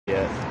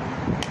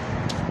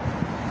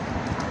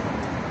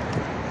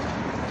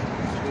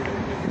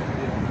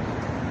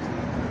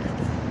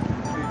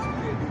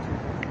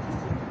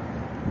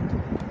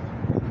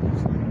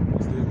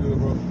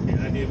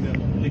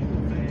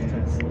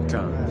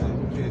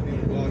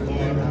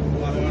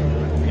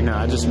You know,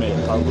 I just made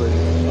it public.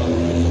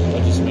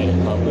 I just made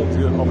it public.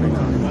 Good. Okay.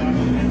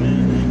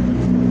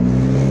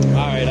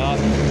 All right,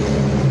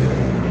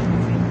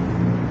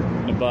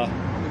 bye.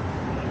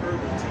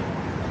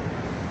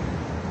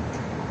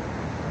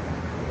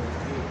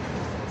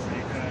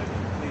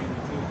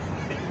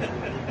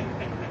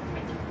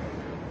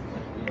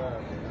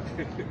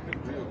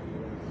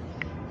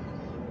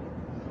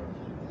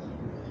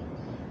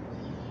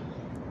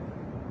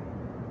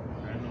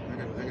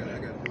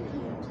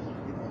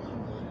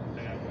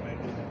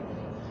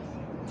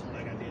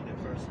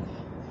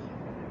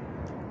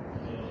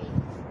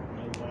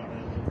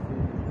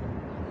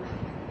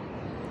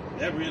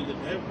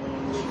 That one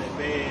wasn't that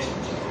bad.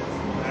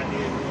 I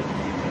did want to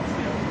keep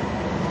myself.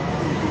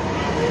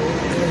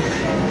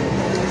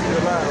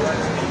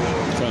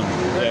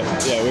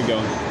 Yeah, we're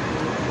going.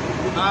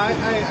 Alright,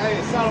 hey,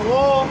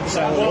 Shalom.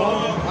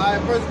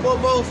 Alright, first and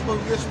foremost, before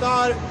we get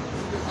started,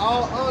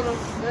 all honor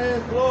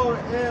and glory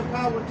and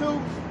power to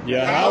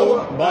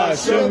Yahweh,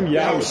 Ba'ashem,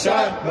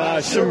 Yahushua,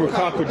 Ba'ashem,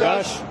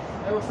 Rukakudash.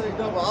 They will say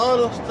double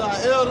honors to our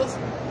elders,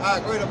 our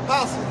great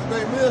apostles, the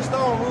great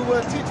millstone, who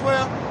will teach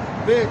well,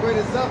 being great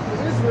example of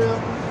Israel,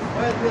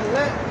 and the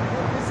elect,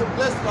 peace and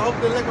blessing. I hope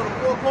the elect on the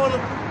four corner,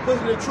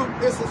 pushing the truth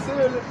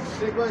insincerely,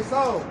 their great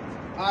song.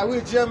 Alright,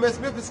 we're GMS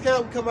Memphis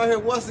camp. We come out here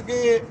once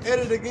again,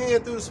 edit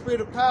again through the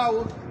spirit of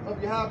power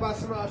of Yahweh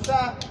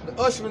Shai, the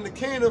usher in the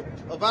kingdom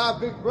of our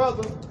big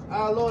brother,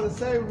 our Lord and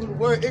Savior, who the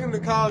word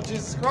ignorant called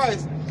Jesus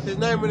Christ. His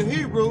name in the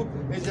Hebrew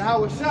is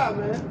Yahweh Shai,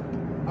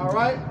 man.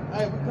 Alright?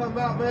 Hey, we come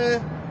out,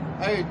 man,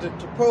 hey, to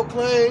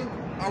proclaim,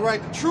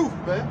 alright, the truth,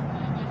 man.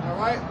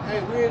 Alright?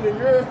 Hey, we're in the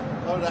year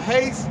of the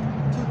haste,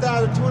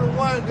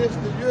 2021. This is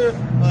the year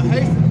of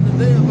haste, the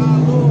day of our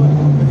Lord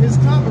and his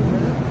coming,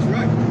 man. That's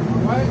right.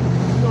 Alright?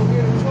 We're going to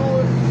get into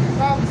it,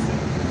 prophecy.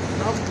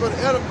 I'm going to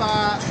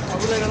edify, I'm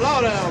going to lay the law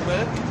down,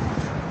 man.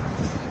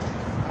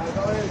 Alright,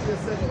 go ahead and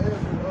just say the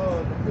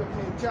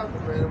 15th chapter,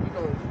 man, and we're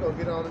going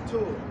to get on into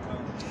it.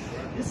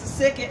 This is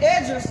 2nd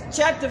Esdras,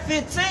 chapter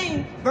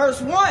 15,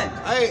 verse 1.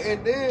 Hey,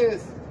 and then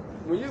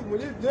when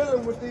you're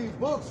dealing with these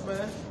books,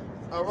 man,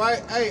 all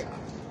right, hey,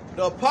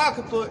 the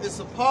Apocrypha is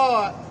a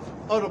part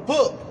of the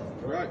book.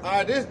 Right. All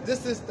right,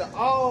 this is the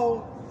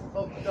all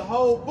of the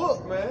whole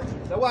book, man.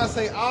 That's why I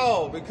say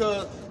all,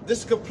 because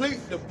this complete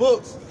the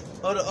books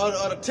of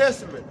the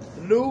Testament,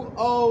 New,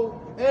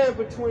 Old, and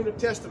between the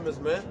Testaments,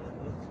 man.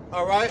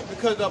 All right,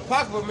 because the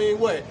Apocrypha mean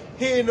what?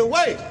 Hidden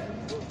away.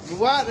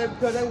 Why?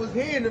 Because that was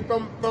hidden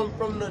from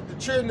the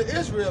children of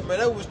Israel, man.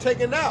 That was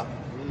taken out.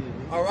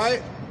 All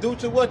right, due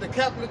to what? The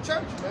Catholic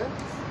Church, man.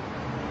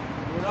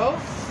 You know,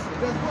 but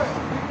guess what?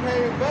 We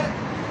came back.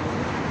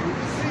 You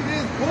can see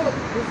this book.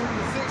 This is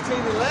the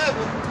 1611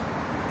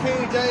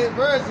 King James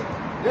Version.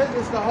 That's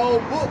just the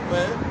whole book,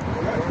 man.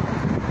 Right.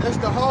 That's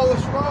the whole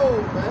scroll,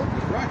 man.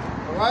 Right.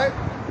 All right.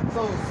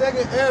 So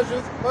 2nd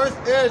Esdras,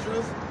 1st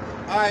Esdras,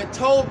 all right,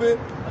 Tobit,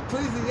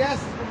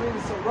 Ecclesiastes,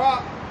 meaning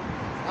Sirach.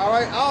 All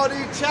right, all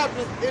these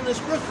chapters in the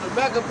scripture, the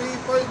Maccabees,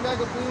 1st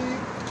Maccabees,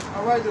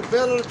 all right, the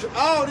Bell of the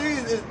all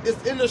these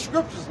is in the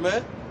scriptures,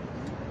 man.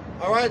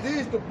 All right,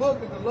 these the book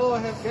that the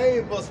Lord has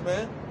gave us,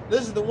 man.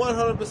 This is the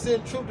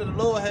 100% truth that the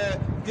Lord has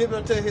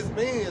given to his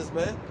beings,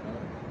 man.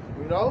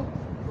 You know?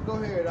 But go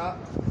ahead, Doc.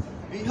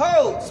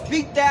 Behold,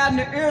 speak thou in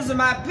the ears of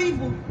my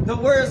people the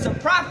words of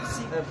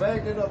prophecy. And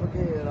back it up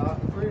again, Doc.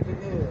 Read it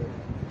again.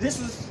 This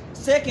is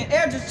 2nd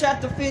Esdras,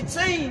 chapter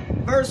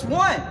 15, verse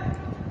 1.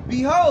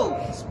 Behold,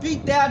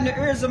 speak thou in the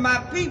ears of my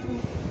people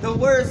the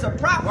words of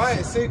prophecy.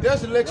 Right, see,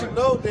 that's to let you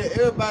know that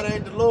everybody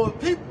ain't the Lord's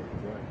people.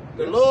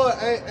 The Lord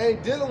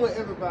ain't dealing with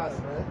everybody,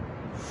 man.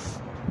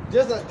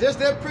 Just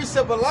that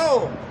precept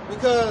alone,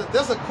 because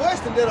that's a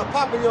question that'll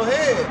pop in your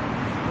head.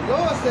 The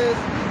Lord says,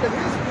 speak to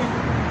his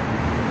people.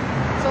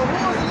 So who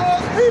is the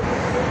Lord's people?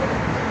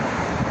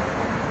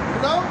 You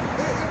know,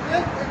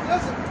 if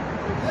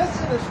that's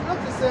in the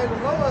scripture saying,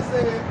 the Lord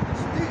said,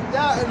 speak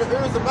thou in the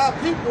ears of my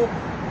people.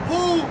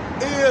 Who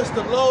is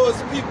the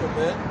Lord's people,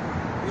 man?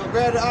 You gonna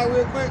grab it out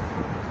real quick?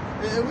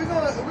 And we're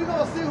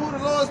gonna see who the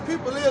Lord's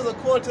people is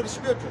according to the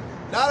scripture.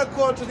 Not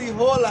according to these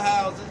holy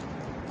houses,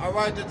 all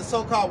right, that the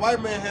so-called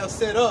white man has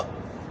set up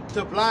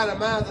to blind the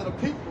minds of the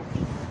people.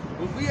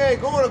 But we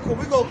ain't going according,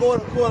 we're gonna go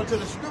according to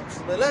the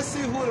scriptures, man. Let's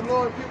see who the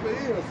Lord's people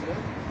is, man,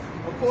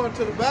 according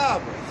to the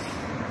Bible.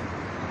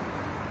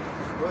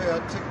 Go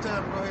ahead, I'll take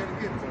time to go ahead and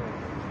get it to him.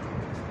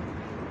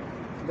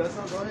 You got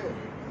something? Go ahead.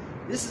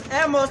 This is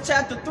Amos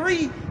chapter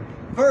 3,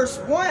 verse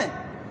 1.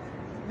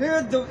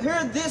 Hear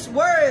this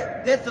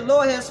word that the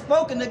Lord has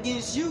spoken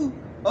against you,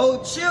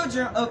 O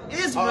children of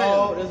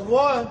Israel. Oh, there's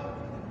one.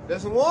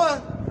 There's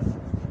one.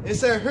 It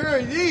said, hear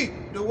ye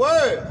the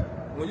word.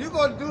 When you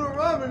go to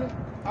Deuteronomy,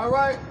 all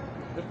right,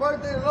 the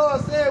first thing the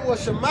Lord said was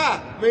Shema,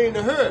 meaning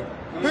to hear.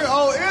 Hear,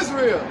 O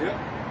Israel. Yep.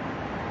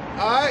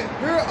 All right,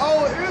 hear,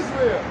 O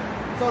Israel.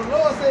 So the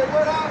Lord said,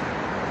 what out?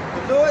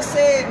 The Lord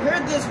said, hear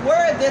this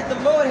word that the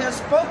Lord has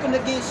spoken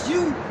against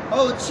you,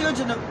 O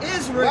children of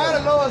Israel. Why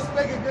the Lord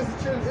spake against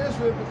the children of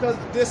Israel? Because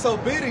of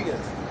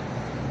disobedience.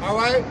 All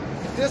right?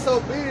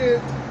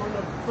 Disobedience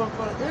from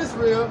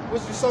Israel,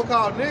 which is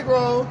so-called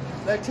Negro,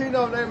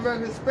 Latino, Native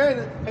American,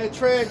 Hispanic, had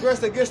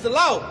transgressed against the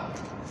law.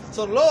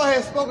 So the Lord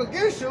had spoke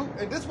against you,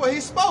 and this is what he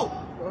spoke.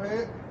 Go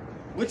ahead.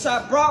 Which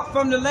I brought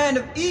from the land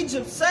of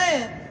Egypt,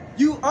 saying,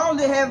 you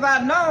only have I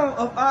known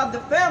of all the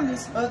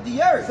families of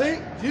the earth. See,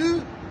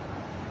 you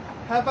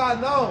have I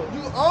known.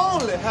 You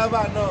only have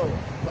I known.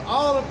 For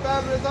all the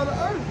families of the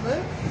earth,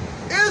 man.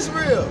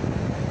 Israel.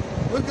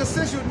 We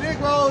consist you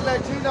Negroes,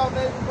 Latino,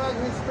 Native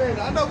American, Hispanic.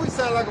 I know we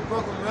sound like a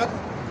broken record,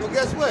 but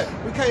guess what?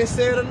 We can't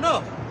say it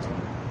enough.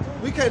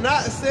 We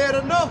cannot say it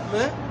enough,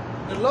 man.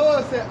 The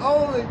Lord said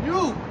only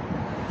you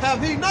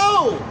have he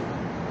known.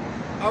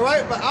 All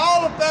right? But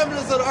all the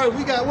families of the earth,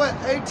 we got what?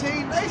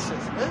 18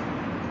 nations, man.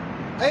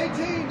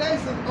 18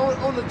 nations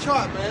on the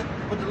chart, man.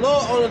 But the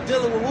Lord only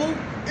dealing with who?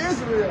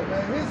 Israel,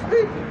 man. His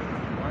people.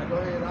 All right, go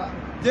ahead, Doc.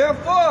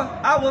 Therefore,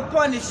 I will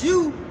punish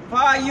you for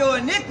all your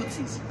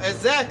iniquities.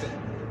 Exactly.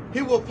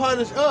 He will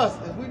punish us.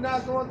 If we're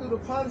not going through the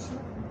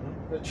punishment,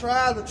 the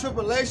trial, the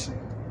tribulation,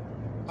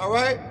 all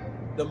right?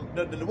 What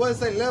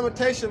does it say?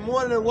 Lamentation,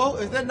 mourning, and woe.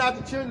 Is that not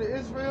the children of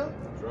Israel?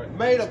 That's right.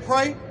 Made a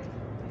prey,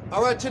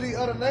 all right, to the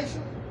other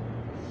nations?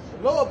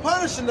 The Lord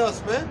punishing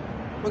us, man.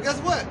 But guess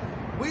what?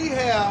 We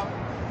have,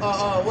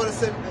 what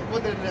is it?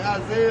 What is it?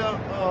 Isaiah,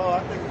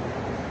 I think,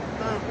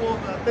 34,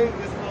 but I think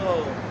it's,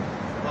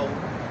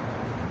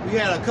 we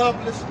had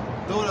accomplished,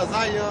 daughter of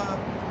Zion,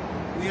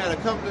 we had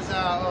accomplished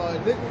our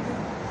iniquity.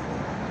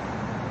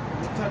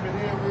 Let's type it in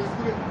real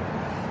quick.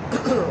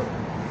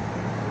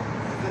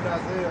 It's in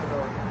Isaiah,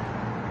 though.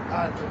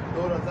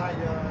 Daughter of Zion,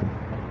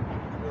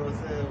 you know what I'm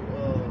saying?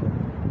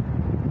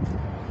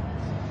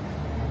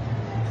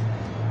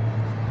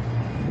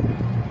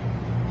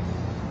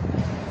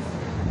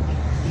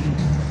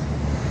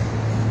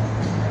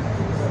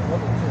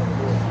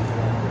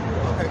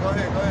 Okay, go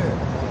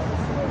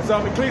ahead. It's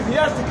on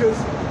Ecclesiasticus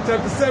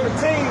chapter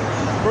 17,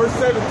 verse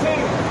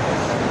 17.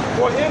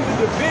 For in the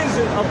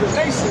division of the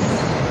nations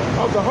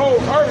of the whole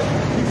earth,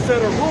 he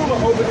set a ruler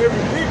over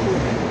every people,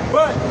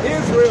 but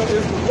Israel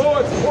is the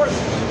Lord's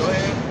portion. Go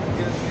ahead.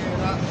 Get it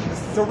out.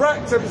 Sirach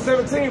chapter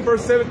 17,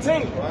 verse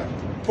 17. What?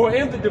 For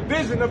in the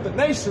division of the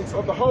nations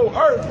of the whole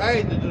earth.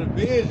 Hey, the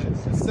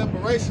divisions, the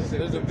separations,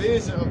 the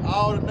division of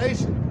all the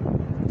nations.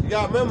 You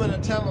gotta remember in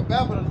the time of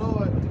Babel, the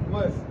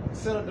Lord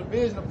set a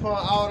division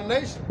upon all the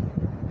nations.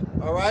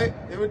 All right?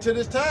 Even to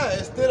this time,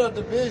 it's still a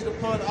division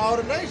upon all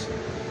the nations.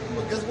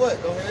 But guess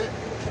what? Go ahead.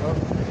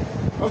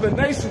 Of the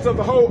nations of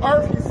the whole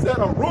earth, he set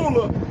a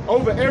ruler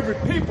over every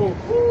people.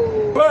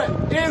 But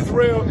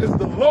Israel is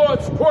the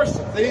Lord's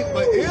portion. See,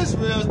 but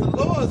Israel is the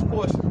Lord's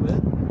portion,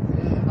 man.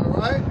 All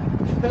right?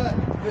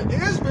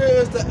 Israel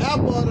is the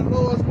apple of the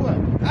Lord's what?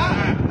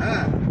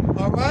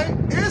 All right?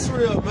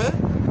 Israel, man.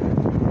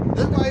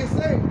 That's why he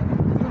say,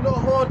 do no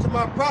harm to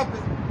my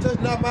prophets, touch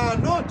not my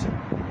anointing.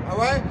 All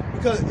right?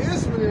 Because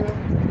Israel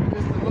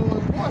is the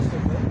Lord's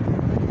portion, man.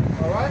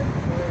 All right?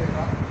 Go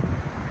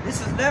ahead,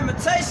 This is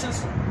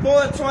Lamentations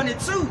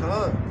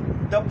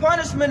 4:22. The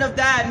punishment of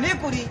thy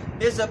iniquity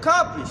is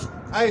accomplished.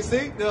 Hey,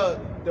 see, the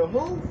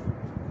who?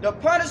 The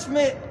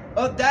punishment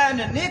of thine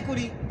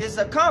iniquity is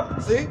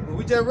accomplished. See,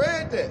 we just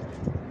read that.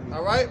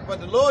 All right? But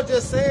the Lord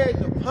just said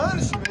the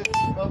punishment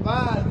of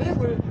our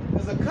iniquity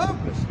is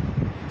accomplished.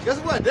 Guess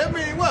what? That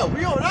means what?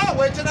 We on our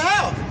way to the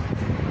house.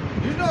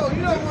 You know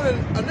when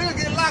a nigga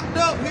get locked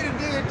up, he done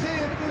did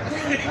 10,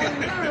 15, 20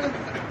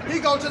 years, he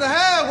go to the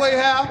halfway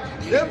house.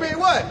 That means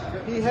what?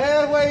 He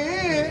halfway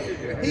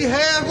in, he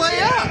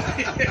halfway out.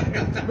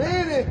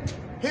 Meaning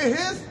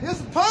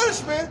his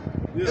punishment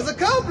is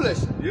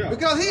accomplished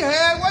because he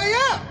halfway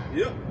out.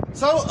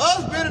 So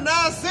us being in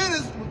our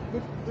sins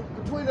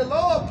between the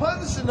Lord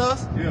punishing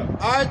us,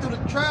 all right, through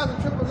the trials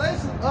and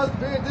tribulations, us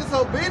being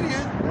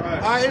disobedient,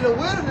 all right, in the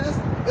wilderness,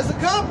 it's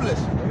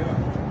accomplished.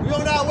 We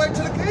on our way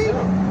to the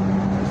kingdom.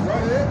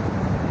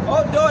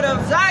 O daughter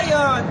of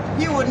Zion,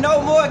 he will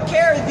no more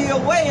carry thee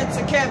away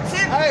into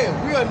captivity. Hey,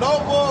 we will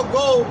no more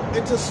go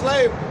into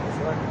slavery.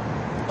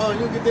 Oh,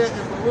 you get that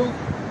in Baruch.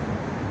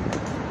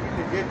 You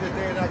can get that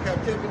there in our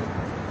captivity.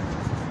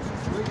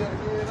 We got to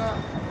get it out.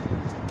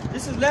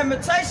 This is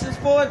Lamentations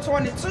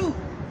 4:22.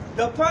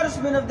 The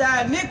punishment of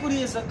thy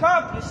iniquity is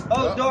accomplished,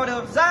 O daughter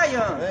of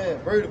Zion. Man,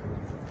 beautiful.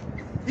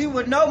 He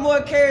would no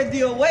more carry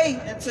thee away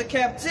into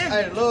captivity.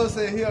 Hey, the Lord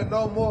said he'll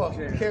no more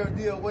carry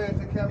thee away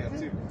into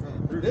captivity.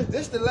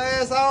 This the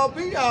last all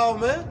be all,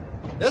 man.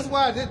 That's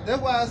why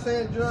I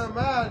say in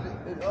Jeremiah,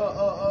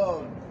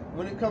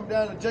 when it comes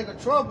down to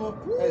Jacob's trouble,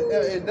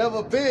 it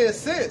never been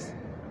since,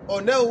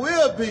 or never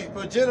will be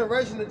for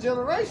generation to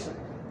generation.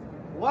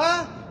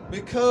 Why?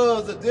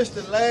 Because of this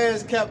the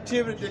last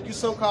captivity that you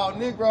so-called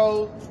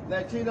Negroes,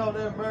 Latino,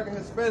 Native American,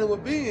 Hispanic will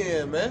be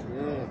in, man.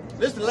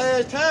 This the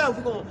last time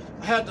we're gonna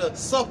have to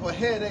suffer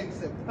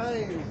headaches and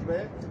pains,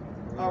 man.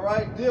 All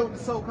right, deal with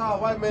the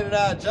so-called white man at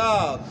our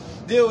job,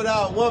 deal with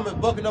our woman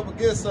bucking up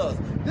against us.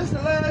 This is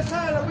the last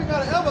time that we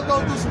gotta ever go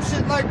through some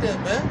shit like that,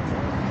 man.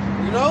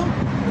 You know,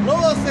 the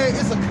Lord said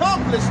it's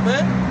accomplished,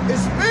 man.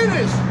 It's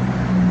finished.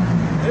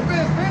 It's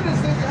been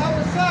finished since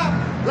Yahweh Shah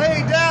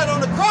laid down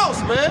on the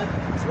cross, man.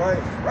 Right.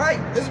 Right.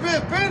 It's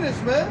been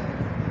finished, man.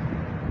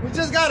 We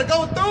just got to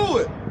go through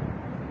it.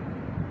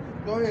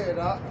 Go ahead,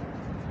 Doc.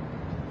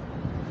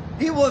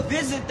 He will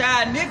visit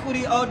thy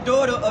iniquity, O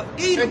daughter of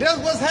Edom. And that's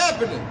what's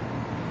happening.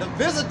 The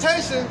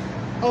visitation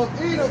of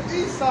Edom,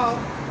 Esau,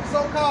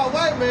 so-called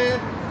white man,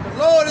 the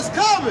Lord is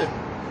coming.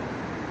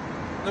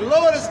 The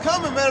Lord is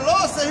coming, man. The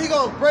Lord said He's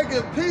going to break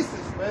in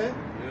pieces, man.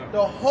 Yeah.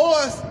 The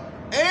horse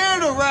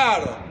and the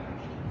rider.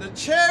 The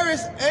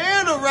chariots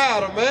and the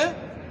rider, man.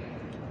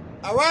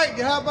 All right?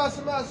 How about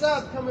some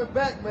outside coming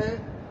back, man,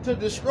 to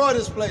destroy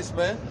this place,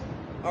 man?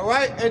 All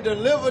right? And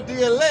deliver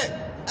the elect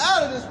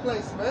out of this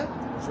place, man.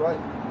 That's right.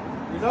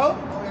 You know?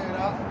 Go ahead,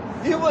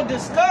 Al. He will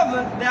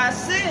discover thy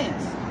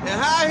sins. And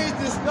how He's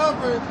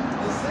discovering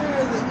the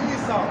sins of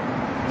Esau?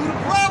 Through the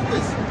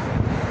prophets.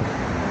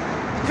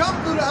 He come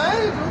through the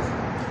angels.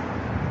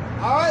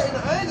 All right, and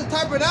the angels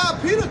type it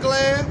out, Peter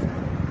gland.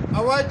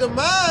 All right, the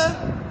mind.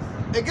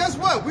 And guess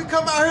what? We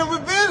come out here and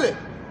reveal it.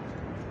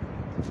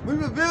 We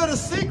reveal the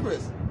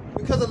secrets.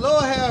 Because the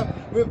Lord have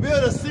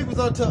revealed the secrets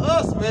unto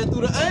us, man,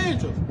 through the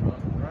angels.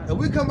 And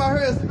we come out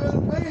here and spill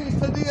the things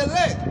to the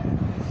elect.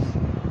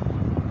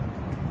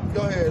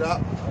 Go ahead,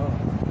 Doc.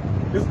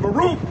 It's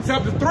Baruch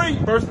chapter 3,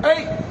 verse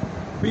 8.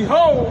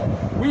 Behold,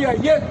 we are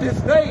yet this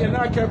day in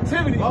our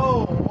captivity.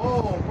 Whoa.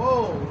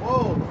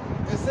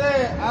 It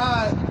said,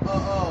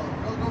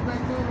 go back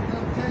to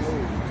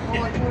Lamentations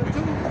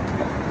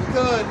 4:22.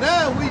 Because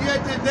now we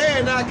yet this day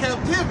in our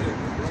captivity.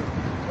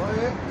 Go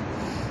ahead.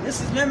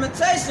 This is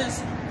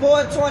Lamentations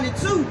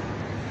 4:22.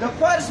 The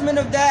punishment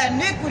of thy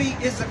iniquity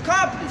is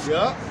accomplished.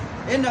 Yeah.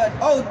 And the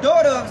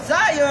daughter of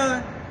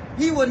Zion,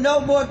 He will no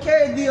more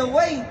carry thee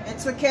away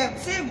into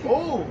captivity.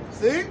 Oh,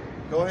 see?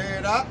 Go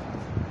ahead, Doc.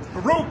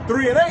 Baruch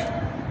 3 and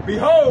 8.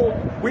 Behold,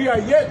 we are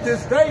yet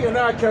this day in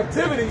our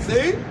captivity.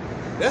 See?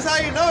 That's how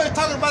you know it's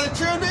talking about the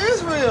children of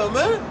Israel,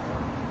 man.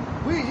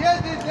 We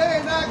yet this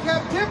day in our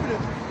captivity.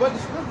 But the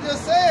scripture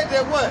just said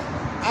that what?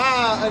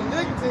 Our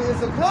iniquity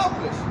is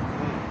accomplished.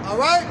 All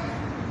right?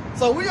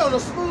 So we on a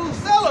smooth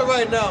sailing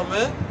right now,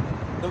 man.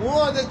 The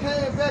ones that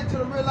came back to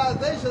the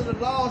realization of the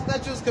law,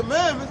 statutes,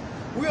 commandments,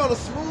 we on a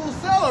smooth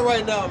sailing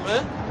right now,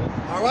 man.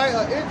 All right?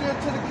 Enter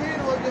into the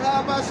kingdom of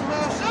Yahweh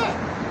Shema Shai.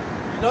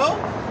 You know?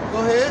 Go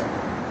ahead.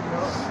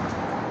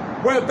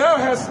 Where thou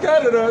hast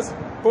scattered us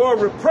for a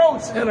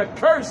reproach and a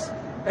curse,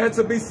 and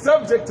to be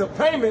subject to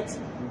payments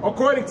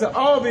according to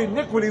all the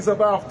iniquities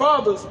of our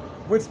fathers,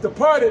 which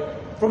departed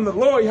from the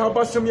Lord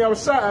Yahweh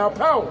Shai, our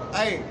power.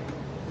 Hey,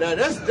 now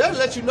that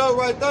let you know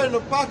right there in the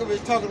Apocrypha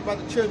it's talking about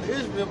the children of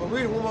Israel. But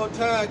read it one more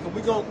time, because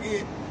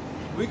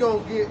we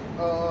gonna get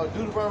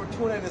Deuteronomy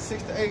 28 and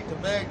 6 to 8 to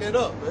back that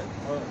up, man.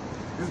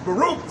 It's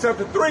Baruch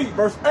chapter 3,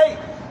 verse 8.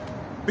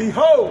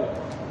 Behold,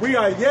 we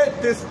are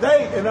yet this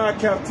day in our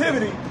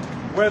captivity,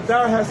 where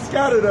thou hast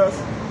scattered us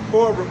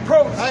for a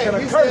reproach and a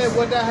curse. He said,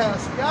 "When thou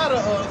hast scattered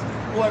us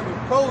for a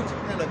reproach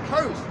and a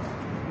curse."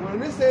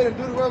 When it said in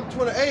Deuteronomy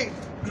 28,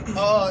 get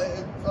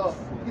Deuteronomy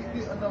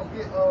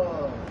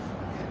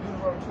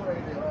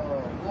 28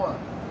 and 1,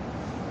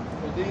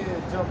 and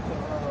then jump to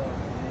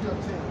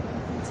 15.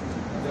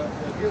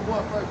 Get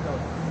one first, though.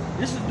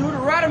 This is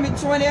Deuteronomy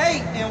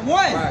 28 and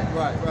 1.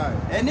 Right.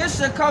 And this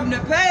shall come to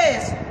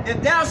pass,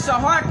 if thou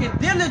shalt hearken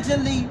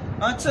diligently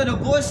unto the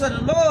voice of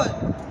the Lord,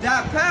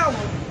 thy power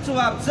to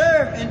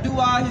observe and do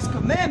all His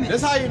commandments.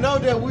 That's how you know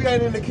that we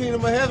ain't in the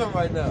kingdom of heaven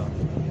right now.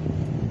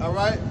 All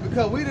right?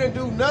 Because we didn't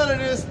do none of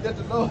this that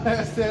the Lord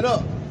has set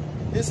up.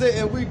 He said,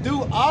 if we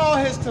do all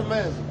His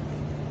commandments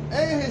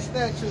and His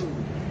statutes,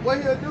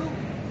 what He'll do?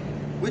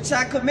 Which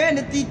I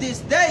commanded thee this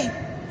day,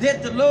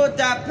 that the Lord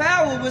thy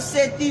power will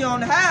set thee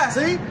on high.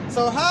 See?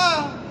 So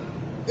how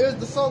is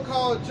the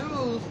so-called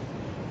Jews,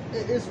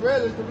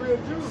 Israelis, the real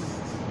Jews?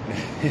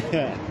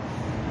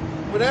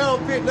 When they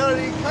don't fit none of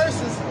these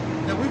curses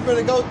that we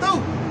finna go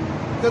through.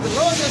 Because the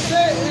Lord just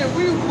said, if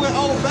we would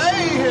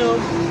obey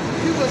Him,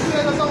 He would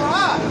set us on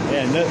high.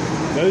 Yeah, and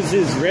those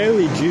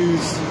Israeli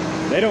Jews,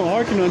 they don't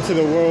hearken unto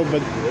the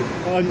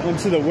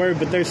word,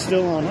 but they're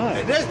still on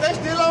high. They're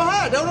still on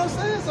high. That's what I'm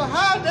saying. So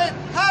how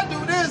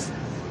do this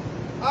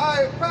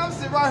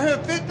prophecy right here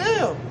fit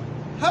them?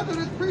 How do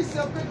this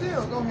precept fit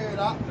them? Go ahead,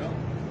 Doc.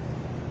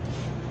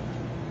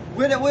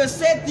 When it will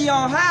set thee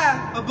on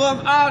high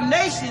above all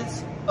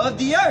nations of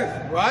the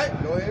earth. Right,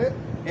 go ahead.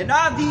 And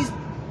all these,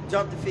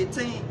 jump to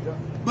 15. Yep.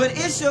 But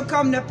it shall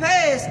come to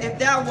pass, if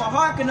thou wilt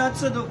hearken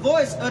unto the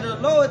voice of the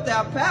Lord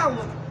thy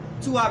power,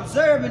 to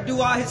observe and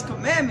do all His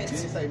commandments. You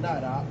didn't say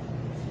not, Doc.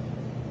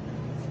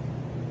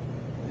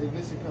 If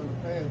it should come to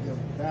pass, if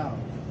thou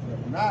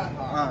wilt not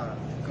hearken.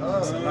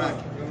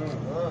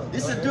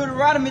 This is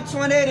Deuteronomy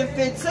 28 and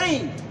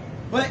 15.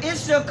 But it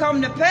shall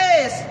come to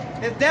pass,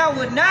 if thou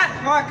wilt not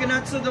hearken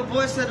unto the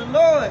voice of the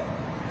Lord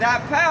thy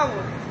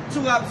power, to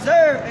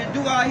observe and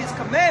do all His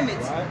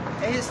commandments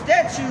and His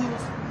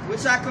statutes,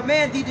 which I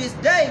command thee this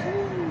day,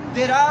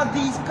 that all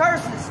these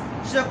curses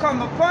shall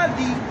come upon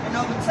thee and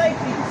overtake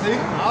thee. See,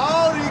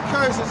 all these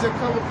curses shall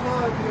come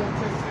upon thee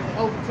and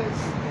overtake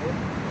thee.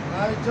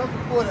 All right, jump to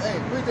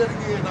 48. Read that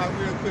again now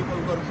real quick when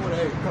we go to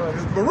 48.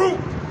 It's Baruch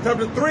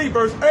chapter 3,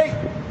 verse 8.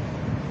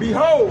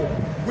 Behold,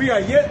 we are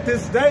yet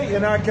this day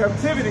in our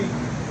captivity,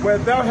 where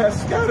thou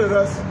hast scattered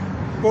us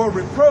for a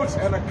reproach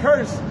and a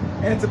curse,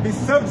 and to be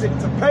subject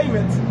to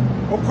payments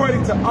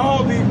according to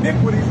all the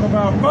iniquities of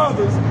our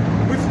fathers,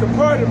 which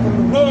departed from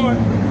the Lord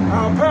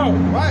our power.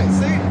 Right,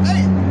 see,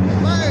 hey,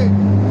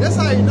 man, that's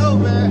how you know,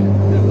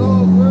 man, the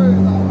Lord's words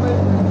are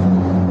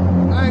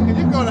faithful. All right,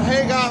 because you're going to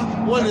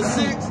Haggai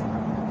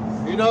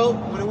 1:6, you know,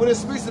 when it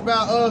speaks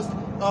about us,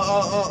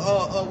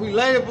 we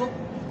labor,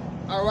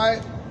 all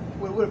right,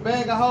 with a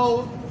bag of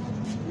hoes,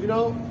 you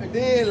know, and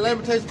then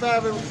Lamentations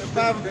 5 and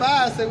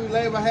 5 say we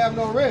labor have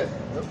no rest.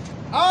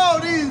 All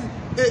these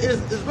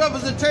is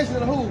representation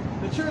of who?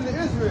 The children of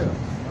Israel.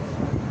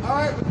 All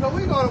right, because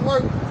we go to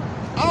work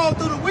all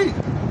through the week.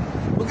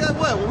 But guess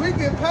what? When we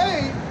get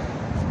paid,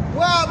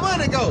 where our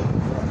money go?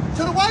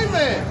 To the white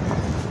man.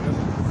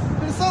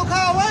 To the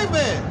so-called white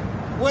man.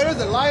 Where there's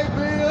a light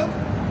bill,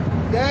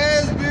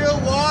 gas bill,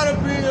 water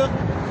bill,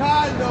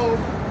 car note,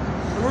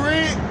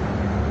 rent.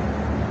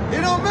 It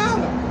don't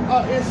matter.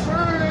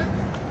 Insurance,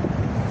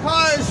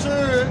 car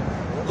insurance,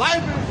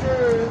 life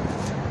insurance.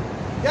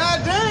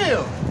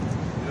 Goddamn.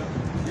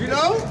 You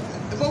know?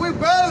 But we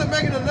barely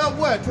making enough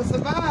what? To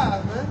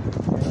survive, man.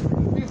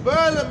 We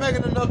barely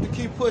making enough to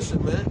keep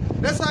pushing, man.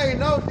 That's how you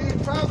know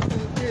these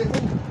prophecies is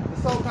who?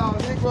 The so-called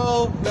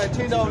Negro,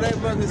 Latino, Native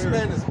American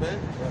Hispanics, man.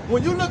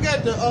 When you look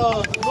at the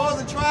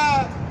northern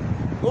tribe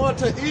going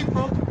to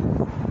Ephraim,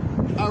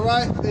 all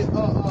right,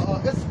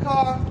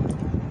 Issachar,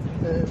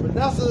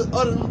 Manasseh,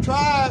 other than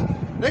tribes,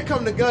 they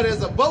come together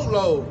as a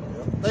boatload.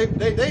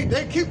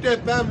 They keep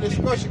that family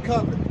structure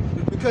coming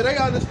because they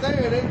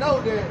understand, they know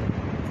that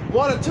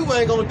 1 or 2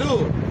 ain't gonna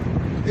do it.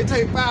 It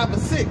take 5 or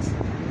 6,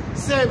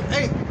 7,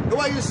 8. The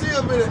way you see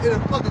them in a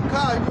fucking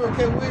car, you know,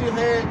 Ken Williams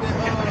had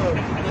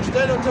the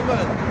stand-up to my,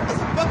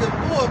 that's a fucking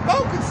boy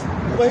focus.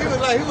 But he was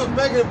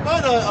making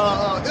fun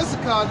of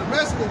Issachar, the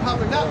Mexicans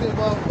hopping out there,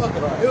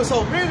 motherfucker. Right. It was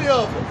so many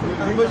of them.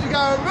 But you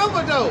gotta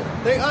remember though,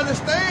 they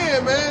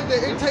understand, man,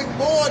 that it take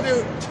more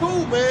than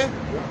 2, man.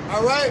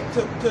 All right,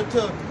 to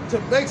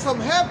make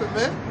something happen,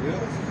 man. Yeah.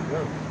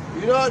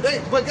 You know,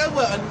 but guess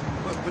what?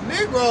 For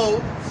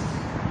Negroes,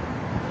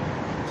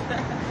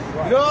 you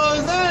know what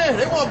I'm saying?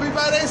 They want to be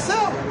by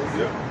themselves.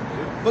 Yeah.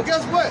 But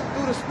guess what?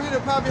 Through the spirit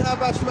of probably how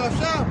about Shema,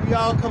 we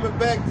all coming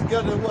back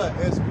together what?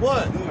 As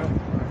one.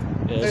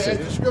 Yeah, as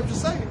the scripture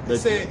say. It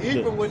said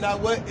Ephraim would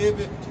not what? You're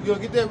gonna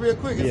get that real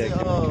quick. It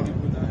said,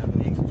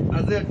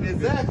 Isaiah,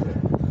 exactly.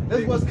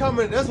 That's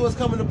what's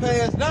coming to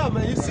pass now,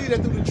 man. You see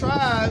that through the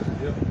tribes,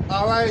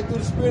 all right, through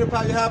the spirit of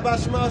probably how about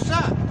Shema.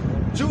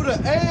 Judah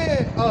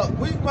and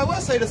we might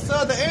well say the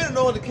southern and the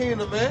northern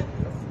kingdom, man.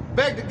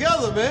 Back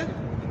together, man.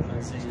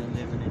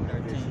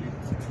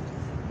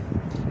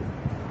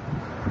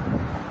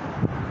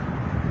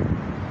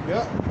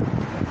 Yep.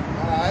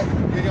 All right.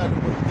 You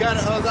got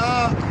it,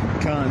 Isaiah.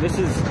 Con, this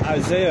is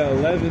Isaiah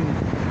 11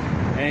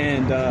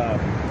 and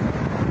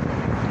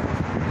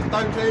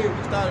 13.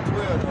 We started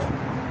 12 though.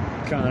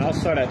 Con, I'll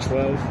start at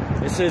 12.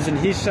 It says, "And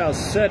he shall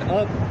set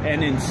up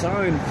an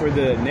ensign for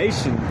the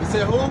nation." You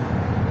said who?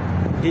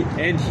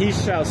 And he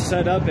shall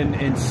set up an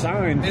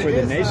ensign for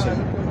the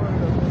nation.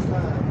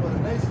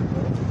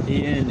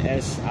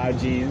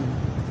 ENSIGN.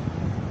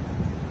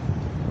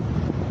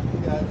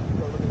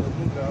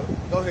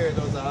 Go ahead,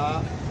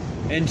 Isaiah.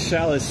 "And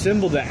shall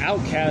assemble the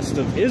outcast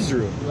of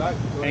Israel, Right.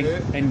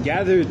 and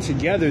gather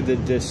together the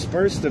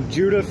dispersed of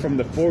Judah from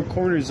the 4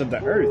 corners of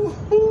the earth."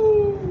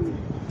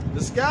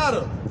 The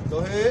scatter. Go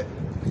ahead.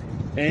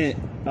 And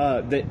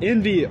the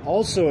envy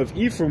also of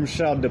Ephraim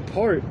shall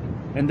depart,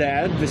 and the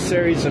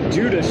adversaries of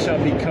Judah shall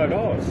be cut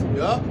off.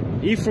 Yup.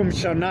 Ephraim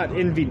shall not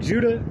envy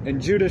Judah,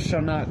 and Judah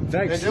shall not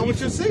vex. And that's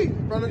what you see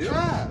from the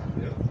tribe.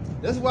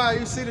 That's why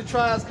you see the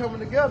tribes coming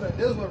together.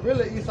 This is what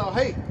really Esau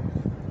hate.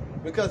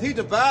 Because he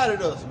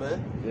divided us,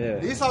 man.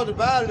 Yeah. Esau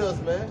divided us,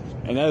 man.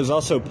 And that is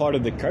also part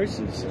of the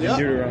curses in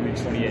Deuteronomy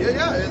 28.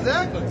 Yeah,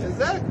 exactly.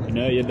 You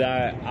know,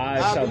 that I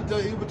shall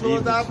be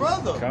towards thy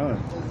brother. Come.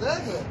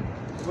 Exactly.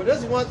 But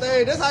that's one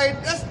thing. That's how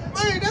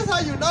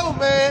you know,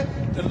 man.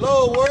 The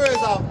Lord's words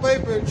are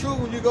faithful and true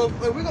when you go.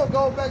 We're gonna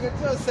go back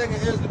into 2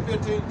 Ezra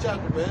 15th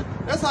chapter, man.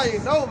 That's how you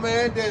know,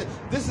 man, that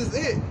this is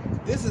it.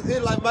 This is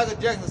it, like Michael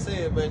Jackson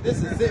said, man.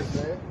 This is it,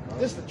 man.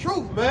 This is the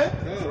truth, man.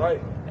 That's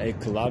right. Hey,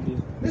 Columbia.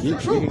 This is the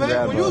truth,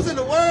 man. When you was in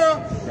the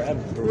world,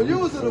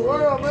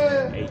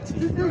 man,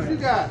 you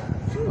got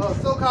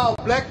so-called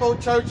black folk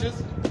churches.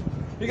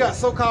 You got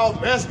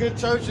so-called Mexican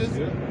churches.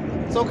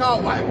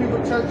 So-called white people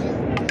churches.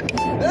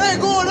 That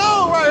ain't going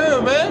on right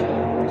here, man.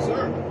 Yes,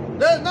 sir.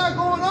 That's not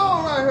going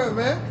on right here,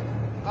 man.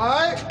 All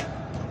right?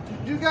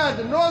 You got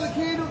the northern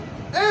kingdom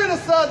and the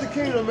southern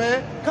kingdom,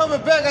 man,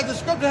 coming back as the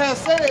scripture has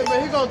said,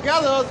 man. He's gonna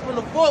gather us from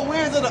the 4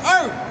 winds of the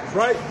earth.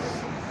 Right.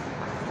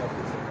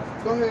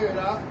 Go ahead,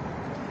 Doc.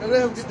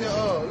 Let him get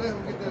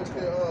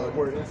that,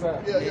 word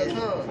inside. Yeah,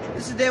 come.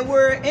 This is that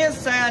word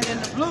ensign in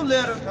the blue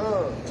letter.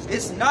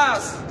 It's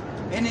nas,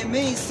 and it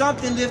means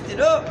something lifted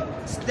up,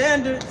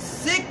 standard,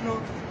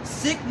 signal,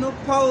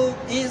 pole,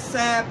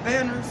 ensign,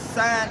 banner,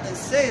 sign, and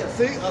sail.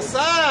 See, a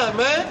sign,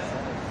 man.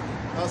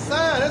 A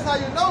sign. That's how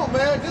you know,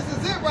 man. This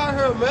is it right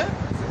here, man.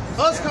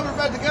 Us coming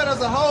back together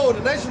as a whole,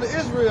 the nation of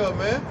Israel,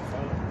 man.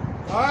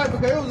 All right,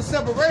 because it was a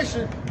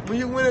separation when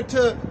you went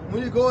into,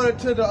 when you going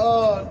into the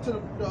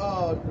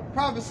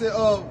prophecy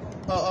of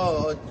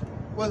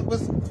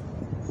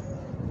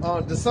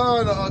the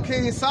son of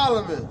King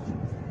Solomon.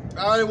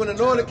 All right, when the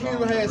northern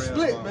kingdom had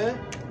split, man.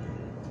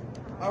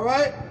 All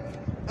right,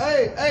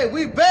 hey,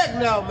 we back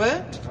now,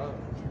 man.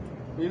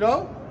 You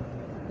know,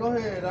 go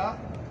ahead, Doc.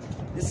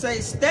 It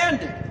says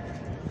standard.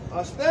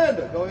 A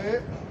standard. Go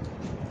ahead.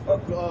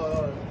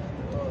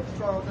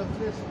 Strong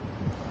definition.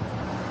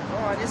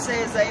 All right, it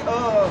says a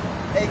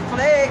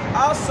flag,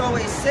 also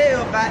a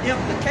sail by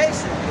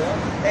implication,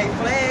 a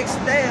flag,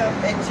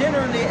 staff, and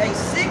generally a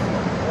signal.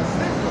 A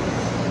signal.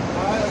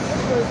 All right, a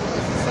signal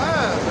is a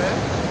sign, man.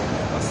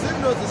 A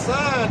signal is a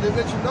sign to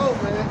let you know,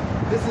 man,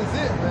 this is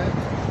it, man.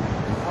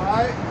 All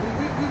right,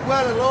 we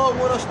where the Lord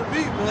want us to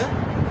be, man.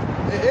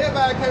 And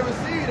everybody can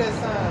receive that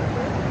sign,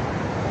 man.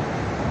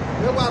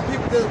 That's why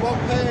people just walk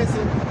past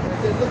and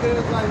they look at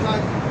us like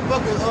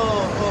fucking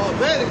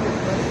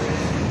mannequins, man.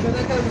 Because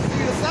they can't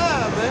receive the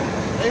sign, man.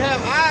 They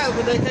have eyes,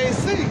 but they can't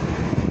see.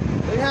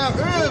 They have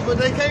ears, but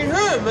they can't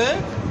hear, man.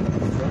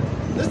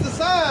 This the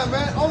sign,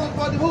 man. Only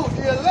for the who?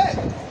 The elect.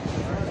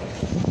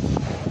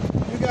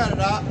 You got it,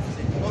 Doc.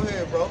 Go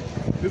ahead, bro.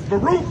 It's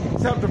Baruch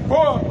chapter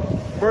 4,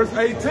 verse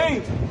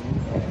 18.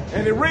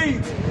 And it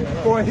reads,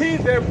 for he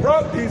that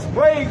brought these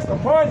plagues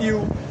upon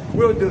you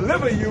will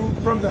deliver you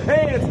from the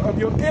hands of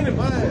your enemies.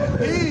 Man,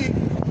 he,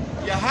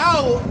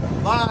 Yahweh,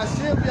 by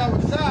Hashem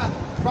Yahushua,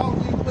 brought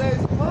these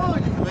plagues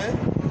upon you, man.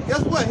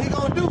 Guess what he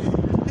gonna do?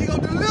 He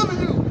gonna deliver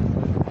you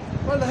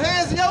from the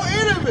hands of your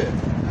enemy.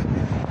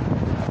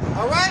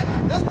 All right?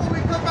 That's when we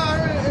come out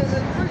here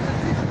and preach and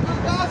teach the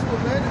good gospel,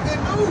 man. The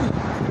good news.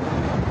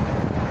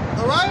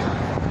 All right?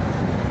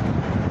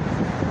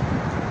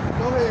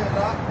 Go ahead,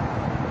 Doc.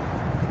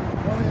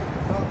 Go ahead.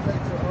 Doc,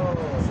 take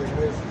your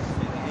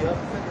Yep.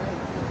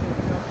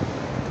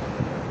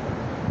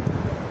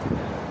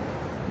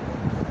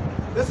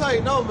 That's how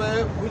you know,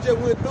 man. We just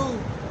went through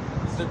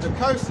the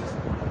curses.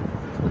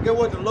 But get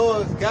what? The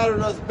Lord is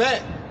gathering us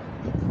back.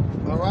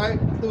 All right?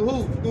 Through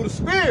who? Through the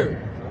Spirit.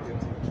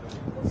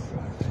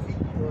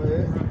 Go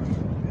ahead.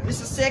 This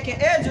is 2nd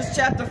Ezra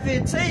chapter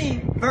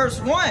 15, verse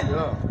 1.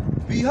 Yeah.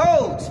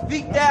 Behold,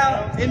 speak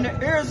thou in the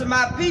ears of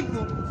my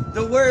people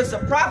the words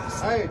of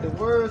prophecy. Hey, the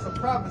words of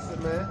prophecy,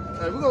 man.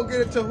 Hey, we're going to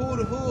get into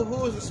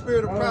who is the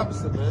spirit of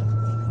prophecy, man.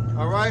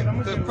 All right?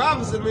 Because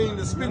prophecy means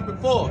to speak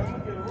before.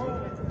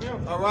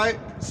 All right?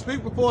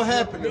 Speak before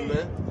happening,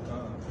 man.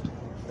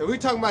 And we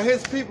talking about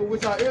his people,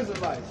 which are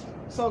Israelites.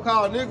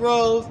 So-called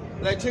Negroes,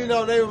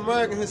 Latino, Native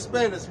American,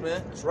 Hispanics,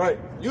 man. That's right.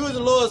 You is the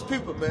Lord's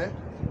people, man.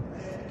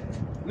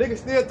 Niggas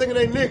still thinking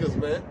they niggas,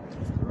 man.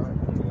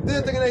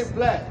 Still thinking they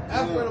black,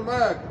 African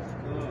American.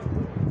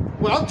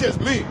 Well, I'm just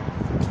me.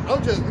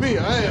 I'm just me.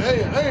 I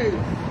ain't.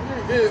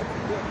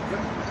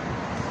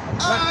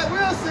 All right,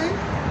 we'll see.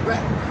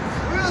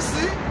 We'll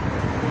see.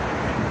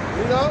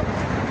 You know?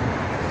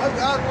 I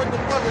with the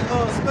fucking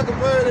speck of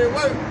bird at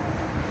work.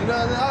 You know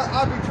what I mean?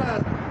 I be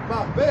trying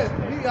my best.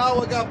 He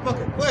always got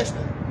fucking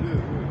questions.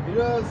 You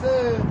know what I'm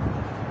saying?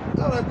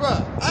 I'm like, bro,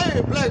 I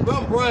ain't black, but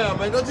I'm brown,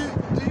 man. Do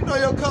you know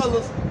your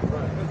colors?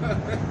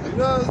 You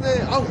know what I'm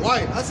saying? I'm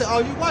white. I said, oh,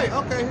 you white?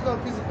 Okay, here's a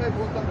piece of paper.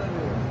 What color that is?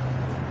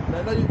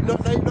 Now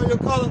you know your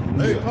color?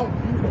 Hey,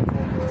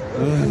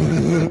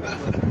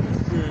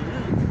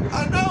 I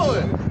know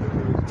it.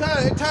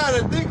 Trying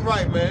to think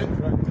right, man.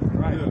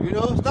 You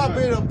know, stop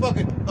being a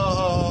fucking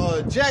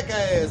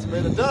jackass,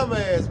 man, a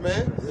dumbass,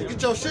 man. And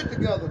get your shit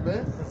together,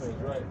 man.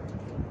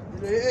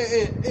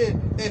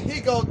 And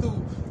he go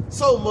through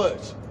so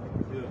much.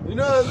 You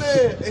know what I'm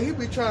saying? And he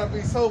be trying to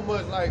be so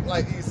much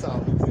like Esau.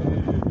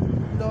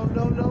 No.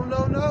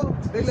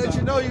 They let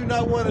you know you're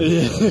not one of them. You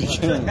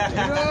know what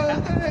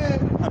I'm saying?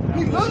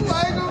 He look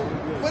like him,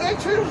 but they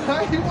treat him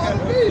like he want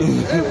to be.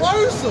 And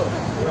worse.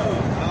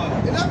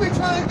 And I be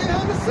trying to get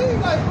him to see,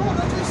 like, bro,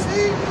 don't you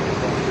see?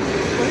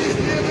 But he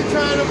still be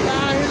trying to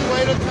find his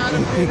way to try to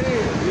fit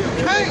in. You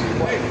can't.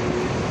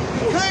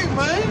 You can't,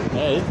 man.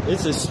 Hey,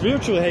 it's a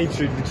spiritual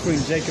hatred between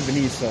Jacob and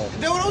Esau.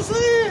 That's what I'm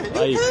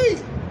saying. You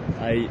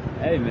can't.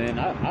 Hey, man,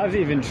 I've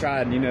even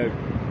tried, you know,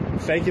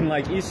 faking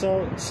like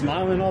Esau,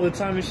 smiling all the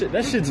time and shit.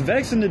 That shit's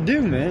vexing to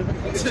do, man.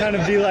 Trying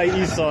to be like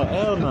Esau.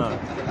 Hell no.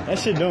 That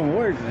shit don't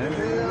work, man.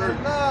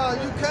 Yeah, nah,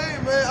 you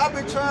can't, man. I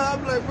been trying.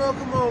 I'm like, bro,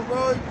 come on,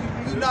 bro.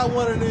 You not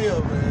one of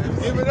them, man.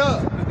 Give it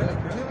up.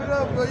 Give it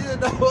up, bro. You're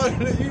not one of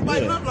them. You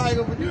might look like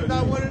him, but you're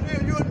not one of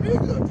them. You're a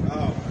nigga.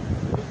 Oh.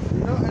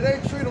 You know, and they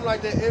treat him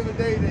like that every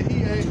day that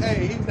he ain't,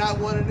 hey, he's not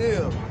one of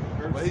them.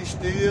 But he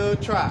still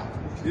try.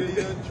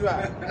 Still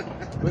try.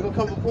 We're gonna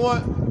come to a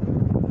point,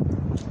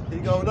 he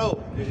gonna know.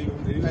 Hey,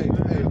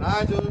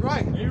 Nigel is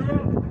right. You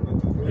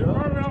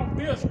run around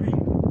Bill Street.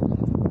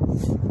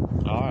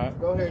 All right.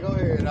 Go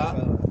ahead, Doc.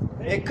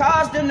 It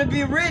caused them to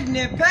be written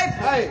in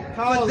paper. Hey,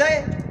 cause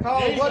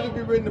what to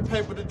be written in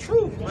paper? The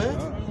truth, man.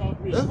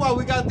 That's why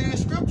we got these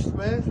scriptures,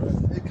 man.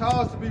 It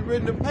caused to be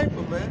written in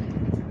paper, man.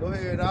 Go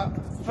ahead, Doc.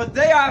 For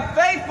they are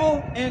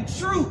faithful and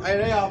true. Hey,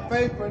 they are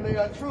faithful and they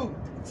are true.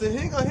 See,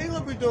 he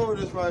gonna be doing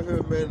this right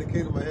here, man, in the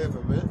kingdom of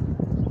heaven, man.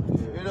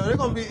 You know, they're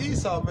gonna be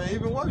Esau, man,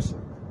 even worse.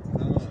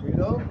 You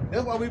know,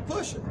 that's why we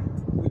pushing.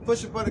 We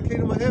pushing for the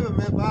kingdom of heaven,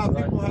 man. But our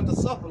people don't have to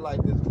suffer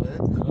like this, man.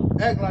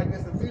 Act like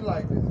this and be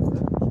like this,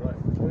 man.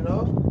 You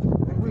know,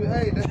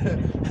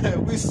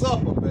 we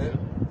suffer, man.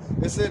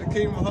 They said the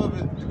kingdom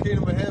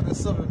of heaven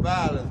suffer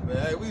violence, man.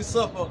 Hey, we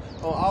suffer on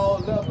all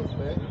levels,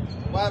 man.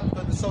 Why?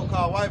 Because the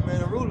so-called white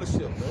man in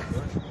rulership, man.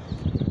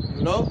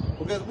 You know?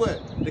 But guess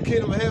what? The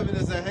kingdom of heaven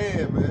is at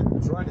hand, man.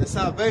 And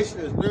salvation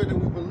is greater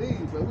than we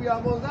believe, man. We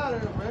almost out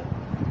of here, man.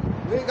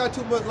 We ain't got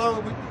too much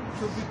longer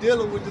to be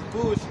dealing with this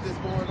bullshit that's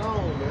going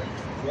on, man.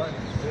 Right.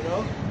 You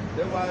know?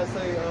 That's why I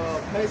say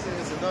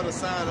patience is another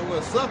sign of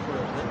we're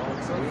suffering, man.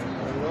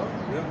 You know?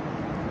 Yeah.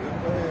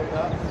 Go ahead,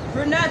 Doc.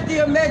 For not the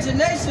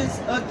imaginations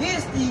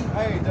against thee.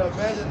 Hey, the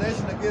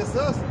imagination against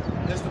us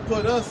is to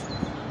put us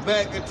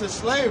back into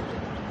slavery.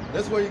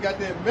 That's where you got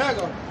that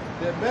mega from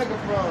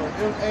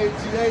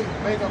M-A-G-A,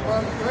 make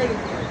America great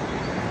again.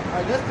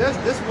 All right,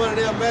 that's one of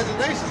their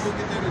imaginations. Look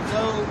at the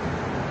Joe.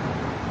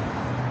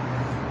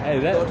 Hey,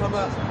 that. You know what I'm talking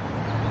about?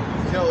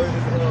 Joe,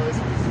 it's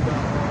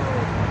about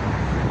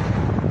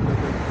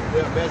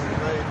their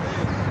imaginary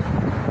things.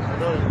 I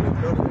know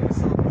they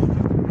song.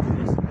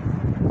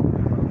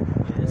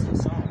 It's a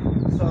song.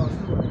 Songs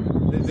too, right?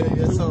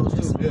 They songs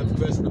too. They're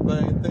expressing the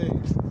main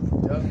things.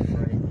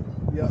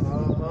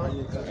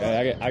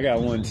 Yeah, I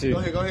got one too. Go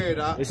ahead,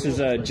 Doc. This is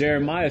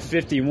Jeremiah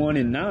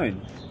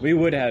 51:9. We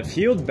would have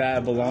healed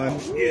Babylon,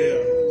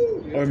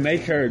 or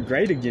make her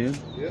great again,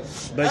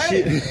 but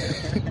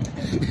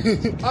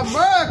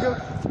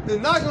America is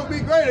not gonna be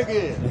great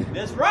again.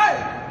 That's right.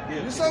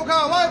 You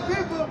so-called white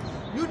people,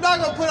 you're not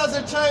gonna put us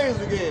in chains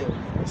again.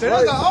 So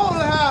that's the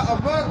only how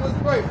America was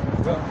great.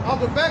 Off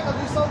the back of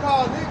these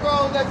so-called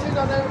Negroes,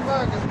 Latinos, Native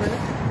Americans, man.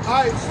 All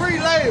right, free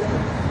labor.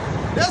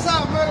 That's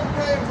how America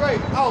became great.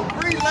 Oh,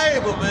 free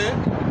labor, man.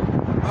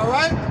 All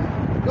right?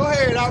 Go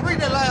ahead. I'll read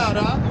that loud,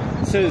 huh?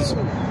 It says,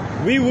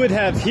 we would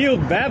have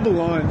healed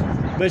Babylon,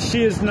 but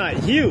she is not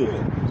healed.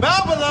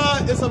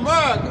 Babylon is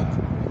America.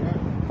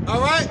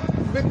 All right?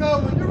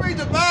 Because when you read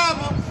the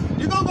Bible,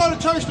 you're going to go to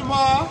church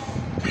tomorrow,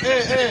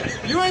 and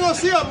you ain't going to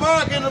see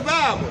America in the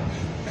Bible.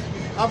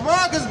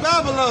 America's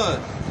Babylon.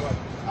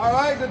 All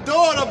right? The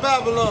daughter of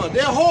Babylon.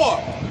 They're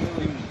whore.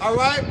 All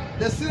right?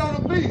 They sit on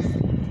the beast.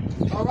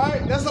 All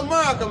right, that's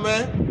America,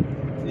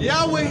 man.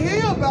 Y'all will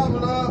heal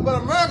Babylon,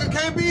 but America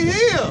can't be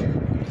healed.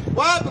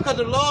 Why? Because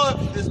the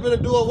Lord is going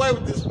to do away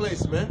with this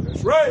place, man.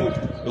 That's right.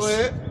 Go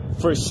ahead.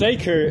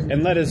 Forsake her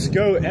and let us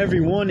go,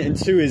 everyone,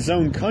 into his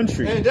own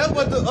country. And that's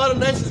what the other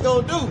nations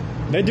going to do.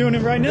 They're doing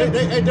it right now.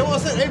 They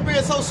want to say they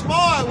being so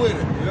smart with it.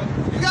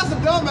 Yeah. You got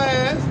some dumb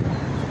ass.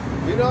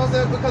 You know what I'm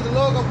saying? Because the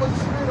Lord going to put the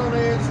spirit on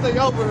their head to stay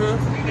over here.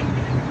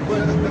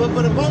 But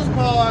for the most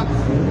part,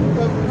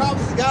 because the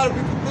prophecy got to be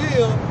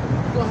fulfilled,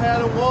 you're going to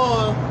have them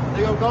warned,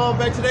 they're going to go on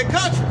back to their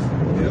countries.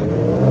 Yeah.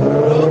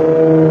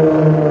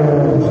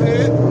 Go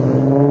ahead.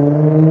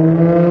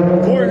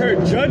 For her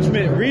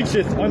judgment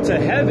reacheth unto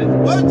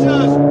heaven. What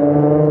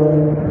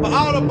judgment? For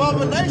all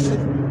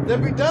abominations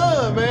that be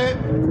done,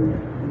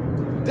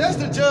 man. That's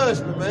the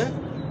judgment, man.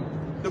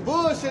 The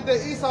bullshit that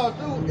Esau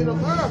do in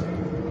America,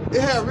 it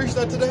had reached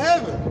unto the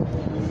heaven.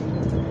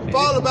 It's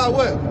all about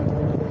what?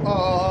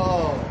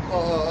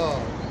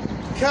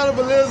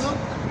 Cannibalism.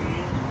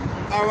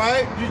 All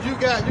right, you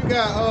got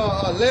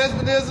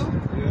lesbianism,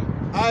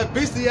 all right,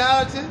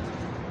 bestiality,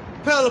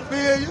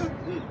 pedophilia,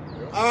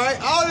 all right,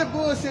 all that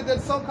bullshit that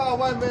the so-called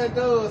white man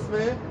does,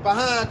 man,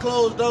 behind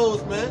closed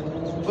doors, man.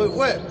 But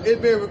what?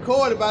 It been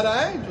recorded by the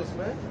angels,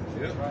 man.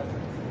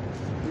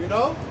 You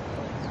know?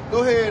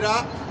 Go ahead,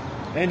 Doc.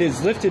 And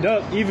is lifted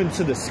up even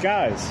to the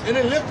skies. And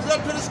it lifted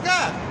up to the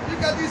sky. You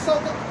got these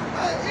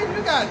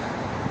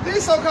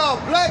so-called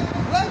black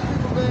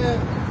people, man.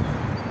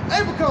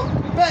 They become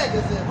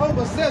beggars and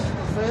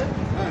homosexuals, man.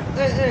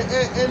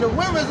 And the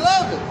women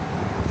love it.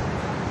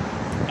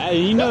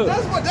 You know,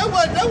 that's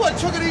what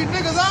tricking these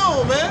niggas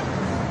on, man.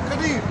 Cause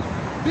these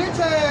bitch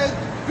ass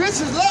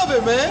bitches love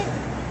it, man.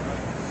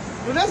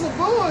 But that's some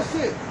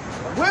bullshit.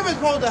 Women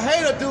supposed to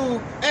hate a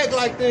dude act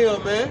like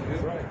them, man.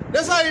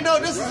 That's how you know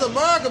this is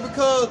America,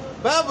 because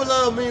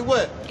Babylon mean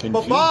what?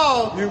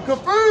 Babal,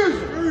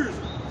 confusion.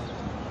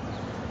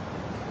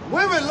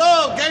 Women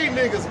love gay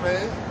niggas,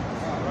 man.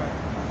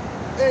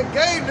 And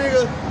gay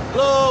niggas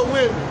love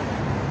women.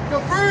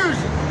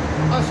 Confusion.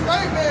 A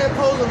straight man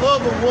supposed to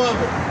love a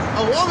woman.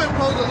 A woman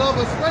supposed to love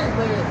a straight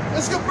man.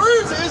 It's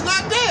confusion. It's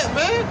not that,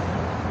 man.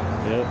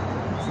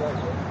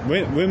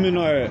 Yep. Women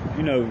are,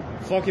 you know,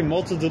 fucking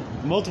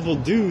multiple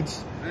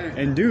dudes,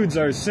 and dudes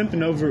are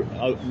simping over,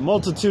 a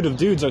multitude of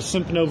dudes are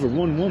simping over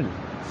one woman.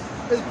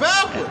 It's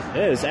backwards.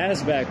 Yeah, it's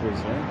ass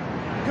backwards, man.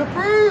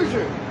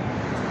 Confusion.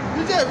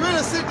 You just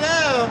really sit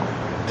down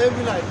and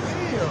be like,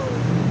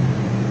 damn.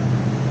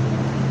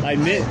 Like,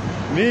 men.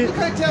 You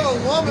can't tell a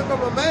woman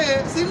from a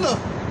man. See, look.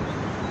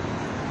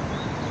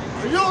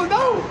 You don't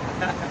know.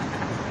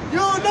 You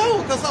don't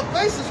know, because her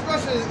facial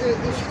structure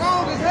is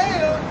strong as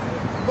hell,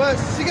 but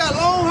she got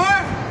long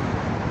hair,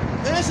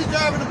 and she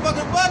driving the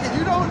fucking bucket.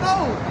 You don't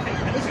know.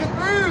 It's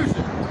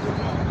confusion.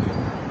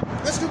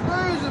 It's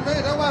confusion,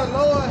 man. That's why the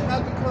Lord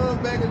have to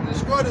come back and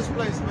destroy this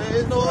place, man.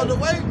 There's no other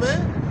way,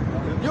 man.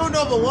 You don't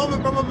know if a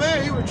woman from a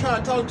man, he would try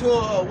to talk to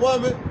a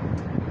woman,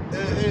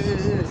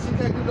 and she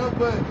can't do nothing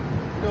but,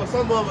 you know,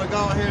 some women go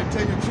out here and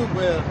tell you the truth,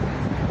 well,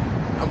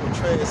 I'm a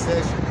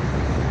transsexual.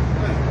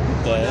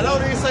 And I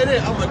don't even say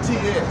that, I'm a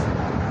TS.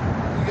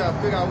 You gotta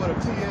figure out what a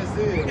TS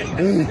is.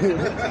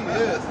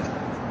 TS.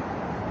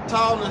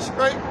 Tall and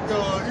straight,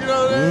 you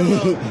know what I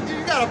mean?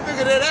 You gotta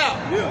figure that out.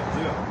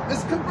 Yeah.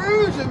 It's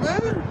confusion,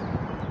 man.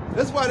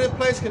 That's why this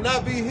place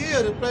cannot be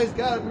here. This place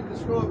gotta be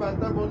destroyed by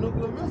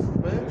thermonuclear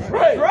missiles, man.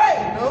 Right.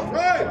 You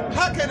know?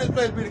 How can this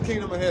place be the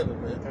kingdom of heaven,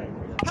 man?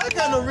 How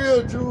can the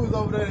real Jews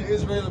over there in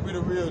Israel be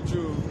the real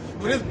Jews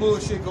with this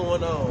bullshit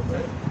going on,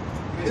 man?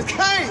 It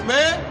can't,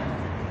 man.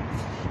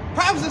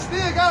 Prophecy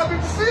still gotta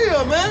be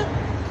fulfilled, man.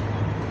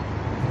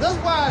 That's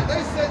why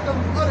they set them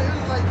other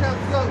Israelite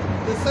camps up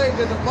to say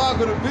that the mark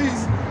of the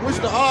beast, which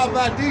the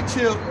RFID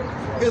chip,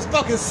 is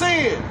fucking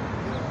sin.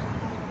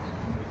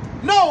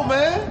 No,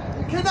 man.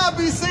 It cannot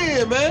be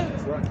sin, man.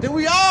 Then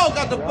we all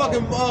got the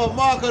fucking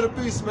mark of the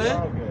beast,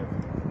 man.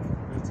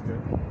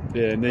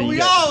 Yeah, and then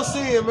We all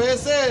sin, man. It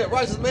said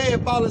righteous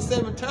man falling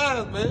 7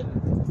 times, man.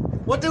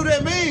 What do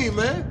that mean,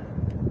 man?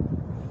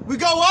 We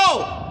go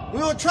out. We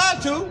don't try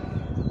to,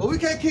 but we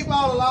can't keep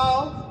all the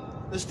laws.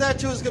 The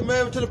statutes and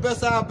commandments to the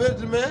best of our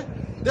ability, man.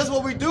 That's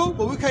what we do,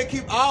 but we can't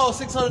keep all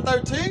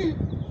 613.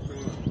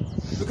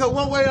 Because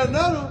one way or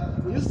another,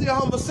 when you see a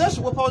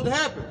homosexual, what's supposed to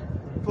happen?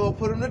 You're supposed to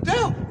put him to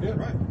death. Yeah,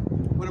 right.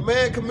 When a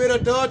man commit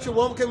adultery, a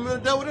woman commit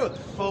adultery with him,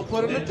 you're supposed to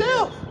put him to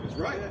death. That's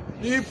right.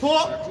 You eat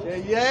pork?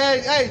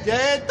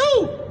 Yeah,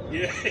 through.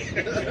 Yeah.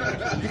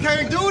 You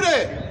can't do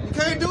that. You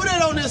can't do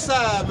that on this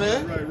side,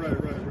 man.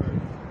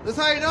 Right. That's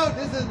how you know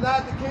this is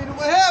not the kingdom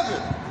of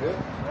heaven. Yeah.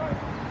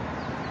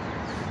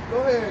 Go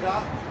ahead,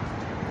 Doc.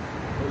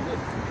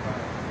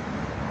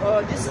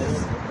 This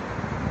is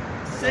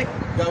second.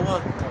 Got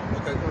one?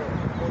 Okay, go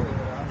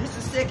ahead. This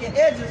is Second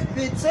Ezra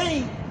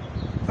 15,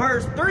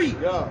 verse 3.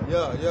 Yeah.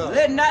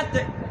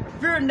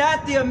 Fear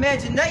not the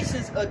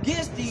imaginations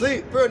against thee.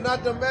 See, fear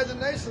not the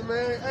imagination,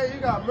 man. Hey, you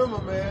gotta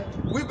remember, man.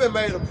 We've been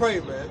made to pray,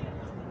 man.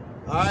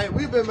 All right,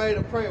 we've been made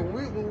to pray.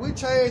 When we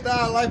changed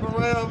our life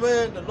around,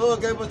 man, the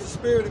Lord gave us the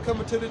spirit to come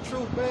into the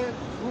truth, man.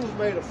 We was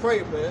made to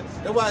pray, man.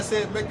 That's why I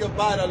said make your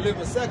body a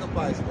living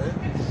sacrifice, man.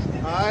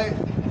 All right,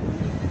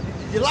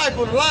 your life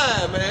on the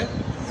line, man.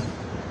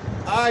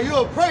 All right,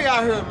 you'll pray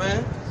out here,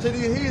 man. To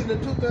these heathen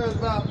and 2/3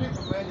 of our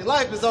people, man. Your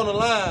life is on the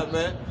line,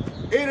 man.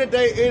 Any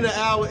day, any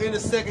hour, any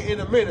second,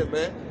 any minute,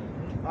 man.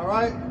 All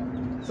right.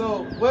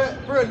 So,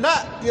 fear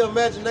not the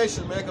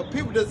imagination, man. Because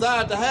people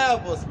desire to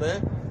have us,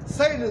 man.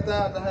 Satan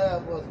desires to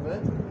have us,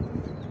 man.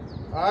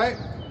 All right,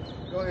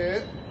 go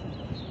ahead.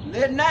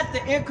 Let not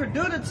the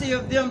incredulity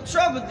of them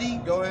trouble thee.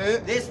 Go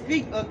ahead. They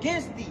speak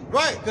against thee.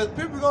 Right, because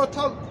people are gonna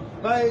talk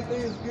bad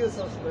things against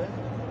us, man.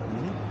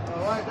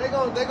 All right, they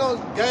gonna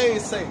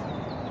gainsay,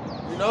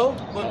 you know.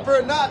 But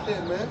fear not,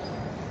 then, man.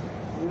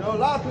 You know, a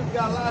lot of people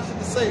got a lot of shit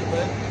to say,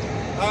 man.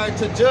 All right,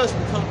 to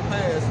judgment come to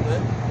pass,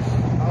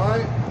 man. All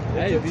right,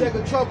 until check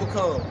of trouble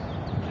come.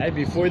 Hey,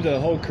 before the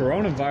whole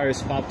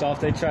coronavirus popped off,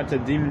 they tried to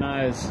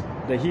demonize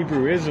the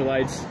Hebrew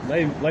Israelites,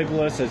 label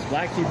us as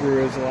black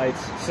Hebrew Israelites,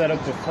 set up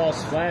a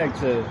false flag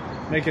to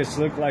make us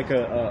look like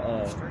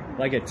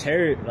a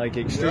terror, like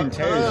extreme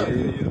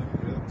terrorism.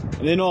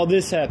 And then all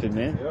this happened,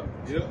 man.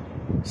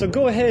 So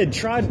go ahead,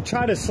 try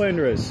to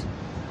slander us,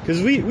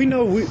 because we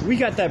know we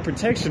got that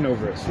protection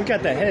over us. We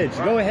got that hedge.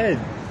 Go ahead.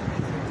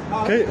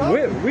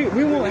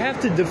 We won't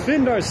have to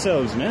defend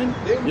ourselves, man.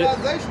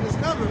 Demonization is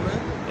coming, man.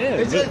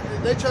 Yeah,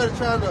 they try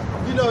to,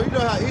 you know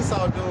how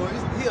Esau doing.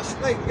 He a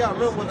snake. You gotta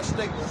remember what a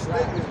snake is. A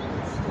snake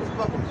is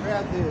fucking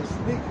crafty and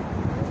sneaky.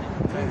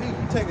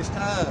 He take his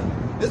time.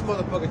 This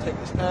motherfucker take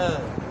his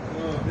time.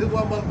 This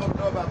one motherfucker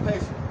know about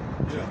patience.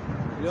 Yeah.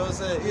 You know what I'm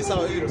saying?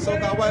 Esau either.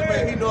 So-called white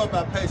man, he know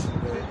about patience,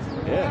 man.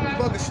 Yeah.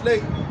 Fucking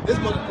snake. This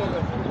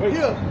motherfucker.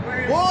 Yeah.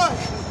 Boy,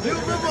 you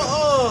remember,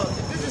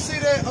 did you see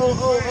that it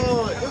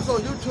was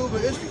on YouTube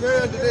and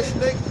Instagram that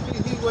snake,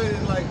 he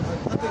waited like,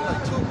 I think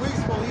like 2 weeks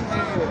before he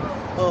had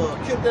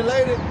killed that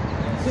lady,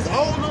 his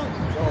owner.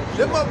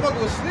 That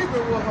motherfucker was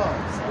sleeping with her.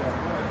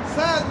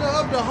 Sizing her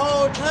up the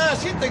whole time.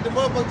 She think the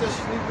motherfucker just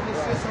sleeping and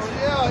shit. So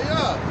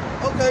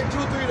yeah. Okay,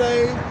 2-3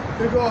 days.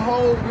 We go a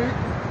whole week.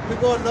 We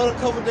go another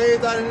couple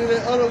days out into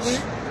that other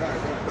week.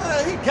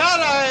 Man, he got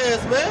our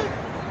ass, man.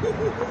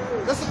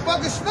 That's a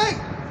fucking snake.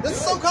 That's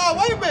a so-called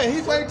white man.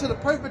 He's waiting to the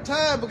perfect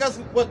time because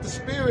of what the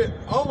spirit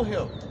on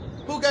him.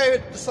 Who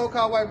gave the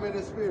so-called white man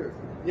the spirit?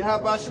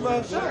 Yahweh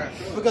Shema.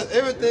 Because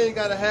everything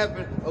got to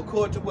happen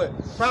according to what?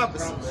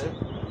 Prophecy, man.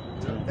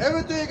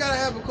 Everything got to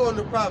happen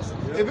according to prophecy.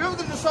 If it was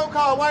the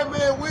so-called white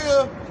man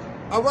will,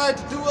 all right,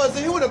 to do us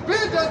in, he would have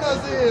been done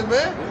us in,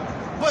 man.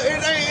 But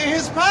it ain't in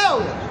his power.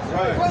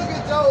 Right. Let's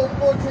get Job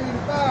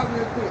 14:5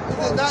 real quick.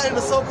 It's not in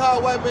the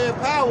so-called white man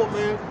power,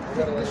 man,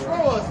 to destroy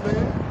us,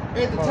 man.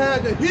 at the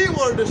time that he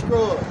wanted to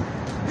destroy us.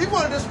 He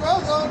wanted to destroy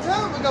us a long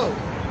time ago.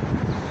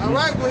 All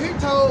right, when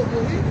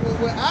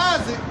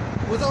Isaac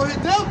was on his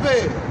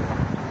deathbed,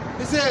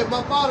 he said,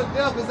 "My father's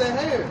death is at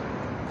hand.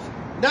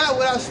 Now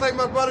will I slay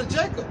my brother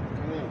Jacob."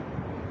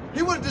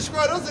 He would have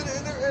destroyed us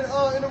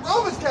in the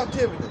Romans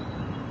captivity.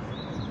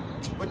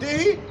 But then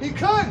he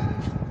couldn't.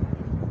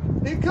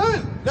 He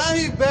couldn't. Now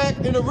he's back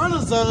in the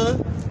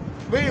Renaissance,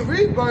 being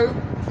rebirthed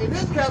in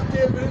this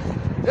captivity.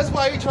 That's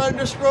why he's trying to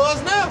destroy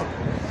us now.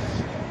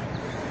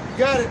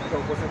 Got it.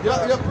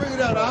 Y'all bring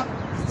it out, huh?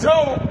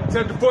 Job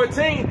chapter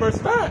 14, verse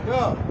 5.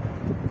 Yeah.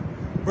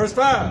 Verse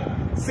 5.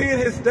 Seeing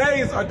his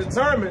days are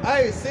determined.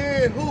 Hey,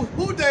 seeing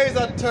who days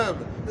are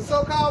determined? The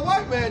so-called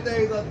white man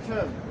days are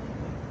determined.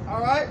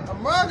 All right?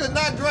 America's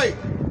not great.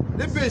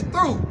 This bitch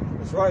through.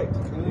 That's right.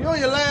 You on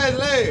your last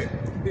leg.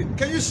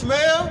 Can you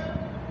smell?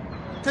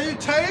 Can you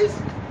taste?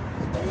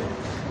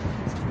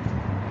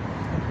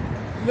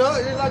 You know,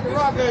 it's like a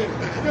rock game.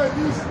 Can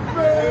you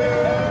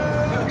smell?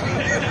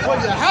 Well,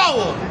 you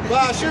howl. But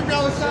I should be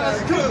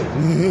outside good.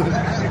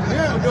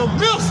 Yeah, them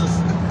missiles.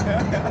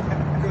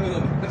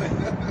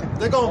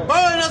 They're gonna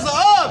burn us an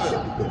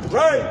oven.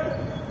 Right.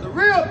 The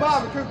real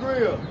barbecue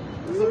grill.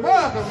 It's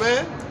America,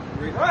 man.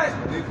 Right.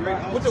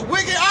 With the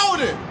wicked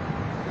odor.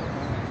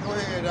 Go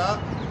ahead, Doc.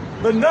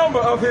 The number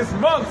of his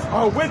months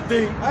are with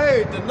thee.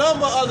 Hey, the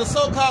number of the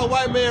so-called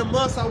white man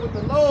months are with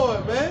the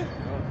Lord, man.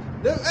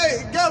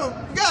 Hey, you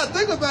gotta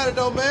think about it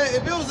though, man.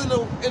 If it was in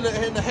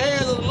the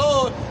hands of the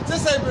Lord,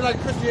 just say like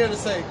Christianity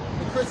say.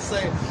 The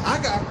Christians say, I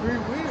got free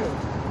will.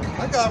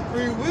 I got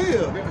free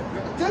will.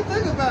 Just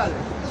think about it.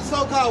 The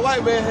so-called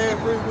white man had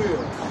free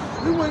will.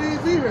 We wouldn't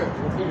even be here.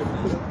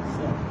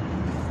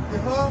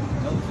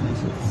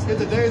 If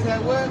the days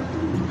had what?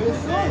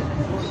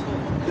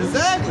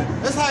 Exactly.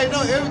 That's how you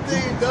know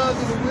everything is done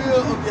through the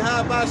will of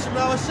Yahweh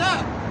Shema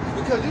Shah.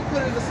 Because you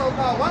put it in the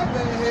so-called white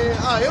man's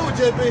head, it would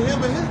just be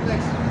him and his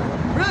nation.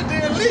 Really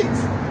dead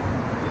leaks.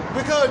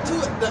 Because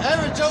the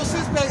average Joe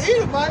six-pack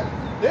Edomite,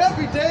 they'll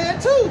be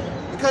dead too.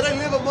 Because they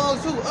live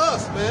amongst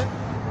us, man.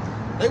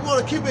 They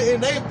want to keep it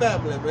in their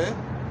family, man.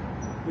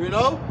 You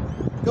know?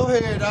 Go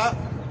ahead, Doc.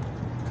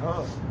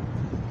 Come.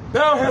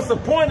 Thou hast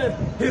appointed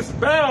his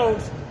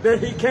bounds that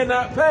he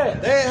cannot pass.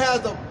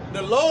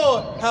 The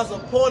Lord has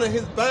appointed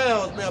his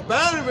bounds, man.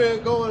 Boundary is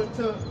going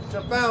into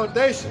the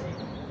foundation.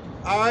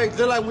 All right,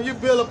 just like when you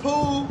build a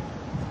pool,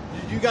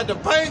 you got the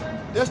bank.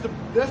 That's the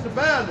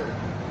boundary.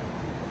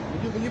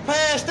 When you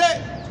pass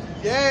that,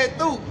 you add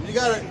through. You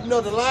got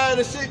the line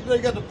and shit. You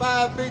got the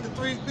 5 feet to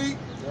 3 feet.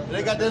 And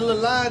they got that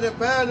little line, that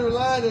boundary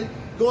line that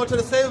going to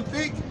the 7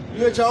 feet.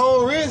 You at your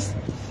own risk.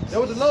 That's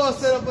what the Lord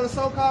set up for the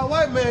so-called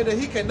white man that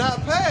he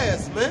cannot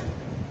pass, man.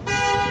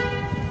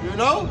 You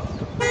know?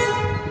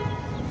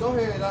 Go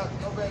ahead, Doc.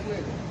 Go back with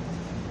it.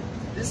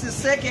 This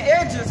is 2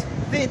 Esdras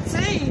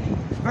 15,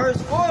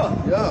 verse 4.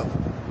 Yeah.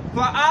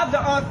 For all the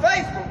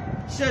unfaithful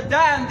shall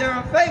die in their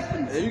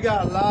unfaithfulness. And you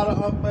got a lot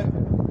of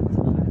unfaithful.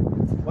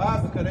 Why?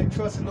 Because they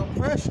trust in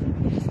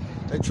oppression.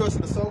 They trust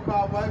in the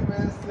so-called white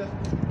man's system,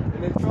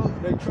 and they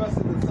trust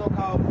in the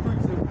so-called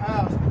preachers and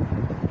pastors.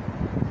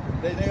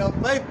 They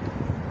unfaithful.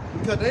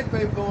 Because they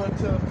faith going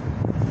to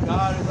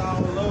God is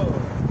our love.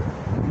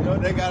 You know,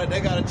 they got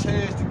a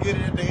chance to get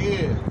it at the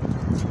end.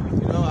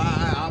 You know,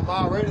 I'm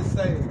already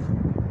saved.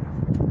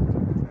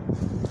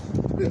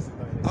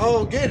 I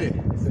don't get it.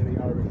 He said he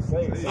already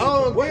saved. I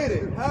don't get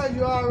it. How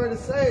you already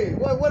saved?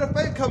 What if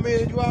faith come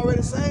in and you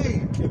already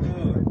saved? You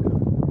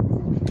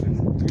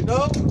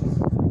know?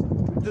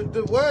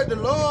 The word, the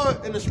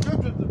Lord in the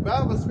scriptures, the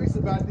Bible speaks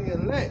about the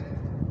elect.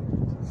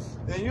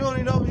 And you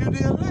only know you're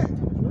the elect.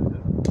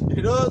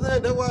 You know what I'm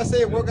saying? That's why I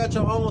say work out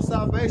your own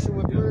salvation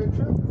with fear and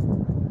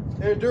trembling.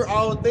 Endure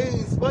all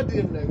things but the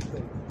elect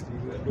thing.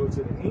 Endure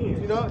to the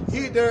end. You know,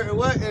 he there and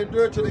what?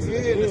 Endure to the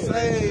end. The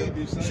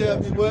same shall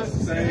be what?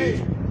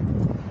 Saved.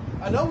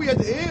 I know we at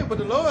the end, but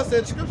the Lord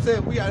said, the scripture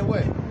said we are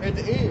what? At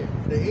the end.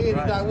 The end is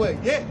not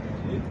what? Yet.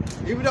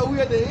 Even though we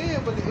at the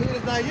end, but the end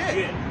is not yet.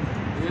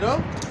 You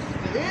know?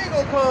 The end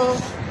gonna come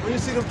when you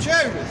see them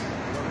chariots.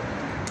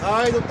 All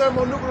right, the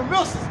thermonuclear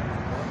missiles.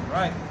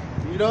 Right.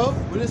 You know,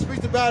 when it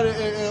speaks about it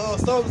in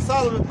Songs of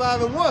Solomon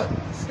 5:1,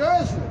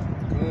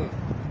 discouragement.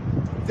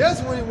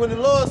 That's when the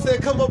Lord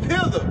said, come up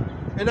hither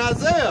in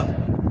Isaiah.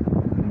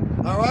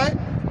 All right?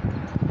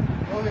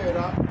 Go ahead,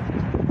 Doc.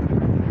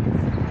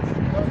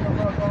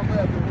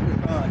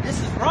 This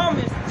is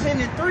Romans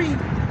 10:3.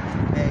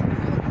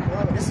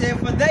 It said,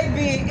 for they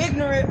being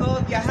ignorant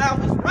of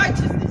Yahweh's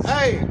righteousness.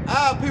 Hey,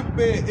 our people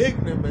being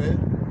ignorant,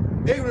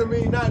 man. Ignorant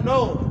means not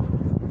knowing.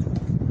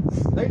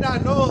 They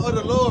not knowing of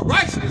the Lord's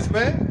righteousness,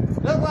 man.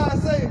 That's why I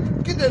say,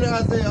 get that in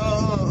Isaiah,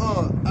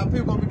 our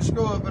people gonna be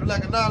destroyed for the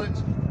lack of knowledge.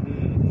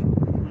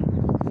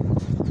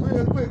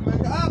 Real quick,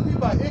 man. Our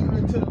people are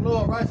ignorant to the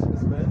Lord's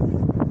righteousness, man.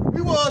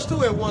 We was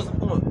too at one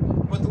point.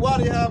 But the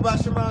water you have about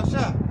Shema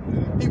Shah.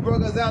 He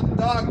broke us out the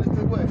darkness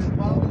to what? His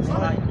marvelous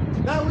light.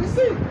 Now we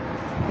see.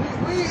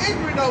 We ain't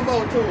ignorant no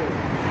more to it. You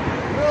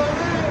know what I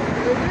mean?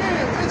 And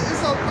then it's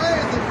so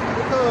crazy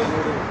because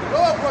the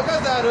Lord broke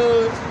us out of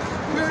it.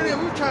 We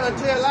We trying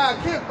to tell our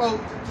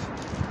kinfolk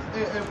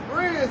and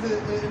friends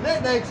and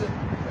that nature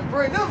and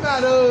bring them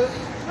out of it.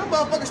 Them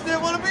motherfuckers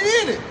still want to be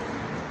in it.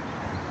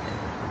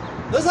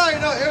 That's how you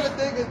know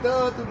everything is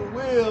done through the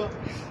will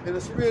and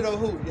the spirit of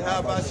who?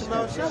 Yahweh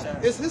Shema Shah.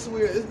 It's his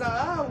will. It's not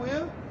our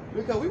will.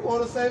 Because we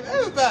want to save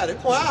everybody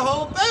for our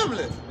whole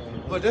family.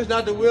 But that's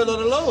not the will of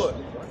the Lord.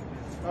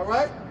 All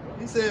right?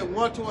 He said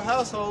 1 to a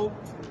household.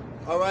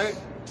 All right?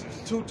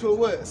 2 to a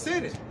what?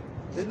 City.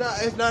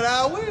 It's not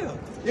our will.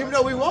 Even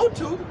though we want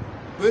to.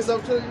 But it's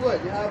up to you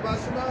what? Yahweh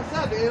Shema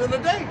Shah at the end of the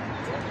day.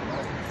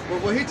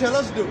 But what he tell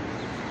us to do,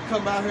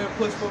 come out here and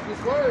push forth his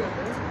word,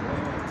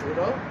 man. You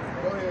know?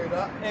 Go ahead,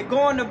 Doc. And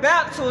going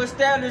about to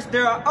establish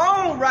their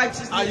own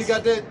righteousness. Ah, you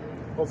got that?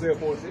 Hosea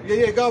 4:6.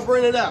 Yeah, go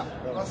bring it out.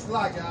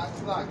 Slack, y'all,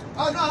 slack.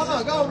 Oh,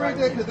 no, go read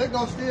that because they're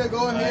going to still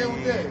go ahead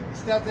with that.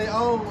 Step their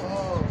own.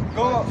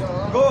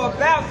 Go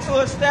about to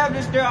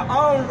establish their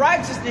own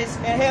righteousness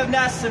and have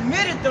not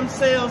submitted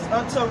themselves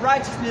unto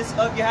righteousness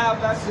of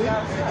Yahweh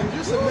Shema. If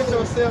you submit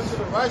yourself to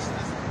the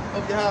righteousness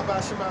of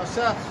Yahweh Shema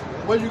Shah,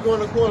 where you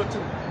going according to?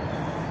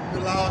 The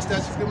law,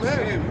 statutes,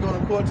 commandments. You're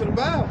going according to the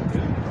Bible.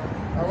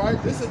 All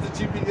right? This is the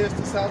GPS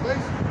to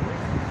salvation.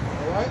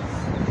 All right?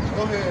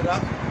 Go ahead,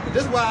 Doc.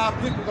 This is why our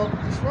people going to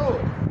be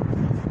destroyed.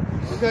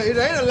 Because it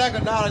ain't a lack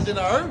of knowledge in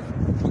the earth.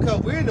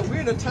 Because we're in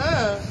the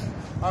time,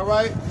 all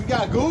right? You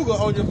got Google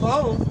on your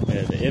phone.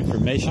 Yeah, the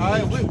information. All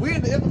right, we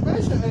in the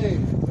information age.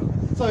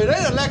 So it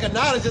ain't a lack of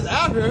knowledge just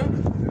out here.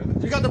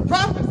 You got the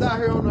prophets out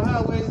here on the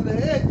highways and the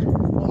hedges,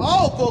 on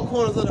all 4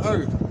 corners of the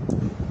earth.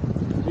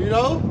 You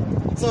know?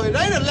 So it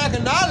ain't a lack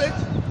of knowledge.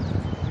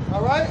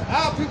 All right?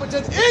 Our people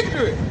just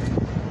ignorant.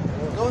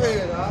 Go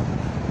ahead, Doc.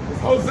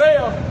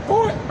 Hosea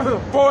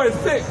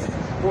 4:6.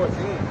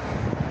 14.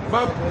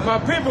 My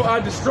people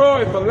are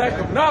destroyed for lack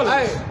of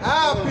knowledge. Hey,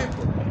 our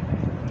people.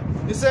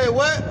 You say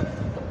what?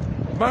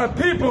 My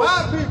people.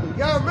 My people.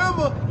 Y'all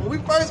remember when we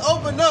first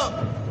opened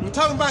up, we were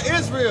talking about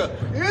Israel.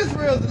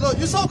 Israel is the Lord.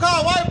 You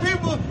so-called white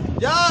people,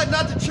 y'all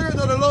not the children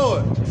of the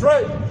Lord. That's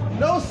right.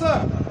 No,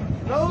 sir.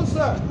 No,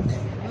 sir.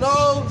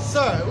 No,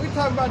 sir. We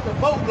talking about the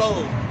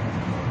boatload.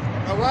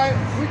 All right?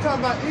 We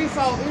talking about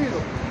Esau,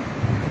 Edom.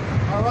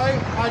 All right?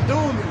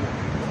 Idumea.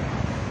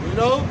 You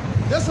know?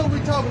 That's what we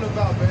talking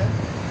about, man.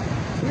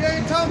 We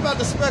ain't talking about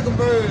the speckled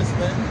birds,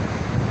 man.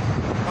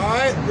 All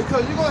right?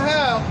 Because you're going to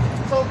have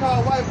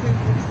so-called white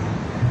people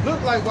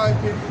look like white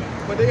people,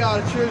 but they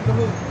are the children of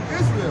who?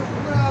 Israel.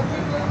 You're going to have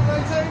people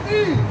like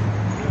Chinese.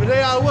 But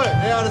they are what?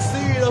 They are the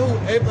seed of who?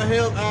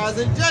 Abraham,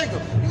 Isaac, and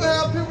Jacob. You're going to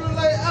have people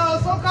like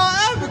so-called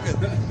Africans.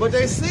 But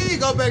they seed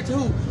go back to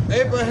who?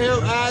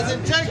 Abraham, Isaac,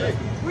 and Jacob.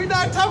 We're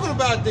not talking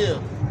about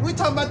them. We're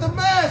talking about the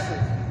masses.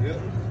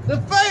 The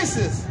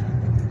faces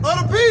of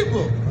the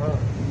people.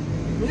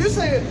 When you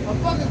say a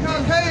fucking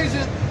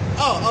Caucasian,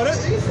 oh,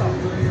 that's Esau.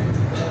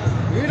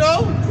 You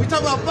know? We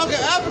talking about fucking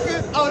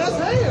African, oh, that's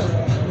him.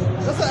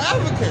 That's an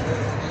African.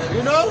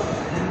 You know?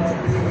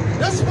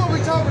 That's what we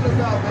talking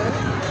about, man.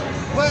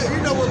 But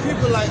you know what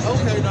people like,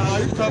 okay, nah,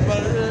 you talking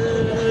about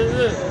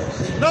it.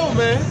 No,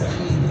 man.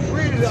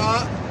 Read it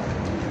out.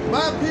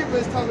 My people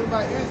is talking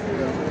about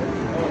Israel,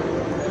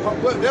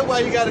 man. That's why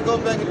you got to go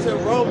back into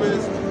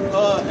Romans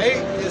 8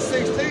 and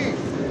 16.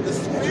 The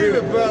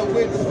Spirit brought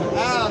witness to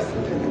our spirit.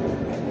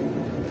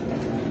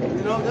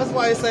 You know, that's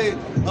why he say,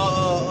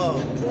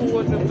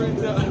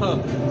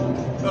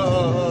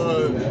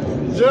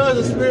 judge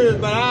the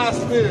spirit by our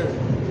spirit.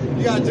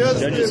 You got to judge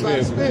the spirit by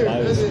the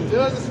spirit.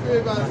 Judge the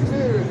spirit by the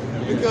spirit.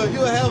 Because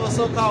you'll have a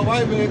so-called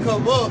white man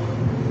come up,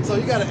 so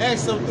you got to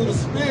ask them through the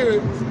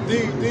spirit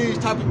these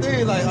type of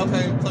things. Like,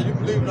 okay, so you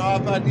believe in the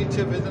R5D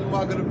chip is the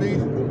mark of the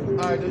beast? All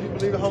right, do you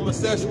believe in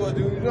homosexual?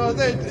 You know what I'm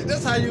saying?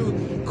 That's how you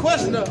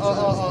question a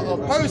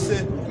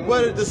person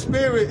whether the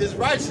spirit is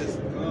righteous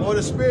or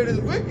the spirit is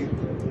wicked.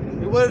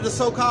 Whether the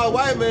so-called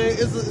white man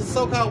is a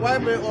so-called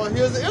white man or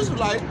he's an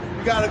Israelite,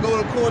 you got to go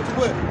according to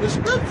what? The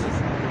scriptures.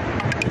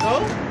 You know?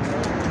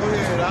 Go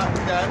ahead, I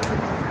got it.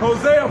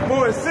 Hosea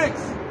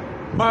 4:6.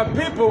 My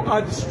people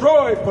are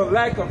destroyed for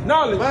lack of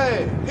knowledge.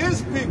 Man,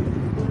 his people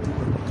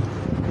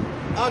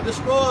are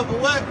destroyed for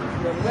what?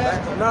 For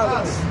lack of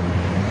knowledge.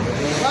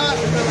 Why?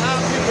 Because our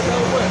people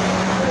know what?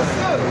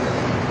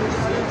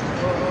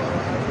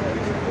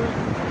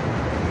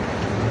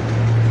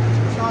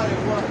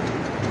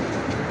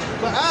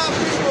 But our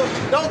people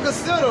don't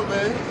consider,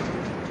 man.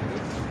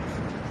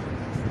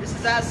 This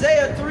is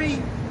Isaiah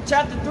 3,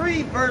 chapter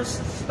 3, verse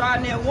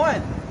starting at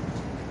 1.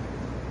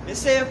 It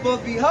said, for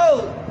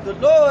behold, the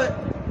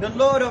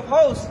Lord of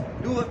hosts,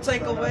 doeth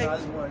take away.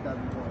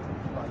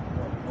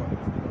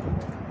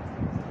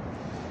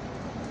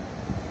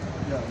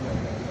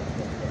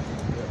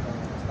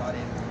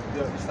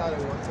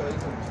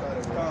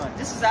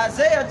 This is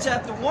Isaiah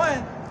chapter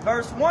 1,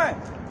 verse 1.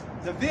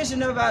 The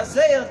vision of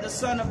Isaiah, the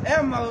son of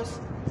Amos,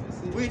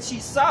 which he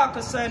saw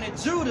concerning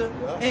Judah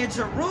and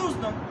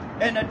Jerusalem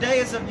in the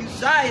days of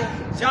Uzziah,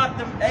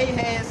 Jotham,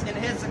 Ahaz, and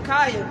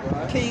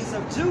Hezekiah, kings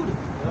of Judah.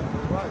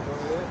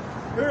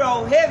 Hear,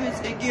 O heavens,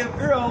 and give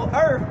ear, O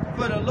earth,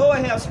 for the Lord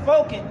hath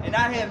spoken, and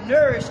I have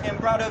nourished and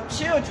brought up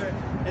children,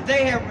 and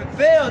they have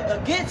rebelled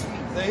against me.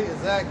 See,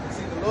 exactly.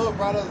 See, the Lord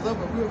brought us up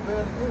and we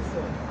rebelled against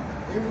him.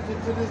 Even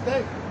to this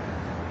day.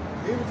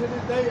 Even to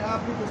this day, our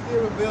people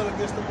still rebel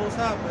against the Most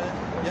High,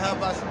 man.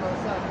 Yahweh Shema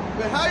Shai.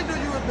 But how do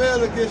you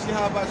rebel against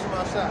Yahweh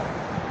Shema Shai?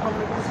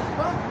 Coming against his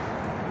prophets.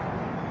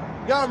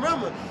 Y'all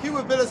remember, he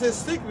revealed his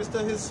secrets to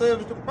his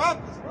servants, the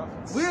prophets.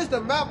 We is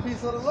the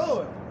mouthpiece of the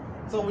Lord.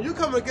 So when you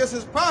come against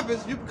his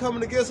prophets, you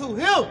coming against who?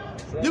 Him.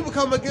 You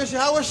become against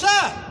Yahweh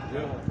Shai.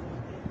 Yeah.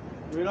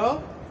 You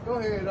know? Go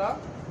ahead, Doc.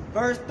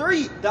 Verse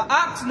 3, the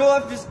ox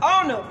knoweth his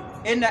owner,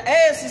 and the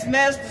ass his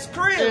master's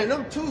crib. And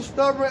them two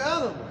stubborn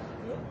animals.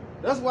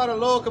 That's why the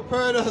Lord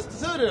compared us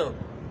to them.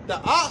 The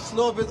ox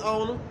knoweth his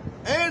owner,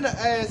 and the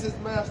ass his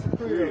master's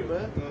crib,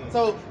 man.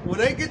 So when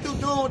they get through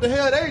doing what the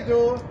hell they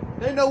doing,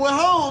 they know where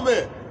home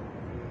at.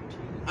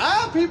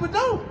 Our people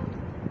don't.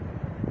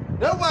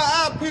 That's why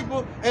our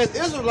people, as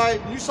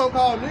Israelites, you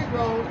so-called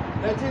Negroes,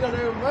 that think that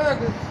they're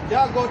Americans,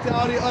 y'all go to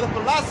all these other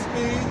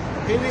philosophies,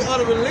 and these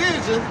other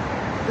religions,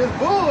 this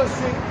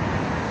bullshit,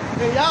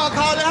 and y'all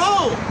call it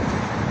home.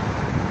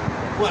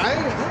 Well, I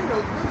ain't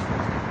no Christian.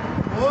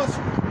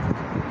 Bullshit.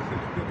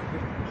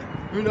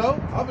 You know,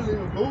 I believe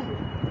in Buddha.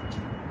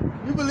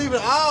 You believe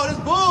in all this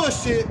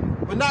bullshit,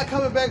 but not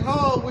coming back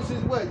home, which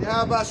is what?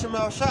 Yahweh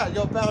Shema Shai,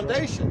 your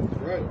foundation.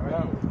 Right.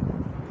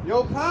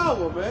 Your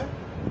power, man.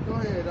 Go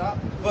ahead, Doc.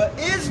 But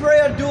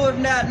Israel doeth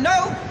not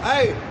know.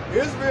 Hey,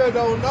 Israel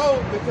don't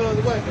know because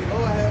what? The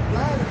Lord has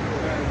blinded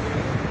them.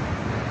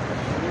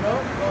 You know?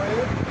 Go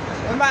ahead.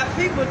 And my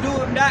people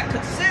doeth not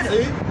consider.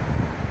 See?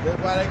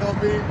 That's why they're going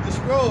to be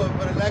destroyed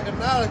for the lack of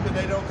knowledge,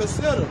 because they don't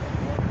consider.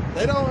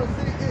 They don't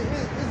see.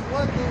 It's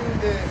one thing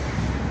that,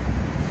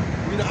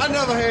 you know, I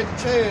never had the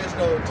chance,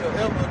 though,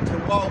 to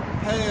walk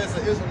past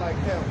an Israelite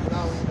camp when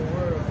I was in the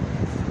world.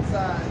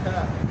 Besides,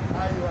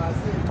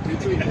 IUIC.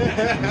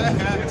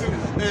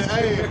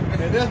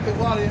 And that's the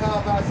quality how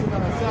about you my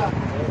shot.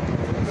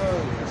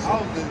 Because I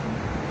was just,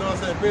 you know what I'm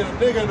saying, being a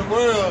nigga in the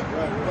world,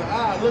 but I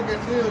look at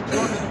them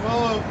drunk in the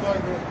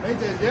motherfucker, they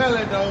just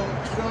yelling though, you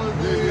know what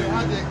I'm saying? I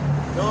just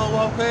don't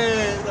walk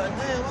past, like,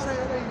 damn, why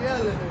they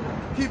yelling?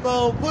 And keep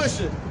on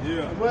pushing.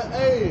 Yeah. But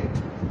hey,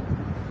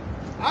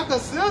 I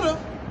consider,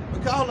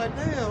 because I was like,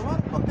 damn, what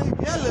the fuck they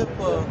yelling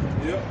for?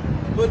 Yeah.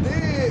 But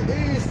then it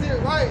didn't sit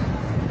right.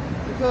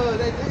 Because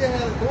they did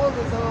have a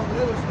garment on, but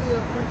they were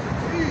still preaching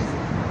Jesus.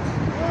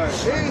 Right.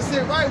 They didn't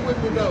sit right with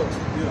me though.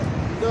 Yeah.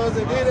 You know what I'm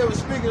saying? Then they were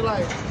speaking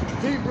like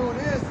Hebrew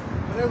this,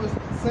 but they was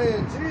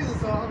saying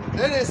Jesus on.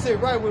 They didn't sit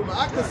right with me.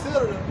 I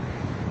considered them,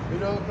 you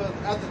know, because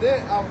after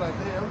that I was like,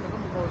 damn, I'm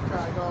going to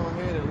try to go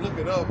ahead and look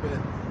it up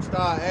and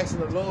start asking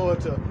the Lord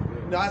to,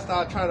 you know, I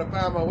started trying to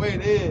find my way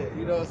there.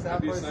 You know what I'm saying? I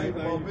first seen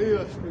them on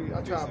Bill Street.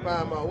 I tried to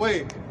find my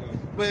way.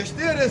 But it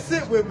still didn't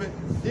sit with me,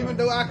 even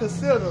though I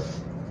considered.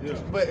 Yeah.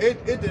 But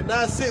it did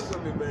not sit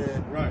with me,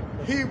 man. Right.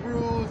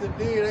 Hebrews, and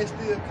then they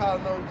still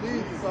calling on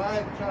Jesus. So I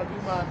had to try to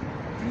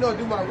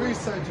do my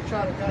research and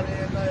try to kind of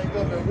everything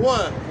up in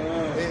one.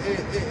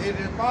 It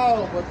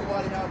involved, but the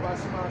one that by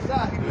Shema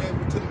Shai, he led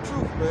me to the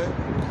truth, man.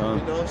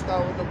 You know,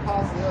 start with the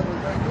apostle of the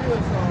great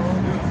real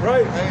song.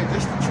 Right. Hey,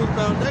 this the true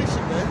foundation,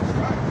 man.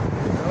 Right.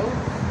 You know,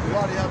 the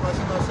one that by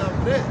Shema Shai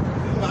for that.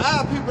 But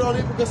our people don't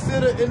even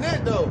consider in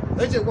that though.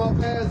 They just walk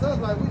past us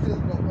like we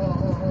just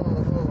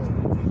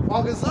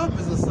walking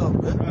zombies or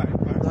something, man.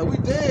 Right. Like we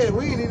dead.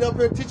 We ain't even up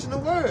here teaching the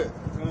word.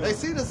 They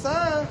see the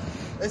sign.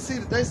 They see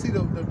the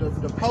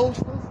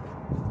posters.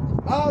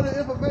 All the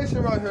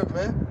information right here,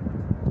 man.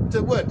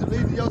 To what? To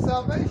lead to your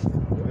salvation.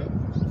 Yeah.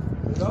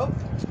 You know?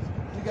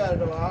 You got it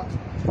though, Al.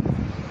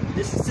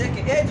 This is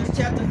 2nd Esdras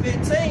chapter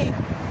 15,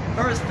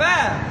 verse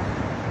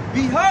 5.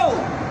 Behold,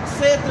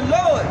 said the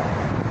Lord,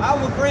 I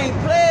will bring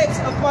plagues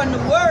upon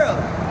the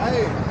world.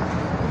 Hey,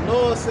 the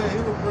Lord said he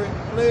will bring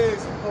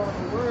plagues upon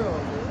the world,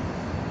 man.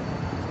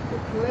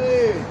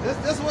 Plague.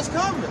 That's what's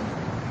coming.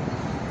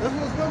 That's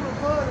what's coming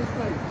upon this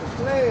place. The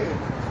plague.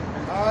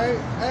 Alright?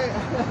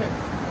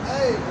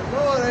 Hey, the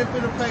Lord ain't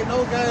finna play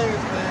no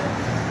games, man.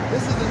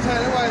 This is the time.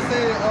 That's why I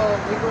said,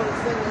 we go to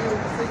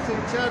the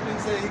 16th chapter, he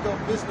said he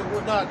gonna visit the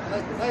world, not the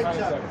 9th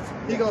chapter.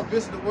 He gonna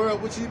visit the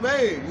world which he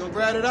made. You gonna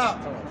grab it out.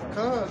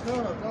 Come.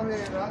 Go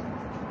ahead, Doc.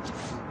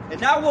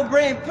 And I will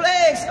bring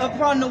plagues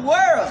upon the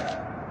world.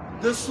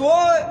 The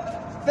sword,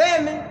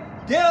 famine,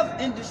 death,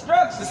 and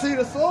destruction. You see,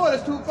 the sword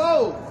is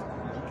twofold.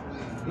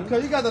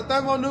 Because you got the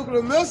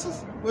thermonuclear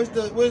missiles, which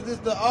is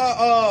the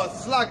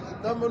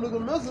thermonuclear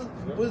missiles,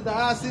 which is the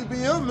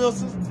ICBM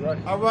missiles, right.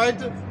 All right,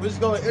 which is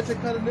going to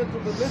intercontinental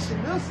ballistic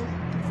missiles,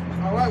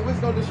 all right, which is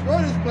going to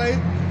destroy this place,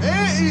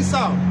 and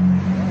Esau.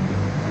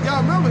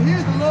 Y'all remember,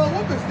 here's the Lord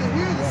whooping stick,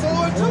 here's the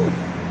sword too.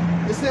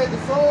 It said the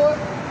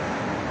sword,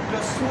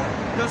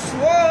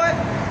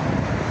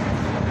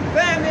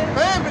 famine.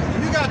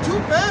 You got two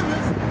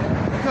famines,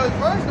 because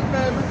first the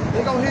famine,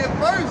 they're going to hit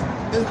first,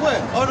 is what?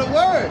 Or the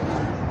word.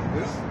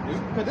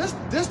 Because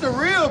this the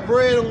real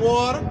bread and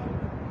water,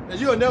 that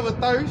you'll never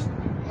thirst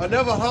or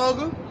never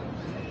hunger.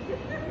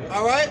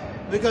 All right?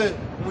 Because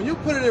when you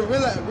put it in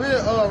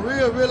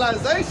real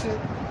realization,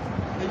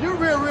 and you're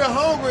real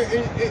hungry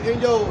in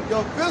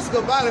your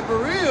physical body for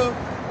real,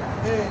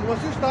 And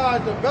once you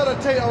start to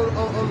meditate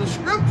on the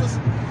scriptures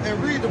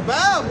and read the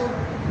Bible,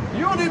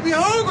 you don't even be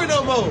hungry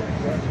no more.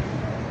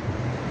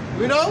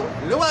 You know?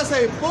 That's why I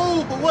say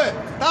food for what?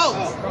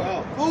 Thoughts.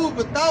 Food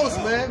for thoughts,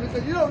 man,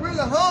 because you don't really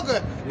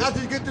hunger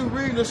after you get through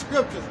reading the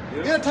scriptures.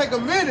 It'll take a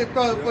minute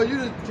for you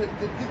to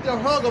get your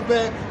hunger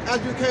back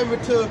after you came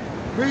into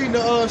reading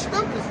the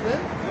scriptures,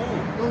 man.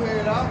 Go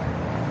ahead, out.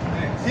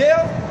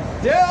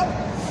 Death,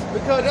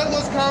 because that's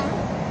what's coming.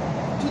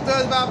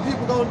 2/3 of our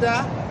people gonna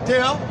die.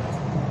 Death.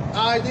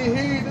 ID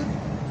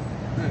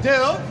heathens.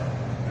 Death.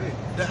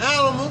 The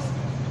animals.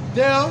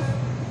 Death.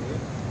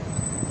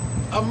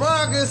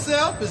 America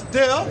itself is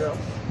death.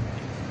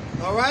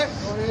 All right,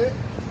 go ahead.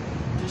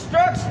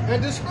 Destruction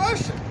and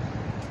destruction.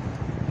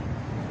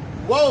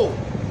 Whoa,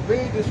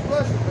 being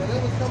destruction, man.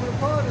 That was coming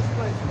upon this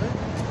place, man.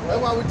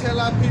 That's why we tell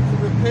our people to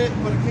repent,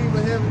 for the kingdom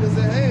of heaven is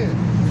at hand.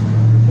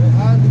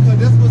 All right, because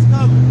that's what's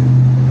coming.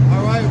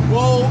 All right,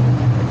 woe,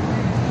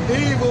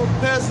 evil,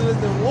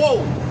 pestilence, and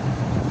woe.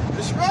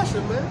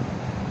 Destruction, man.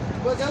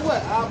 But guess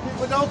what? Our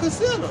people don't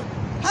consider.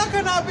 How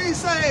can I be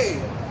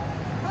saved?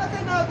 How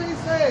can I be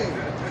saved?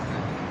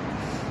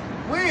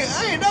 I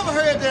ain't never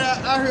heard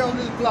that out here on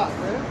this block,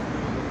 man.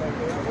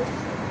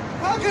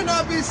 How can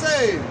I be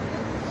saved?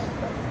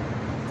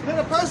 Can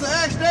a person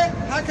ask that?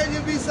 How can you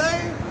be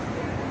saved?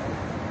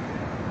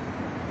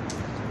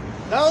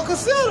 They don't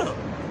consider.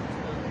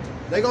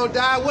 They gonna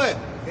die what?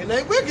 In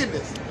their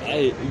wickedness.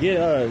 Hey, get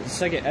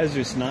 2nd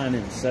Ezra 9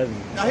 and 7.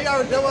 Now he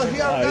already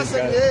got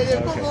second.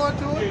 Yeah, put more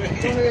to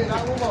it. Go ahead,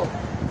 now one more.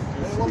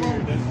 One more.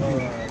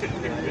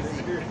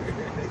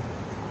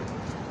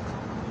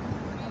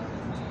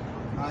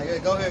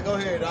 Go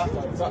ahead, Doc.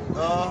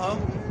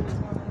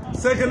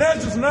 2nd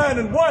Ezra 9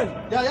 and 1.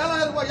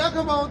 Y'all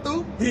come on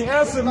through. He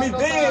answered me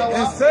then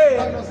and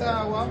said,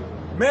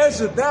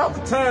 measure thou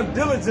the time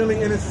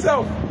diligently in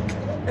itself,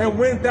 and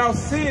when thou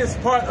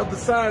seest part of the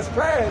signs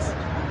past,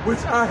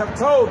 which I have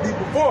told thee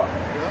before,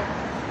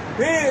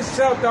 then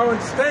shalt thou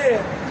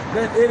understand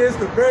that it is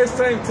the very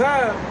same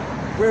time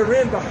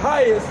wherein the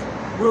highest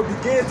will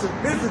begin to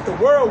visit the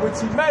world which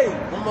he made.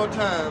 One more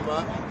time,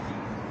 man.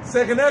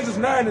 2nd Ezra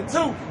 9 and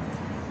 2.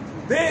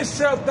 Then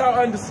shalt thou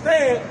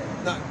understand.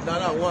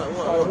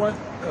 One.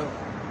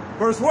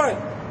 Verse 1.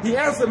 He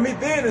answered me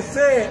then and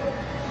said,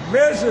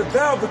 measure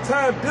thou the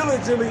time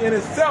diligently in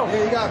itself.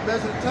 Yeah, you got to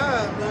measure the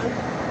time, man.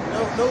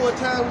 Know what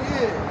time we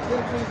in.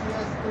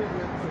 Ecclesiastes 3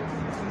 real quick.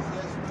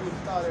 Ecclesiastes 3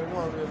 start at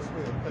 1 real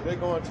quick. Because they're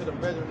going to the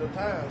measure of the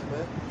times,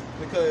 man.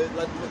 Because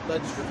like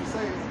the scripture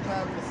says, it's the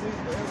time of the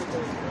season for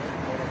everything,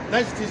 man.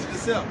 Nature teaches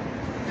itself.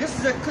 This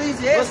is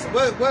Ecclesiastes.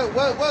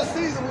 What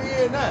season we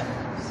in now?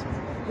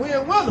 We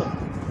in winter.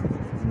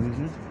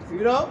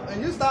 You know,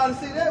 and you start to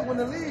see that when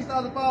the leaves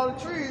start to fall on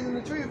the trees and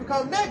the trees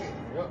become naked.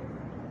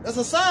 That's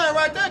a sign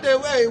right there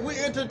that hey, we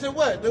enter to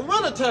what? The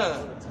winter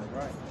time.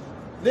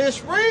 Then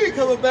spring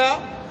come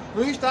about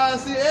when you start to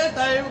see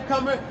everything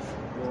coming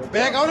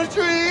back on the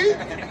trees,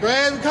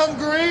 grass become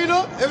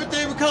greener,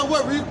 everything become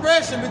what?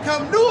 Refreshing,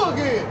 become new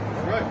again.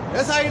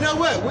 That's how you know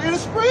what? We're in the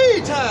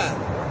springtime.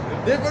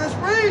 Then for the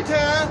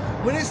springtime,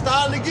 when it's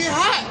starting to get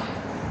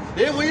hot,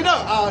 then when you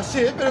know, oh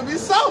shit, it's gonna be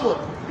summer.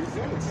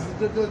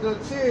 The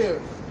chill.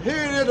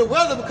 Here the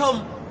weather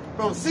become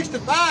from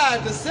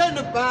 65 to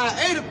 75,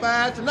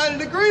 85 to 90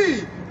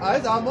 degrees.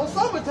 It's almost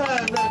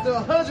summertime now, to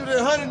 100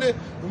 and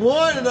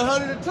 101 and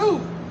 102.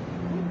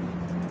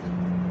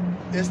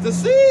 It's the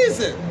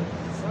season.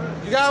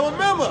 You gotta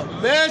remember,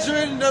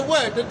 measuring the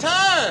what? The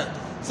time.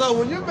 So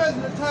when you measure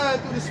the time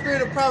through the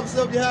spirit of prophecy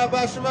of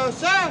Yahweh Shema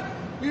Shai,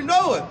 you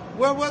know it.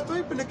 World War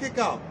III finna kick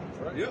off.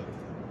 Yep.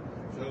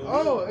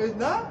 Oh, it's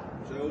not?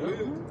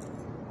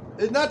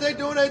 It's not they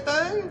doing their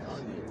thing?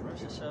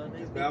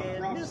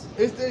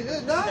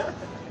 It's not?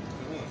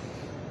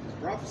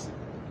 Prophecy.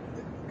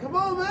 Come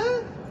on,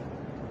 man.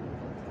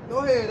 Go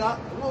ahead, Doc.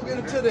 We're gonna get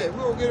into that.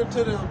 We're gonna get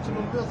into the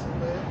missiles,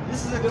 man.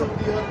 This is the other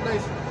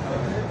nation.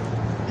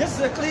 This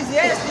is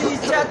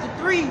Ecclesiastes chapter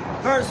 3,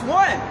 verse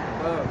 1.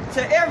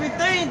 To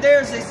everything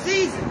there's a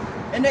season,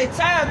 and a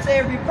time to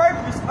every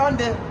purpose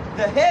under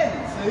the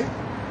heavens. See?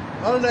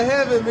 Under the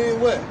heaven mean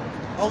what?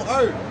 On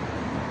earth.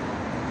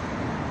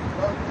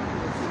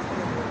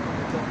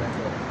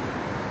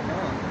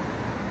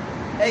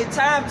 A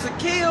time to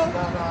kill.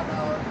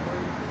 No.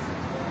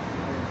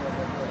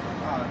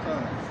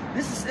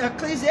 This is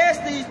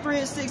Ecclesiastes 3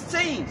 and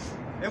 16.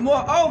 And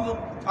moreover,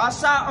 I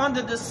saw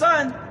under the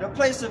sun the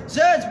place of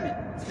judgment,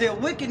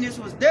 that wickedness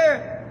was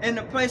there, and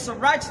the place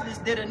of righteousness,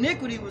 that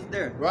iniquity was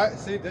there. Right?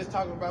 See, that's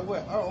talking about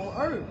what? On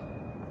earth.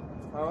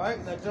 All right,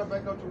 now jump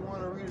back up to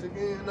 1 and read it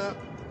again now.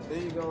 There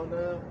you go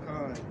now.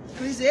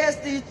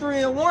 Ecclesiastes 3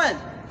 and 1.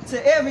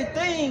 To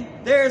everything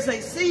there is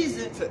a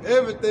season. To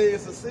everything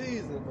is a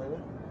season,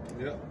 man.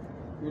 Yep.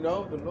 You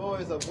know, the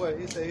Lord is a what?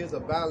 He said he's a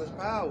balanced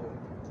power.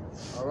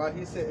 All right,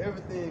 he said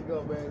everything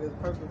go, man, in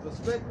perfect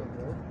perspective,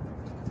 man.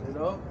 You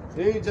know,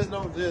 he ain't just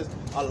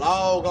a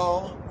log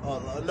on.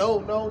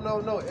 No.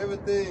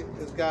 Everything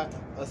has got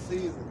a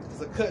season.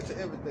 It's a cut to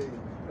everything.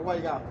 That's why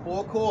you got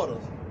 4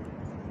 quarters.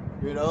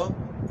 You know,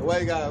 the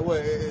way you got what?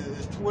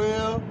 It's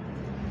 12.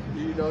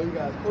 You know, you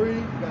got 3,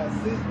 you got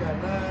 6, you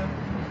got 9.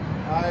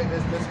 All right,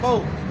 that's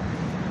 4.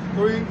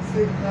 3, 6, 9,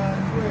 12.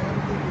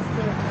 Everything is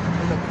cut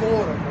in the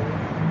quarter, man.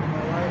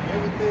 All right,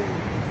 everything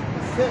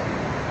is set.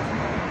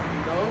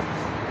 You know,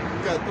 you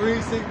got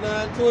 3, 6,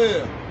 9,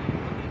 12.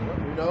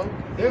 You know,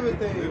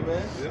 everything,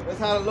 man. That's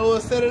how the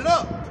Lord set it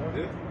up.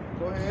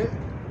 Go ahead.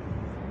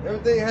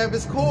 Everything have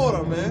its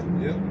quarter,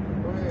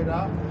 man. Go ahead,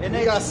 Doc. And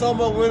they got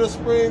summer, winter,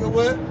 spring, or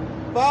what?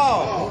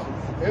 Fall.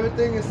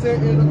 Everything is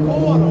set in the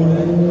quarter,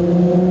 man.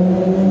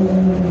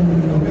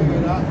 Go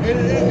ahead, Doc.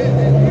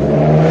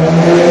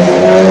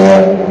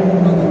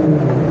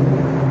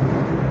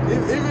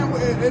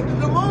 Even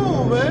the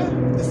moon,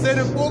 man, it's set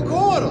in 4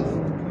 quarters.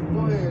 Go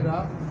ahead,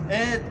 Doc.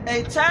 And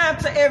a time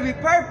to every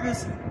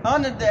purpose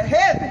under the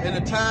heaven. And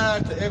a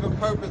time to every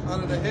purpose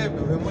under the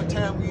heaven. And what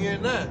time we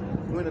in now?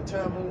 We're in a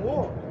time of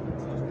war.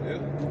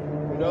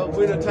 You know,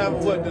 we're in a time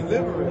of what?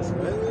 Deliverance,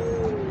 man.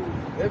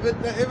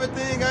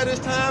 Everything got its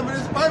time and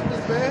its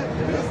purpose, man.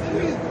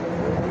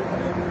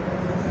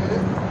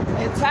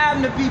 A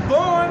time to be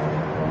born,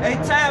 a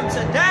time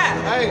to die.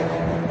 Hey,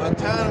 a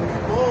time to be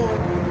born, a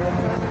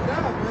time to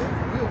die, man.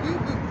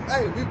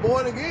 Hey, we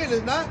born again,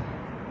 is not?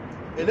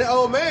 And that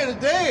old man is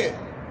dead.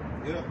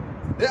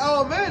 That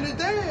old man is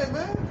dead,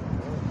 man.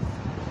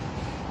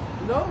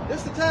 You know,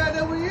 that's the time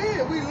that we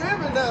in. We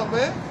living now,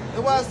 man.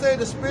 That's why I say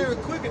the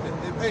spirit quickened it.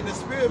 Hey, the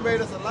spirit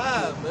made us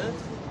alive, man.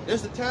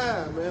 That's the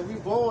time, man. We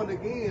born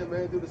again,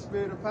 man, through the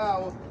spirit and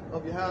power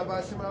of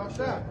Yahweh Shema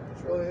Shai.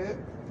 Go ahead.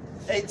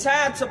 A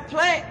time to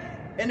plant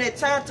and a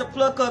time to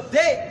pluck up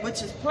that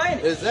which is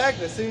planted.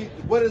 Exactly. See,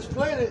 what is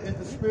planted is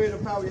the spirit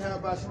and power of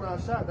Yahweh Shema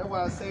Shai. That's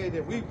why I say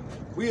that we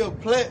are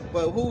plant,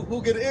 but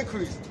who get an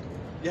increase?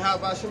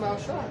 Yahweh Shema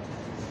Shai.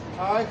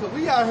 All right, because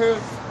we out here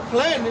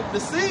planting the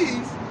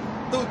seeds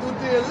through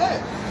the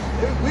elect.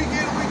 If we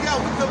get it, we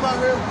come out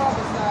here and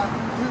prophesy.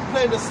 We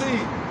plant the seed.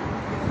 We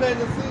plant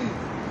the seed.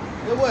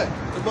 Then what?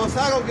 The Most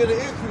High gonna get an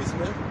increase,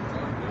 man.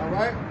 All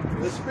right?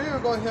 The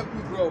Spirit gonna help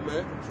you grow,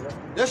 man.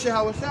 That's your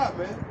Yahweh Shai,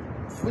 man.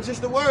 Which is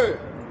the word.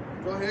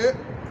 Go ahead.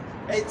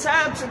 A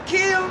time to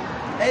kill,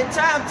 a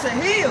time to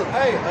heal.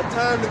 Hey, a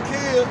time to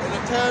kill and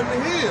a time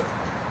to heal.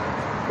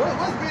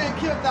 What's being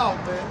killed off,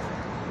 man?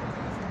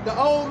 The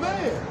old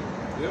man.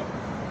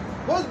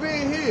 What's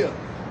being healed?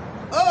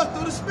 Us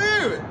through the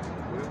Spirit.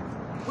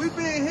 We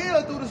being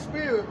healed through the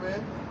Spirit,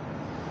 man.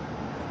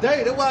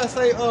 That's why I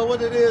say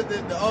what it is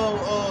that the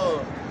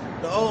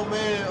old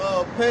man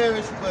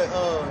perished, but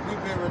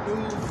we've been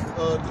renewed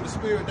through the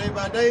Spirit day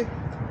by day.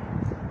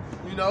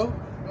 You know,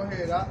 go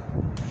ahead, Doc.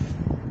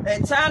 A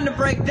time to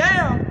break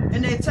down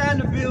and a time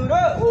to build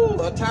up. Ooh,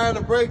 a time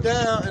to break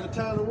down and a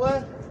time to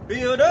what?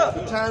 Build up.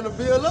 A time to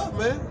build up,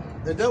 man.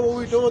 And that's what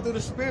we're doing through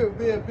the Spirit,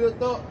 being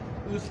built up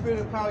through the Spirit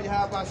and power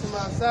Yahweh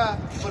Shema Shai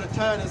for the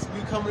time that's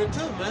we coming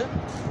into, man.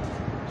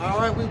 All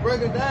right, we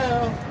break it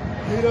down.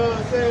 You know what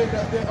I'm saying?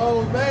 That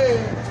old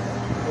man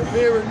is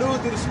being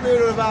renewed through the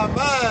spirit of our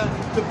mind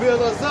to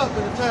build us up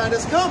in the time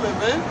that's coming,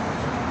 man.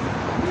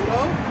 You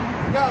know?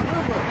 You gotta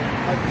remember, a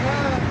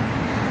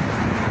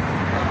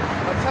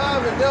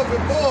time that never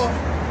before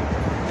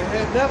and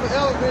has never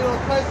ever been on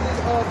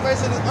the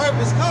face of this earth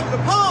is coming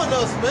upon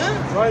us, man.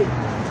 Right.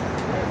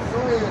 Go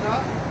ahead,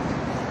 Doc.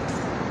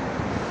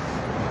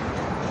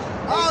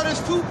 All this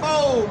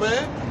twofold,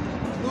 man.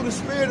 Through the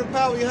spirit and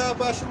power you have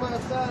by Shema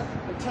Shai,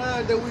 the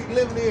time that we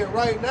living in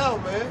right now,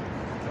 man.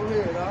 Go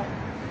ahead, Doc.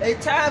 A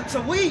time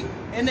to weep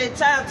and a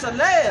time to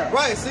laugh.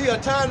 Right, see, a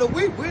time to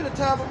weep, we're in a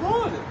time of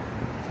mourning.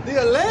 The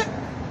elect,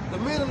 the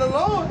men of the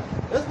Lord,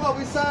 that's why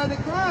we signed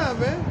and crying,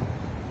 man.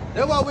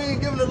 That's why we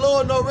ain't giving the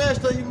Lord no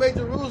rest till you make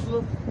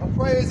Jerusalem a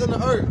praise in the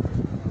earth.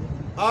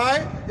 All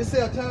right? It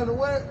said a time to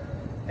what?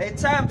 A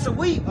time to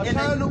weep. A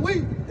time to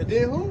weep. And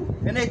then who?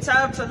 And a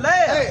time to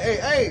laugh.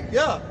 Hey,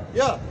 yeah.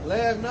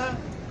 Laugh now.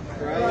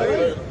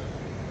 Right.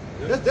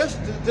 That's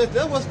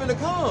what's finna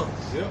come.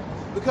 Yep.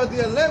 Because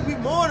the elect, we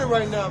mourning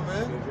right now,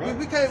 man. Right.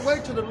 We can't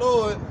wait till the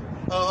Lord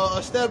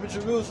establish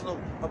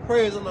Jerusalem a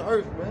praise on the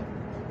earth, man.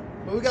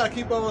 But we gotta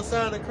keep on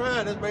sighing and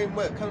crying. That's made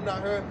what coming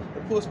out here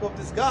and push forth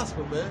this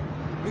gospel, man.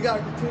 We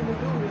gotta continue to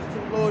do this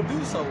till the Lord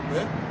do so,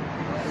 man.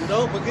 You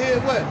know, but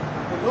again, what?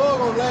 The Lord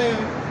gonna laugh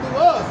through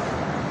us.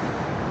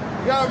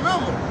 You gotta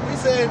remember, he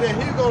said that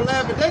he's gonna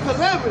laugh at their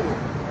calamity.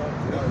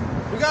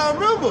 You gotta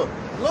remember,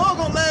 the Lord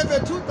gonna laugh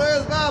at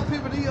 2/3 of our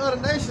people, these other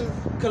nations,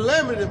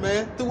 calamity,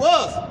 man, through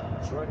us.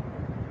 That's right.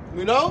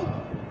 You know?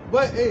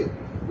 But hey,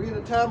 we in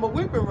a time of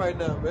weeping right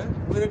now, man.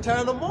 We in a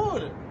time of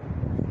mourning.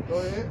 Go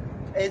ahead.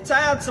 A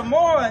time to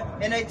mourn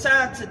and a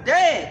time to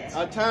dance.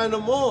 A time to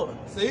mourn.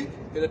 See?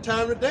 And a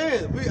time to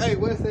dance. Hey,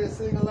 West said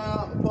sing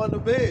aloud upon the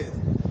beds.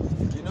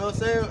 You know what I'm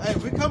saying? Hey,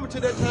 we coming to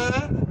that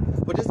time,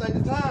 but this ain't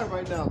the time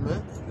right now,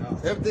 man. No.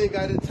 Everything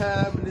got its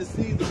time and its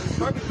season and its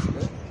purpose,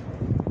 man.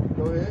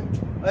 Go ahead.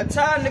 A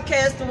time to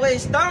cast away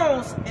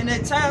stones and a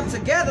time to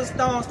gather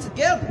stones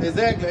together.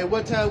 Exactly. And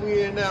what time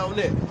we in now on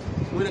that?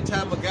 We're in the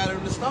time of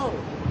gathering the stones.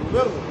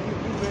 Remember, we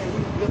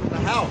building a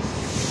house.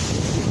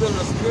 We building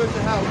a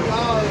spiritual house. We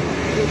all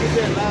get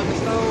that live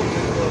stones.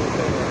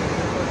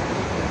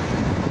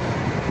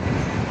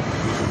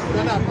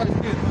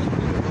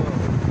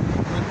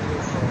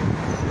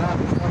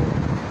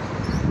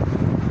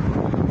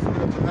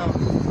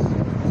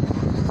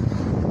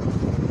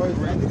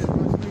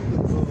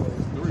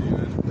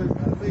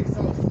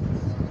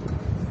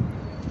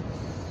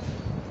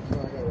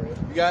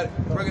 You got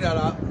it? Bring it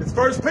out. It's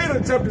 1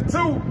 Peter chapter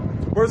 2,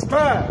 verse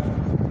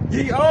 5.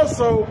 Ye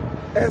also,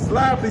 as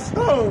lively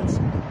stones,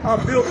 are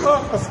built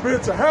up a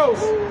spiritual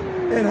house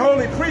and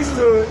holy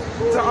priesthood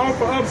to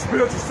offer up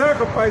spiritual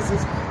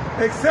sacrifices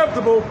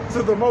acceptable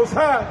to the Most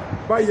High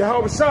by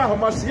Yahweh Shah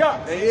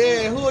HaMashiach. And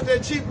yeah, who is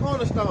that chief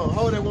cornerstone?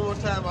 Hold that one more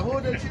time. Who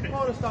is that chief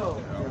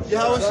cornerstone?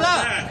 Yahweh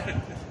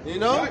Shah. You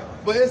know?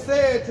 But it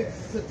said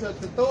to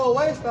throw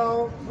away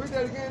stones. Read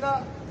that again,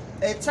 Doc.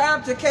 A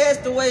time to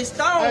cast away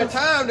stones. A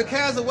time to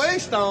cast away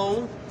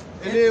stones.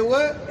 And then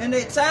what? And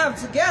a time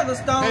to gather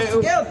stones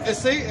together. And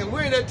see, and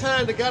we're in that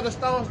time to gather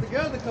stones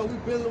together because we're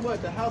building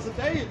what? The house of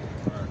David.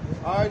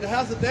 All right, the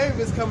house of David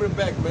is coming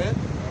back, man.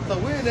 So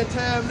we're in that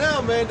time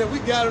now, man, that we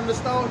gathering the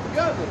stones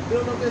together,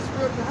 building up that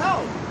spiritual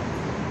house.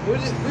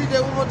 Read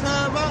that one more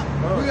time out.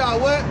 We are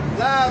what?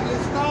 Lively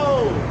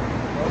stones.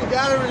 We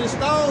gathering the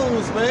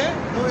stones, man.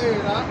 Go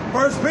ahead, Doc.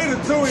 1 Peter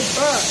 2 and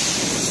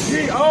 5.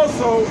 Ye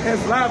also,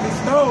 as lively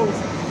stones,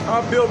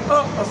 are built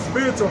up a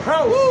spiritual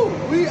house. Woo!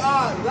 We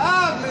are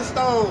lively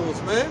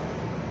stones, man.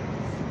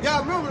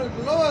 Y'all remember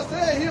the Lord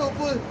said He'll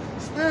put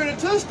spirit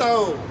into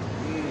stone.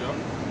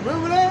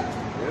 Remember that?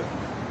 Yeah.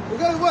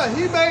 Because what?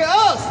 He made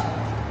us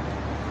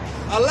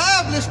a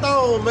lively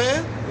stone,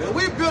 man. And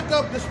we built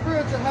up the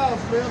spiritual house,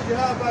 man.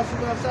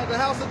 The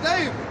house of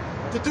David.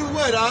 To do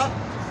what,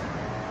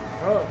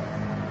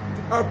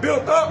 Are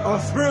built up a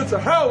spiritual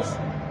house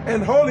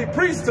and holy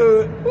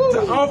priesthood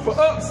to offer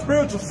up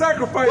spiritual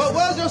sacrifices. What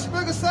was your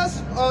spiritual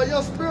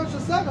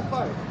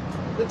sacrifice?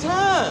 The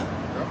time,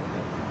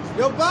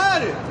 your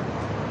body,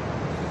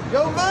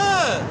 your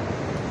mind.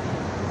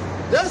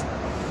 That's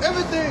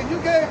everything. You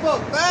gave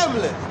up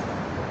family,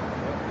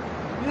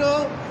 you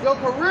know, your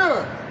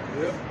career,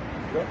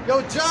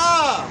 your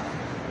job.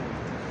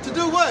 To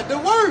do what? The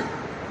work.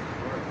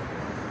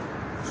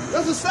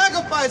 That's a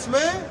sacrifice,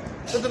 man.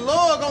 That the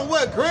Lord gonna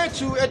what? Grant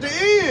you at the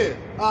end.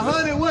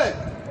 100 what?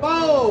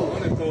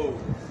 Fold.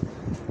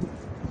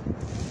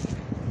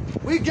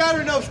 We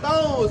gathering up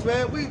stones,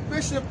 man. We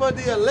fishing for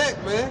the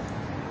elect, man.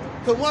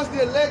 Cause once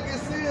the elect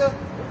is here,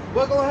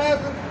 what's gonna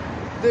happen?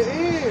 The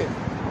end.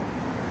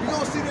 You're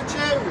gonna see the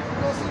chariot.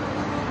 You're gonna see the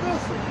little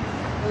vessel.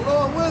 The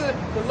Lord willing,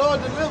 the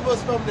Lord deliver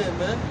us from that,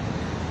 man.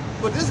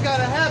 But this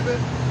gotta happen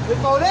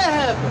before that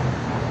happens.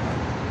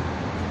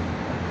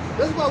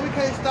 That's why we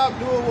can't stop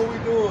doing what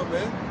we're doing,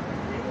 man.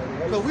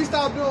 Because we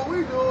stop doing what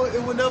we're doing,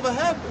 it will never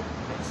happen.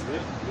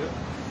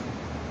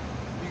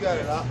 You got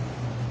it, Doc.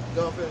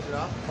 Don't finish it,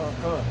 Doc.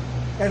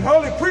 And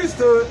holy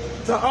priesthood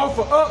to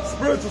offer up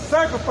spiritual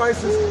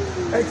sacrifices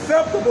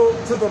acceptable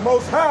to the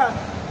Most High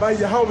by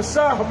Yahweh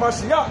Shah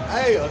HaMashiach.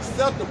 Hey,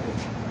 acceptable.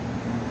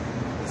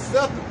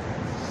 Acceptable.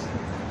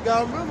 You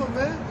gotta remember,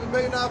 man, we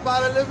make our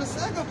body living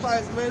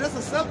sacrifice, man. That's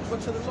acceptable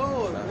to the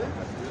Lord, man.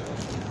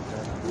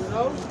 You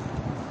know?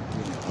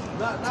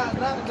 Not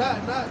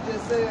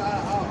just say I'm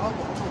a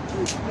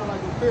Christian, you know,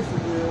 like a Christian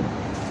will.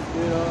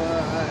 You know,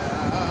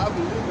 I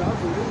believe in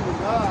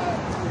God.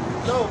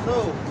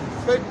 No.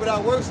 Faith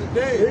without works is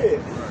dead. Yeah.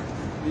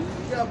 You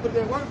gotta put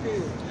that work in.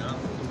 Yeah.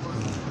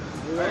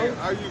 You know? Hey,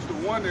 I used to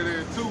wonder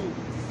that too.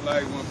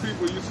 Like when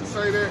people used to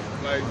say that,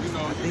 like, you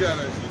know, you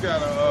gotta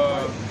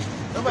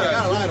Nobody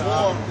got a lighter.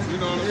 You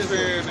know what I'm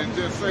saying? And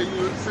just saying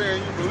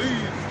you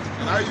believe.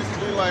 And I used to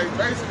be like,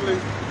 basically,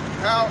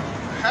 how?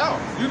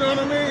 You know what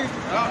I mean?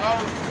 I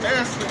was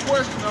asking the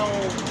question on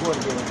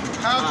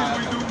how can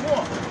we do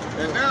more?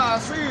 And now I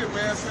see it,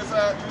 man, since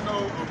I, you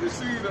know,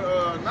 received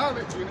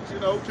knowledge, you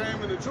know,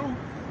 came in the truth.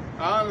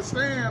 I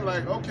understand,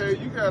 like, okay,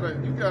 you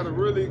gotta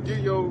really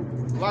get your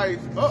life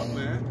up,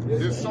 man.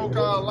 This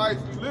so-called life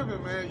you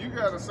living, man, you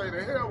gotta say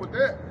the hell with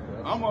that.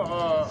 I'm you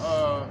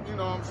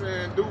know what I'm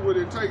saying, do what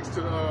it takes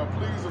to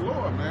please the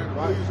Lord, man.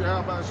 To please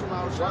Yahweh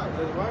Shema Shah.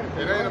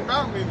 It ain't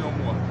about me no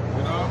more.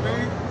 You know what I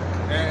mean?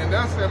 And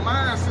that's that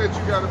mindset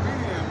you gotta be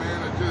in,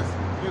 man. To just,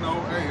 you know,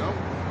 hey,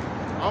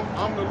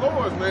 I'm the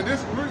Lord's, man.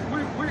 This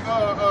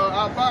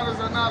our bodies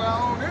are not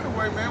our own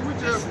anyway, man. We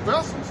just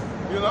vessels,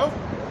 you know.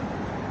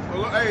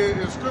 Well, hey,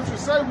 the scriptures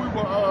say we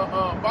were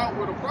bought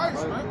with a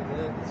price, man.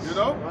 You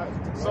know.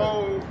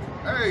 So,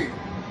 hey,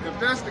 if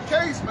that's the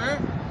case, man,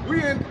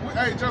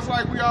 hey, just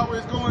like we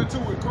always go into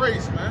with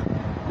grace, man,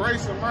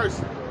 grace and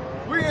mercy.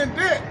 We in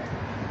debt.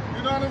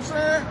 You know what I'm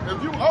saying?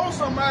 If you owe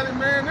somebody,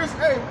 man, this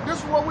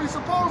is what we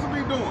supposed to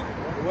be doing.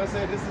 What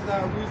say this is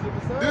our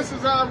reasonable service? This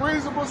is our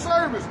reasonable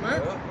service,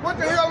 man. What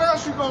the hell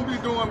else you gonna be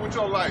doing with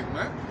your life,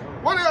 man?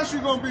 What else you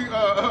gonna be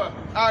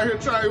out here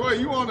trying? Well,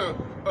 you wanna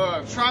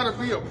try to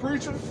be a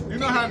preacher? You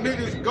know how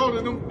niggas go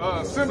to them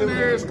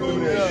seminary schools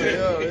and shit,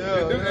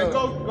 and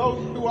go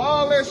through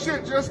all that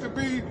shit just to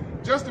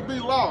be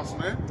lost,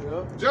 man.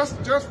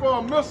 Just for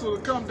a missile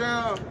to come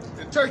down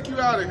and take you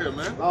out of here,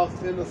 man.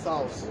 Lost in the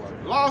sauce.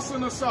 Lost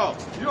in the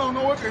sauce. You don't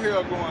know what the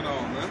hell going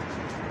on, man.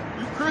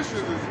 You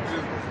Christians is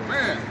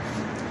man.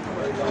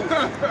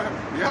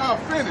 Y'all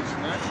finished,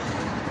 man.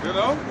 You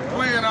know,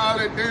 playing all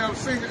that damn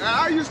singing.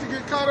 I used to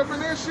get caught up in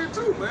that shit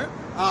too, man.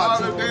 All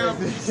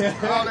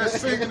that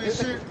singing and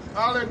shit.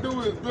 All that do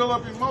is build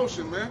up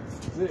emotion, man.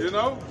 You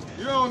know,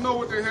 you don't know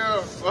what the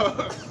hell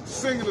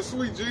singing the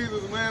sweet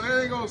Jesus, man.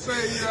 That ain't gonna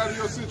save you out of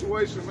your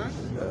situation, man.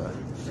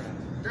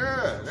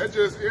 Yeah, it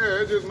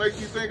just make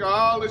you think of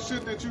all the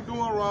shit that you doing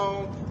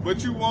wrong,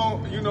 but you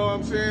won't, you know what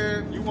I'm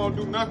saying, you won't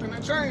do nothing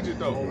to change it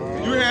though.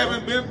 You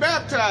haven't been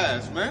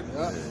baptized, man.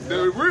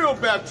 The real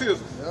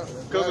baptism.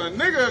 Because a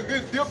nigga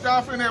get dipped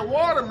off in that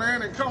water,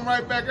 man, and come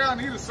right back out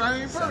and he the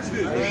same person.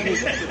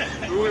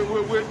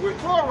 with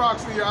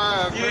Clorox in your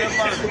eyes, man,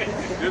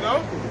 you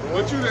know?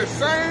 But you that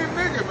same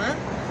nigga, man.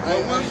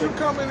 But once you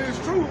come in this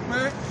truth,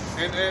 man,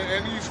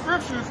 and these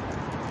scriptures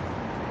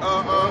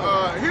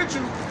hit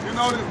you, you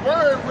know, this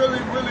word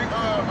really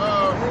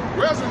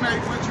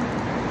resonate with you,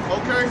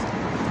 okay?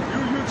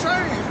 You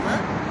change,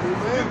 man.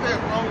 Get that,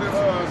 bro, the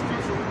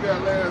scripture we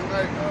got last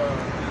night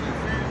in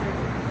Ephesians.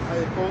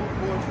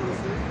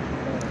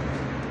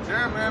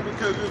 Yeah, man,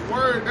 because this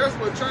word, that's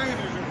what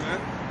changes you, man.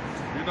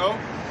 You know?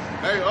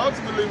 Hey,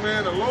 ultimately,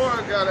 man, the Lord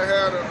got to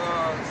have the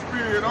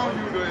spirit on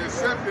you to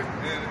accept it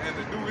and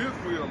to do his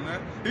will,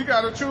 man. He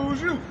got to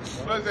choose you.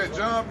 What's that,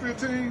 John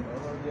 15?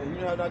 Yeah, you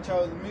have not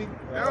chosen me.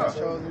 Yeah. I've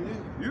chosen you.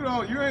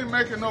 You ain't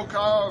making no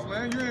calls,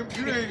 man. You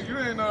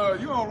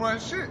don't run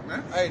shit,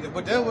 man. Hey,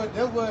 but that was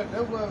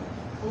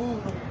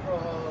fooling the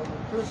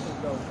Christians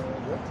though,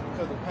 man. That's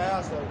because the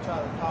pastor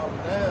tried to calm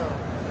them down.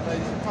 They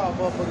used to call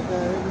motherfuckers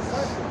down every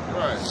second.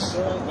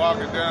 Right.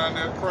 Walking down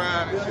there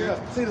crying and shit.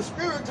 Yeah. See, the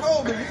Spirit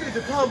told me you need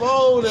to come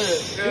on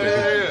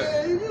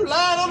and you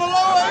lying on the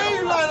Lord, I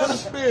ain't lying on the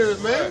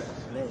Spirit, man.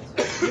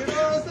 You know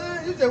what I'm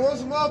saying? You just want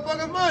some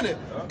motherfucking money.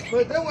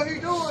 But that's what he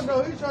doing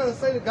though. He trying to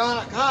say to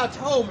God, God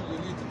told me you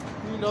need to,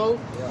 you know.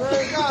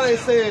 Man, God ain't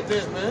said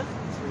that, man.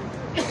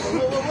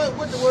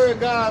 What the word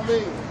God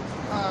mean?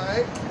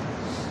 Alright.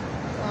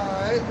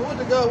 Alright. But what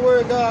the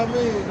word God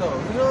mean though?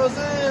 You know what I'm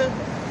saying?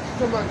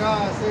 Talking about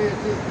God said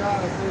this,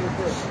 God said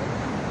this.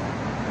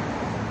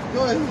 Go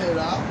ahead,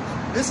 out.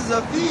 This is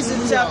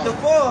Ephesians chapter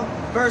 4,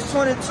 verse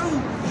 22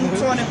 through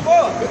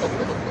 24.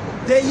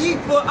 That ye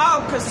put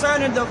out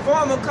concerning the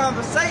former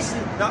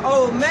conversation, the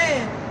old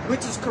man,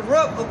 which is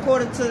corrupt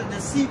according to the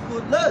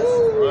deceitful lust.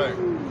 Right.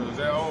 Because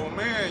that old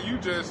man, you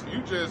just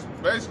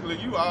basically,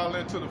 you all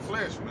into the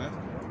flesh, man.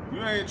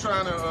 You ain't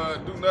trying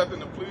to do nothing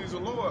to please the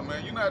Lord,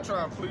 man. You're not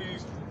trying to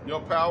please your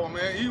power,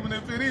 man. Even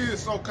if it is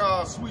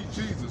so-called sweet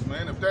Jesus,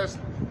 man. If that's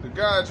the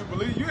God you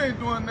believe, you ain't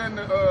doing nothing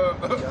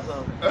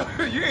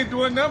you ain't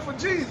doing nothing for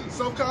Jesus,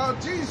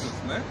 so-called Jesus,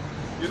 man.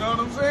 You know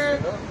what I'm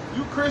saying?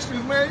 You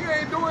Christians, man, you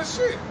ain't doing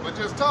shit, but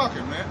just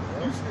talking, man.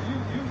 You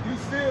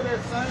still that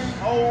same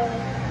old,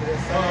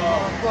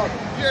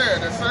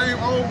 the same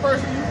old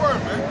person you were,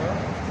 man.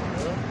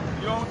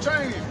 You don't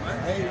change, man.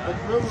 Hey, but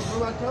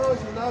remember I told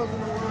you when I was in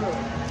the world,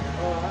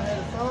 I had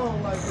a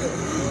song like that. You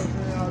know what I'm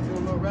saying? I was doing a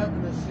little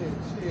rapping and shit.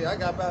 Shit, I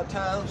got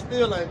baptized,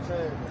 still ain't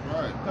changing.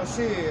 Right. Cause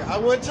shit, I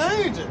wasn't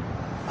changing.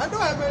 I know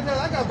how many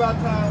times I got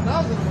baptized when I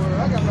was in the world.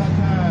 I got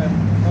baptized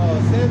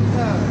 7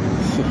 times.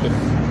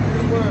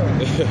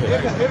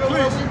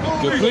 Everywhere we move.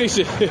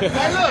 Completion. Hey,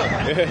 look.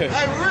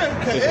 Hey, really,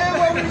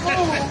 everywhere we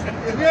move,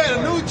 if we had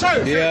a new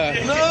church.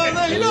 Yeah.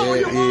 No, you know when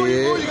you move,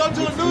 you go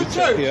to a new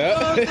church. Yeah. You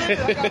know what I'm saying?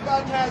 I got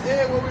baptized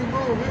everywhere we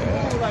move. We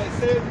moved like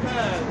 7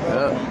 times.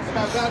 Bro. I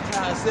got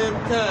baptized 7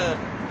 times.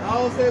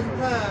 All 7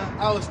 times,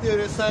 I was still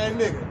that same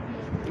nigga.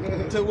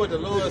 Until what the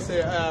Lord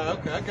said,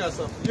 okay, I got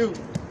something for you.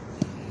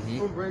 I'm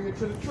going to bring you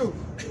to the truth.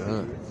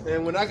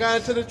 And when I got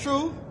into the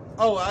truth,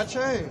 I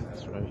changed.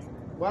 That's right.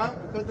 Why?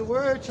 Because the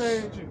word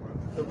changed you.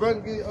 The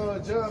brother get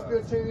John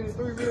 15:3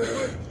 real quick.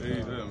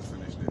 Hey, let him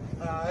finish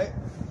that. Alright.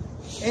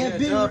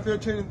 And John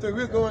 15:3.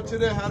 We're going to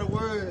that, how the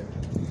word,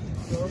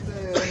 you know what I'm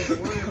saying? The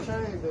word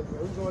changed us.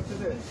 We're going to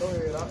that. Go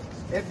ahead,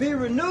 and be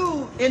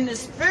renewed in the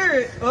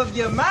spirit of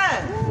your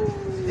mind,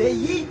 that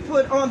ye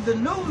put on the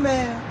new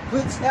man,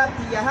 which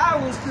after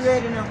Yahweh was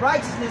created in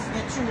righteousness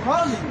and true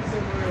holiness.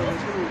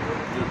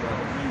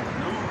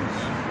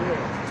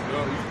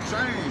 You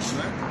changed,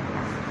 man.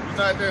 You're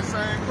not that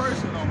same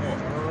person no more.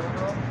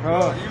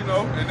 You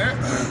know, and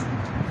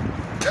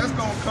that's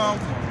gonna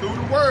come through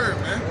the word,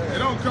 man. It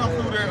don't come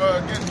through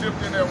that getting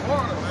dipped in that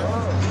water, man.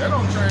 That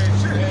don't change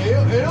shit.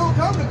 It don't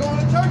come to going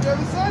to church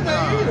every Sunday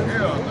either.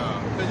 Hell no.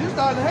 Cause you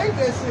starting to hate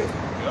that shit.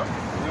 Yep.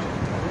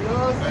 You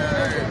know what I'm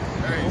saying?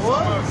 Hey,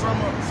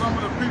 some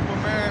of the people,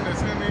 man,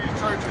 that's in these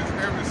churches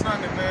every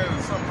Sunday, man,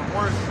 is some of the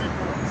worst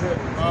people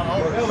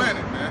on the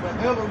planet, man.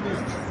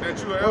 That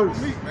you ever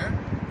meet, man.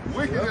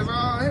 Wicked as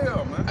all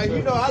hell, man. Hey,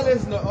 you know, I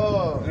listen to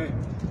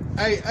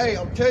Hey,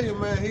 I'm telling you,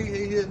 man, he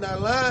is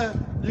not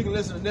lying. You can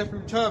listen to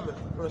Nephew Thomas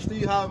from the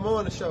Steve Harvey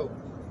Morning Show.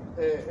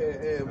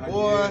 And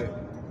boy,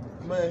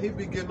 man, he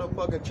be getting up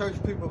fucking church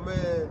people,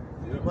 man.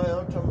 Yep. Man,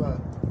 I'm talking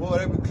about, boy,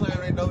 they be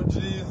claiming they know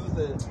Jesus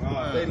and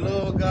they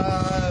love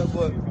God,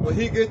 but when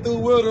he get through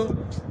with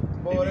them,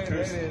 Boy,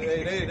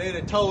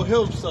 they told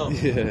him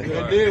something. Yeah.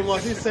 And then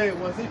once he tell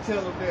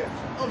him that,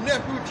 I'm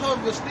nephew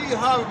Tom the Steve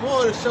Harvey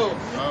Morning Show.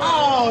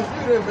 Oh,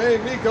 you done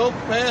made me go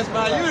pass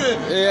by. You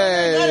done.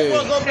 They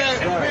want to go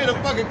back and being a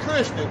fucking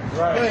Christian.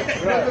 But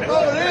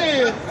before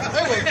then,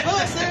 they were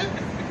cussing.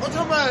 I'm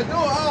talking about doing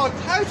all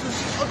types of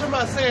shit. I'm talking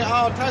about saying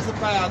all types of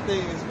foul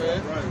things,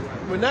 man.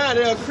 But now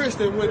they're a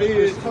Christian when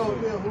they told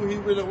him who he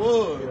really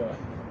was.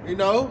 You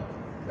know?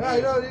 Yeah,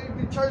 you know,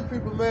 these church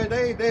people, man,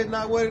 they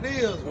not what it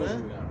is,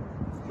 man.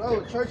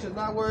 No, church is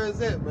not where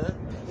it's at, man.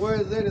 Where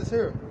it's at is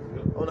here.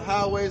 On the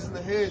highways and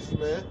the hedges,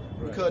 man.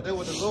 Because that's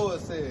what the Lord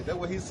said. That's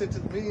what he sent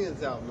his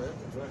beings out, man.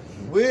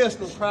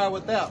 Wisdom cry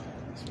without.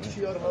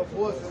 She uttered her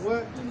voice in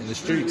what? In the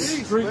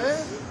streets.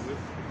 Man.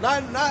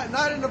 Not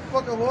in the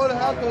fucking holy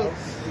house, because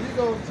you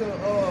go to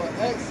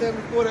Acts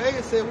 7:48,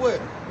 it said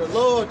what? The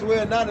Lord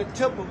dwell not in a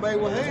temple made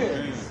with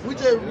hands. We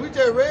just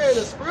read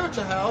a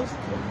spiritual house,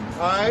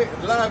 alright,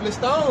 lively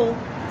stone,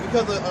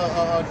 because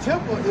a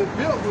temple is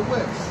built with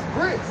what?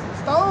 Bricks,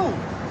 stone.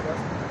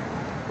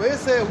 But it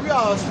said we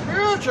are a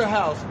spiritual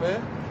house,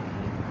 man.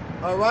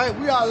 Alright,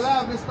 we are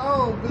lively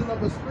stone building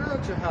up a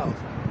spiritual house.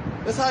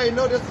 That's how you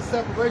know that's the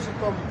separation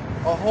from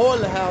a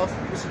holy house,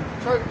 which is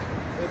church,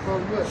 and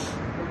from what?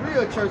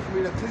 Real church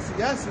meaning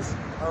Ecclesiastes,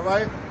 all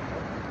right,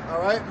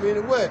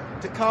 meaning what?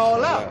 To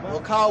call out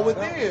or call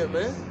within,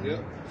 man. You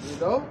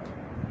know,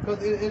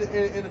 because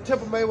in the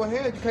temple made with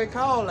hands, you can't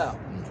call out.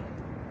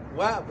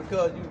 Why?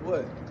 Because you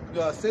what?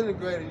 You are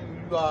disintegrated.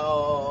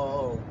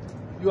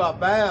 You are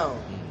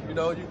bound. You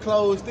know, you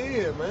closed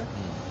in, man.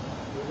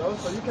 You know,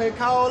 so you can't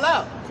call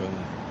out. You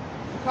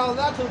call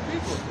out to the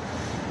people.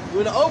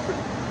 You're in the open.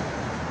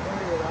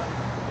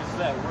 It's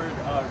that word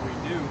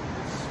renew.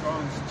 It's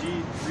Strong's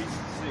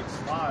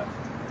G365,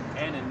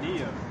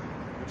 anania,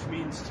 which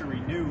means to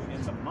renew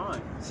in the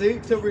mind. See,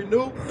 to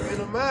renew in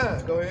the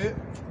mind. Go ahead.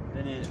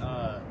 Then it,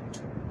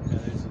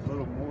 there's a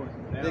little more.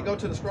 Now. They go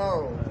to the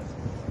Strong.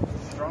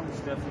 Strong's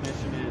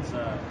definition is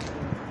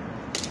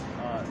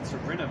to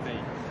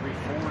renovate,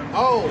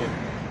 reform.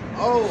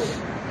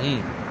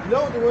 You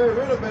know what the word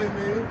renovate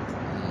means?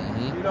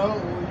 You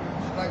know,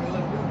 like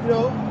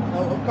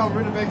I'm coming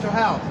to renovate your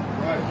house.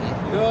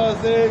 You know what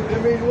I'm saying?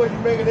 That means what?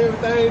 You're making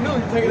everything new.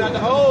 You're taking out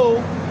the old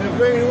and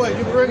bringing what?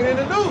 You're bringing in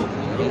the new.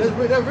 That's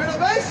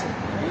renovation.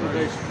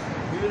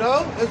 You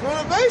know, it's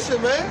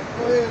renovation, man.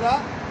 Go ahead,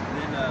 Doc.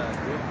 And then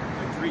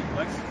the Greek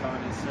lexicon,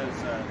 it says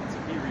to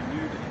be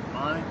renewed in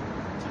mind,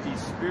 to be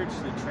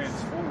spiritually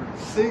transformed.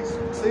 See,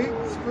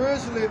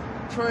 spiritually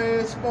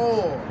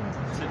transformed.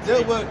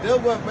 That's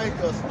what make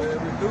us, man,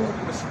 renewed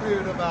the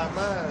spirit of our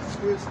minds,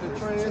 spiritually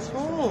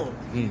transformed.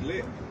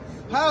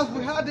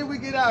 How did we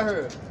get out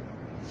here?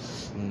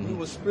 We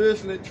were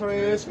spiritually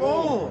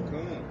transformed.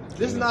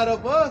 This is not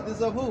of us, this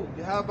is of who?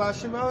 How about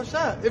Shema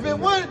Shai? If it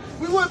wasn't,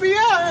 we wouldn't be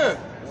out here.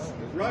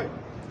 That's right.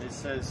 It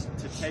says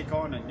to take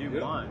on a new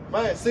mind.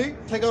 Man, see,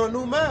 take on a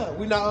new mind.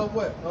 We not of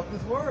what? Of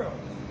this world.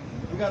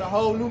 We got a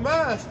whole new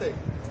mind state.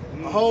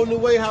 A whole new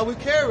way how we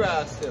carry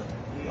ourselves.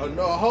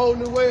 A whole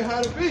new way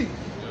how to be,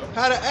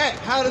 how to act,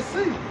 how to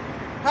see,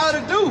 how to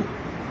do.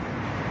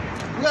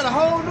 We got a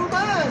whole new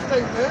mind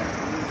state, man.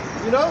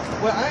 You know,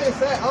 well, I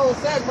don't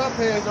sag my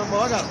pants no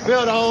more. I got a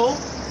belt on.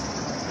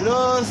 You know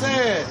what I'm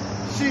saying?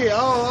 Shit,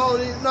 I'm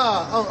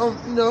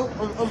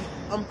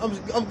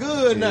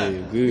good now.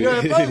 Good. You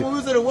know, first when we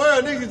was in the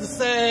world, niggas used to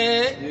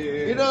sag.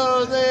 You know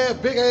what I'm saying?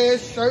 Big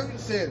ass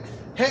shirts and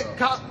head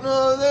cock, you know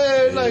what I'm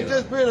saying? Like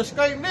just being a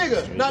straight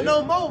nigga. Not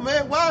no more,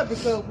 man. Why?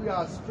 Because we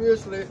are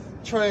spiritually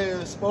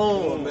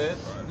transformed, man.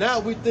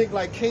 Now we think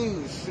like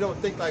kings. We don't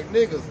think like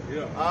niggas.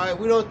 All right,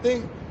 we don't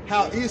think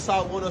how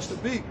Esau want us to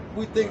be.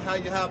 We think how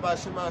Yahweh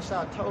Shema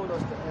Shai told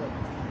us to act,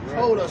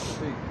 told us to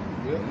be.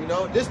 You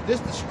know, this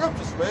the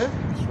scriptures, man.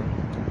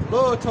 The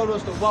Lord told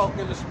us to walk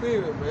in the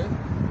spirit, man.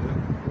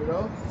 You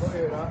know, go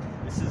ahead, Doc.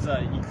 This is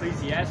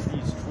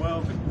Ecclesiastes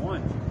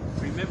 12:1.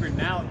 Remember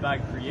now thy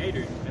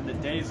Creator in the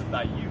days of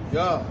thy youth.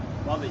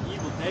 While the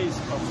evil days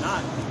come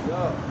not,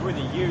 nor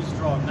the years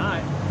draw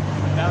nigh,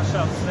 when thou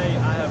shalt say,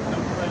 I have no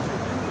pleasure in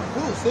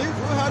them. See, we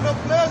have no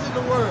pleasure in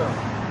the world.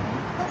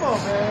 Come on,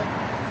 man.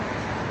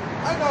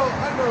 I know,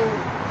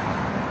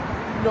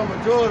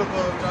 majority of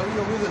us,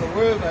 we was in the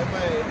world like,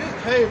 man, this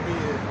can't be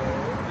it,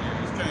 man. Yeah,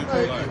 this can't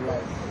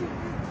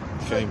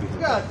be like you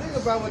gotta think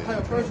about what type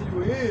of person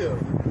you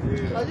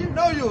is. Like, you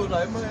know you was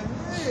like, man,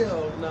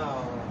 hell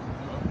no.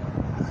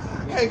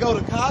 You can't go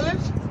to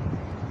college.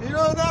 You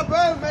know, it's not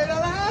bad, man,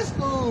 out of high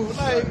school.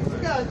 Like, you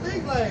gotta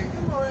think like,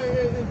 come on,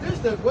 and this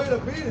the way to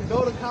be, to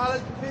go to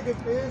college, pick a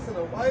fence and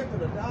a wife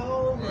and a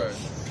dog. Right.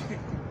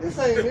 This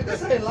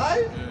ain't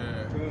life.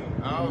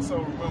 I also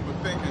remember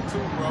thinking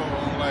too, bro,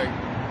 on like,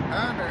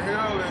 how in the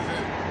hell is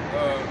it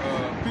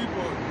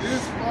people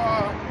this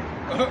far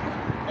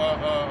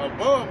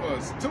above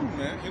us too,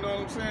 man? You know what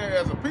I'm saying?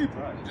 As a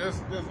people,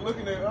 just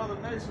looking at other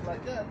nations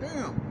like, God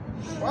damn,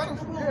 why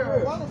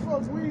the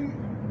fuck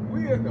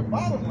we at the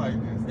bottom like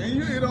this?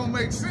 And it don't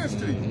make sense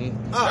to you.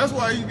 That's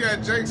why you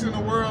got jakes in the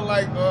world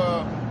like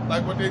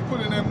like what they put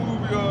in that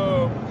movie,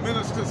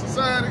 Menace to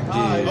Society. It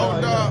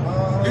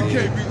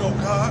can't be no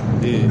God.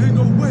 Ain't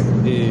no way.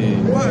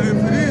 Why, if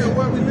it is,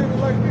 why we living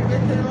like this?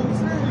 They can't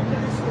understand. You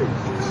can't see.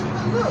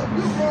 Look,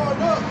 you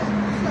growing up,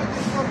 you got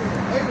this fucking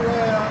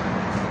Arab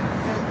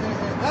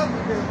and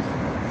African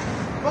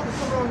fucking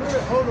coming on here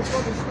on the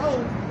fucking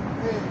stove,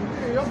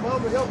 and your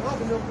mama them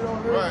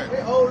on here, they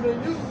older than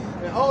you.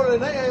 And older than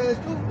they ass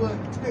too, but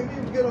they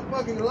need to get a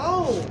fucking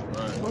loan.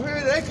 But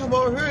here they come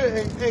over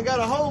here and got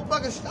a whole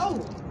fucking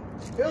stove.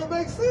 It don't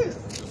make sense.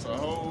 It's a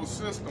whole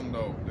system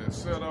though that's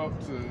set up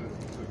to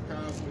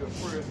constantly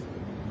oppress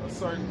a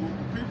certain group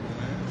of people,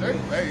 man.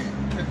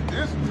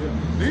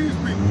 These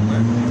people,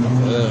 man.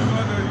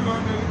 You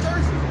under the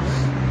curses,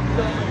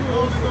 man. You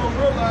only gonna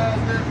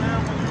realize that, man,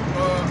 when you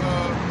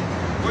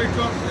wake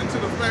up into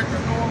the fact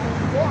of knowing who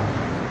you are.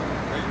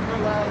 And you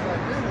realize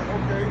like, damn,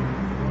 okay.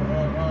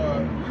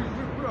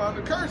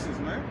 The curses,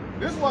 man.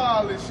 This is why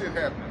all this shit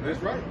happening. That's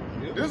right.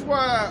 Yep. This is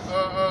why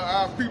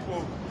our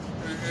people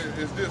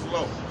is this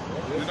low,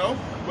 you know.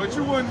 But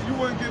you wouldn't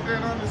get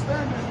that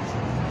understanding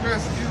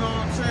just, you know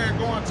what I'm saying,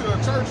 going to a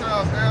church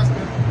house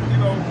asking,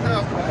 you know,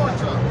 Pastor Pork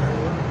Chop.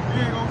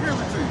 He ain't gonna give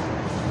it to you.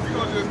 He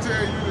gonna just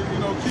tell you to, you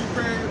know, keep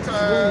paying your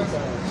tithes,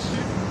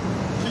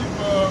 keep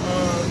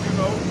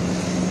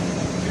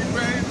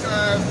paying your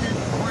tithes, keep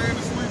praying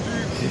to sweet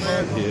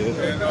Jesus,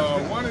 man.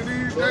 And one of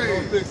these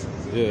days.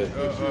 The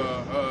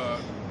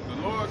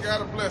Lord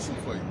got a blessing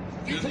for you.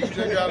 You just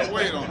gotta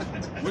wait on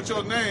it. With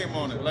your name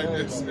on it, like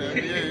this. And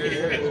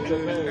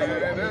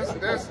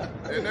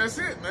that's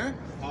it, man.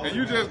 And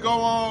you just go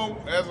on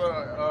as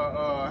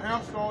a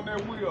hamster on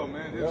that wheel,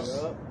 man.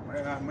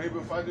 Man, maybe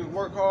if I just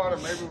work harder,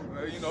 maybe,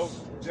 you know,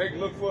 Jake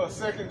look for a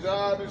second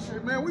job and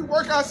shit. Man, we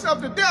work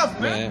ourselves to death,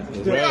 man.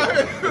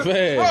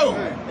 Bro,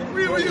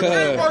 you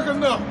can't work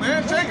enough,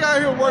 man. Jake out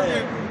here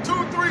working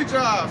 2-3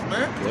 jobs,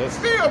 man.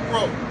 Still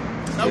broke.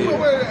 Now we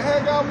where the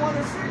heck got 1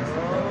 and 6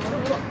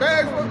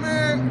 bags, but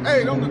man,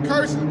 hey, them the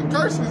curses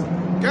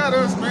got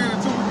us, man,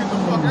 until we get the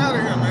fuck out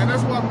of here, man.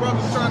 That's why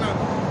brothers trying to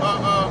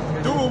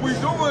do what we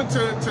doing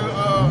to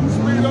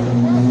speed up the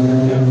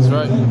process. That's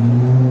right.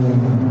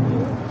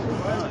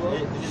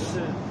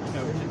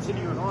 It's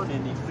continuing on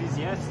in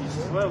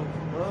Ecclesiastes 12,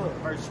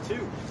 verse 2.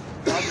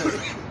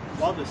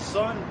 While the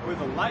sun or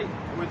the light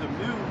or the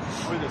moon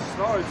or the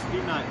stars be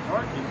not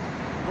darkened,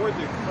 nor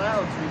the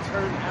clouds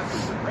return after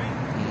the rain.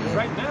 Because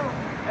right now,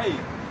 hey,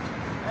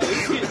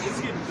 it's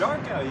getting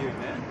dark out here,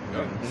 man.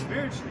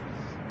 Spiritually.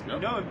 You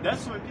know,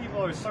 that's when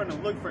people are starting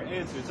to look for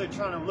answers. They're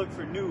trying to look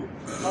for new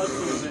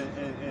hustles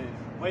and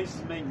ways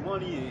to make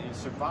money and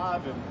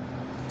survive and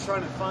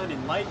trying to find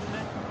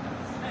enlightenment.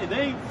 Hey,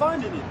 they ain't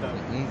finding it though.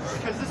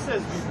 Because it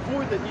says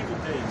before the evil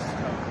days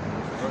come.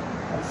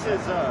 It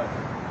says,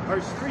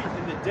 verse 3,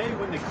 in the day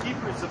when the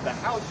keepers of the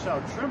house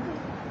shall tremble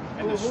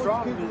and the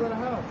strong men... keepers of the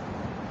house?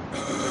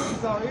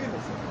 It's all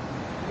innocent.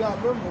 You gotta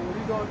remember when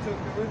you go to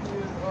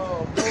Corinthians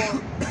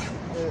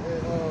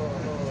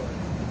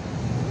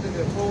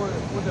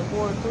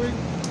 4 and 3,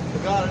 the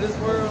God of this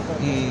world, that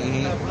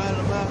blinded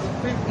the minds of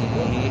people.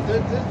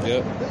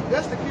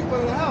 That's the keeper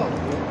of the house,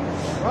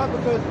 right?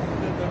 Because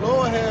the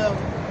Lord have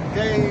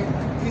gave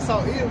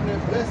Esau Edom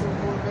that blessing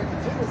going back to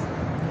Genesis.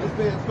 It's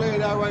being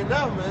played out right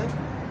now, man.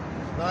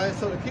 All right,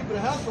 so the keeper of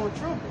the house gonna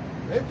tremble.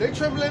 They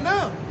trembling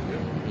now.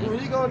 When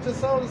you go into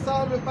Song of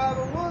Solomon 5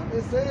 and 1,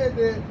 it said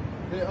that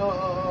in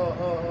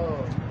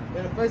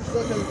the face of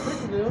such as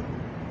preaching them,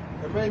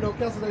 and made no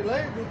counsel they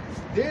labor,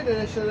 then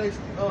they should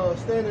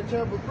stand in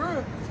chamber of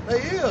prayer. They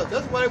is.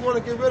 That's why they want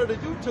to get rid of the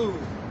YouTube.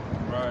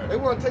 Right. They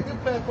want to take the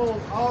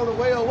platforms all the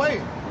way away.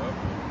 You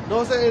know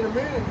what I'm saying? In a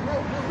minute, you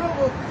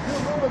remember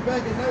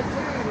back in 19,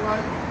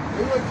 right?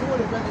 They went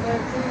doing it back in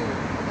 19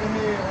 and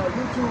had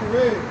YouTube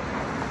Red.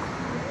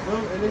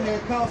 And they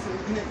had cost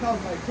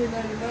like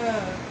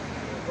 $10.99.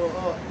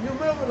 You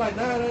remember like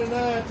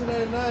 $9.99,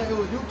 $10.99, it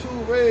was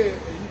YouTube Red,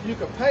 and you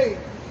could pay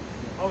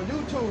on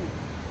YouTube.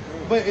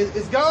 But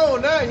it's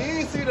gone now. You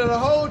ain't seen it the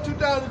whole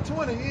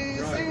 2020. You ain't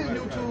seen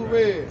YouTube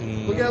Red.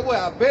 But guess what?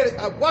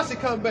 I watch it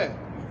come back.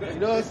 You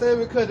know what I'm saying?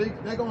 Because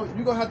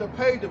you're gonna have to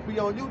pay to be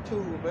on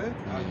YouTube, man.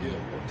 I'm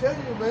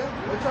telling you, man.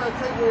 They're trying to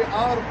take away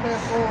all the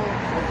platforms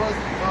of us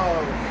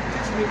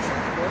teaching the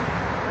truth, man.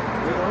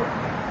 You know?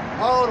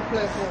 All the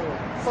platforms.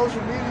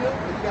 Social media,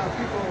 you got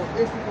people on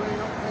Instagram,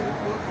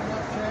 Facebook,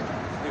 Snapchat,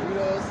 you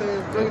know what I'm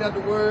saying, bringing out the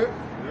word,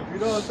 you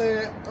know what I'm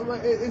saying? I'm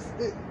like,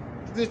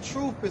 the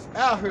truth is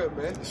out here,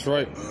 man. That's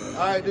right.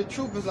 All right, the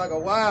truth is like a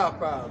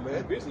wildfire, man.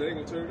 Eventually, they're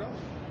going to turn it off.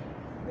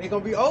 It's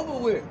going to be over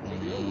with.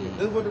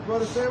 This is what the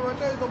brother said right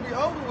there. It's going to be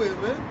over with,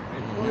 man.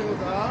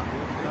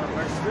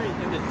 Verse 3,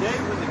 in the day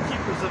when the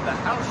keepers of the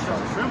house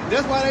shall tremble.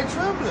 That's why they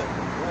trembling.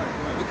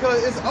 Because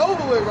it's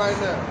over with right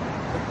now.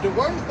 The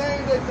worst thing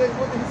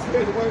what he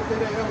said, the worst thing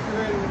they ever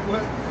created was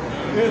what?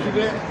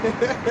 Internet.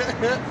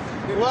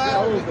 Why?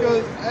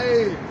 Because,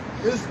 hey,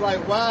 it's like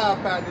why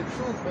about the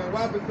truth, man.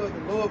 Why? Because the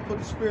Lord put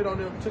the Spirit on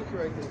them to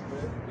create this,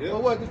 man. Yeah.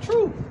 But what the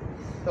truth?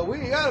 So we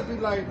ain't gotta be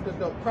like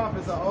the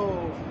prophets are.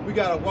 Oh, we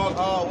gotta walk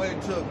all the way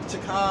to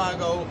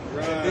Chicago,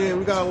 and then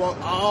we gotta walk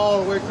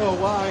all the way to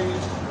Hawaii,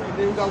 and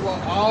then we gotta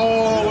walk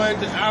all the way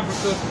to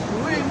Africa.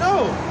 We didn't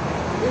know.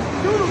 It's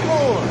the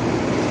unicorn.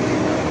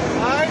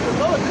 All right, the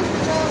Lord, this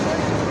is y'all man.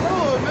 The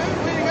Lord, man.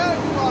 We ain't gotta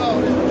do all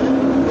this, man.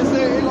 It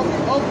said it's gonna be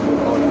open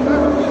before the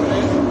firmament,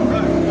 man.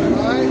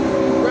 All right,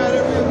 grab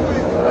it real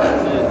quick.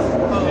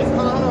 Hold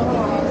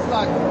on. It's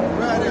like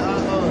grab it.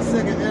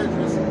 Second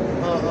address.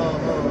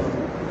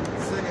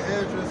 Second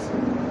address. I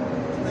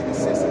think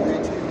it's 6 and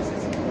 18.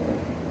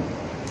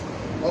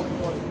 Open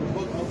one. The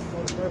book open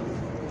for the firmament.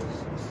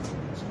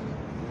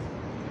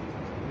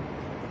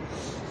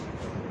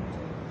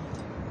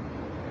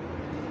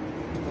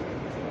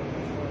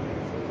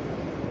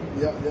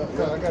 Yeah.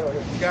 I got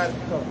it. You got it.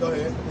 Go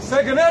ahead.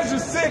 Second Ezra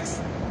 6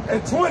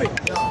 and 20.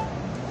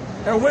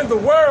 And when the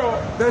world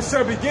that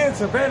shall begin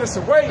to vanish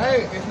away.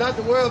 Hey, it's not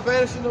the world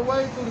vanishing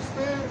away through the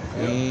Spirit.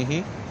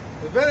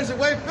 Mm-hmm. It vanishes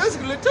away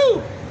physically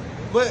too.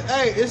 But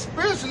hey, it's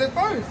spiritually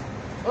first.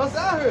 Us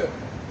out here.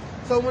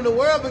 So when the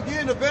world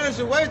begins to vanish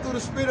away through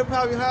the Spirit of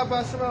power, how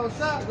about some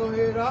shot? Go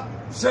ahead, up.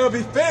 Shall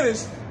be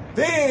finished,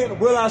 then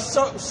will I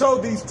show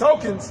these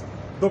tokens.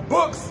 The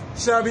books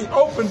shall be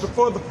opened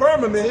before the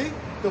firmament. See?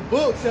 The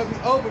book shall be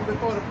opened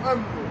before the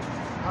firmament.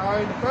 All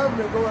right, the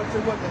firmament going to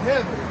what the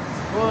heaven,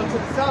 going to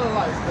the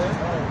satellites, man.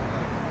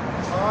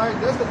 All right,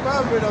 that's the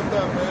firmament up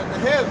there, man. The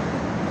heaven.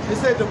 It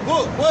said the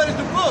book. What is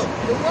the book?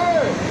 The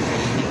word.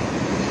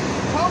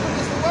 Open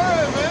is the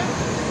word, man.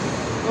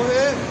 Go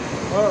ahead.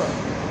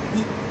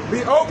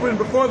 Be opened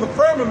before the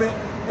firmament,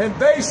 and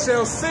they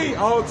shall see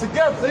all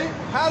together. See?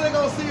 How they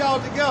gonna see all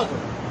together?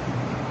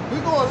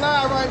 We going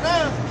live right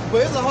now,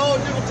 but it's a whole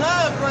different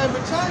time frame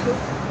in China.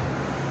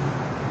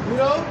 You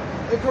know,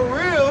 in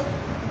Korea,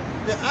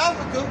 in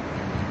Africa,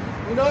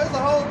 you know, it's a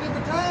whole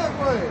different time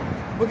frame.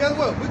 But guess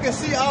what? We can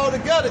see all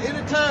together.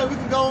 Anytime we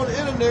can go on the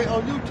internet,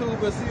 on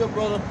YouTube, and see a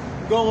brother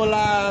going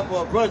live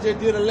or a brother just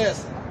did a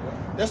lesson.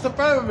 That's the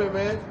firmament,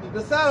 man.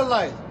 The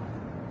satellite.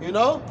 You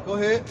know? Go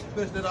ahead.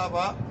 Finish it off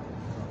out.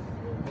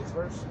 Next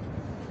verse.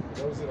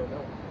 What was it on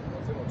that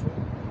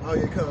one? Oh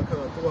yeah, come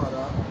throughout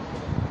out.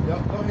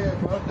 Yep, go ahead,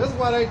 bro. That's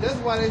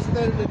why they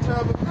study the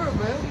term of pure,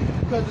 man.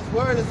 Because this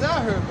word is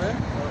out here, man.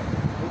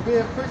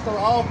 Being preached on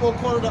all four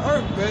corners of the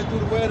earth, man,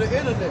 through the way of the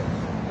internet.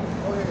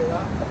 Go ahead,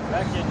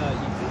 Back in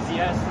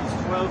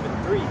Ecclesiastes 12 and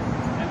 3,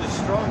 and the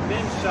strong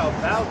men shall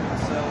bow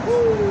themselves,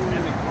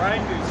 and the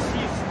grinders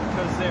cease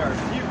because they are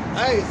few.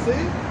 Hey,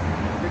 see?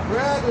 The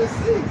grinders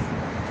cease.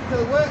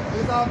 Because what?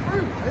 It's all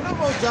free. Ain't no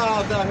more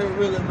jobs out here,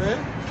 really,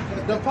 man.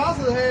 The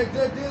apostles had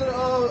just did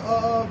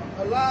a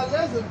live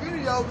lesson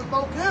video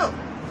before camp.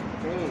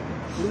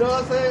 You know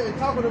what I'm saying? And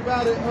talking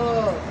about it,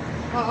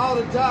 how all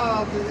the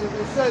jobs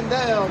is shutting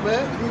down,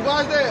 man. You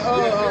watch that?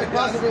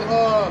 Possibly,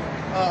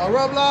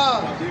 Rob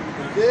Live.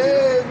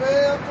 Yeah,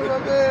 man. I'm talking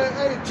about, man.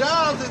 Hey,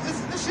 jobs,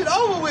 this shit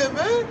over with,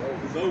 man.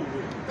 It's over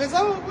with. It's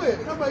over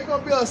with. Somebody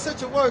gonna be an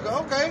essential worker.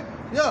 Okay.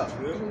 Yeah.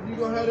 You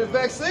gonna have that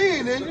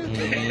vaccine, then you?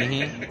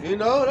 Mm-hmm. You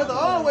know, that's the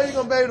only way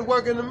you're gonna be able to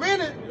work in a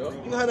minute. You're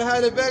gonna have to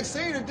have that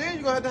vaccine, and then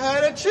you're gonna have to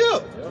have that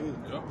chip.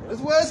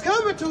 That's where it's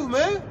coming to,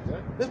 man.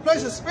 This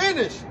place is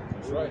finished.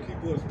 That's right.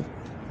 Keep listening.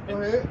 Go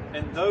ahead.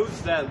 And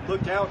those that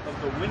look out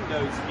of the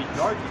windows be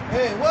darkened.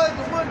 Hey, what is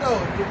the window?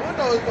 The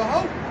window is the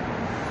hope.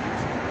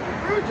 The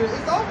future,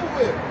 it's over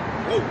with.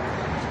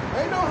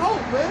 Ain't no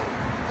hope, man.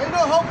 Ain't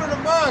no hope in the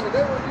mind.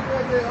 They when you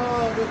read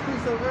the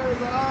piece of verse,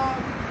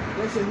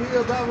 they should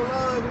heal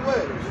Babylon the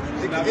way.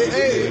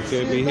 It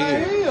could be not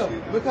healed.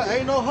 healed. Because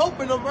ain't no hope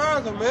in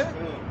America, man.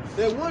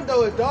 That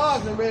window is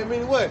darkened, man.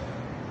 Meaning what?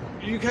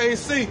 You can't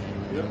see.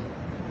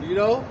 You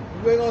know?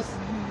 You ain't gonna see.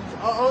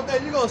 Only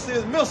thing you're gonna see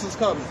is missiles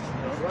coming.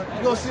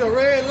 You're gonna see a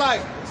red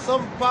light,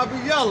 some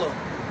probably yellow.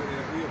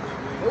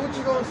 That's what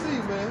you gonna see,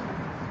 man.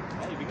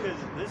 Hey, because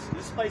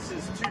this place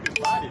is too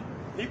divided.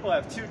 People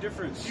have two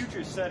different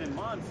futures set in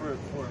mind for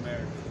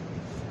America.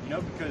 You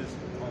know, because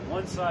on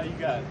one side you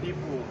got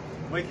people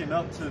waking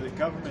up to the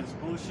government's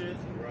bullshit,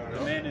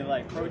 demanding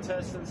like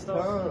protests and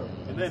stuff,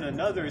 and then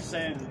another is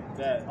saying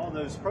that all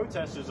those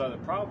protesters are the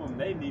problem.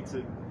 They need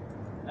to,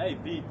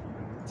 be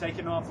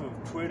taken off of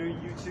Twitter,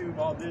 YouTube,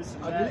 all this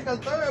and that. You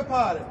got third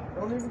party.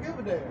 Don't even give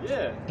a damn.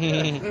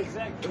 Yeah,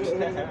 exactly.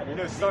 You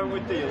know, starting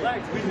with the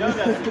elect, we know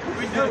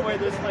where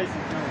this place is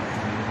going.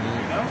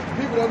 You know,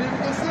 People don't even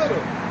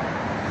consider.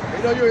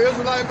 You know you're an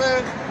Israelite,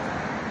 man?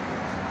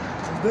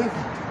 It's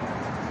different.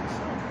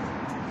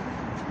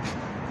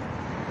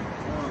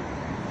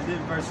 And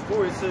then verse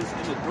 4 it says,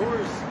 "And the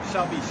doors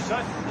shall be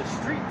shut in the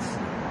streets."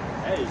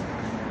 Hey,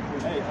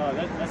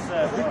 that's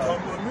that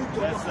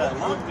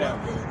lockdown.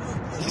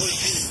 The doors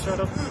being shut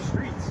up in the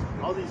streets.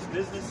 All these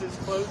businesses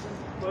closed.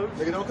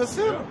 They don't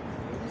consider.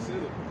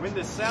 When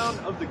the sound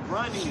of the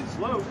grinding is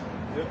low,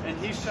 and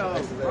he shall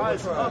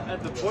rise up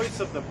at the voice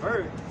of the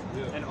bird,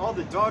 and all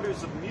the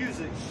daughters of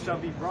music shall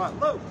be brought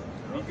low.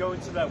 You go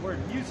into that word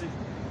music,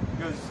 it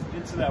goes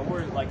into that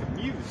word like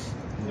amuse,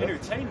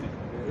 entertainment.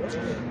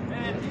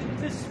 Man,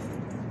 this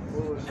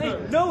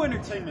ain't no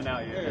entertainment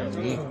out here.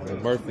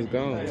 Murphy's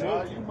gone. Hey,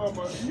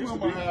 you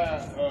remember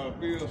how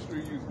Bill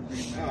Street used to be,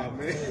 man?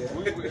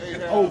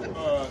 Oh, man. We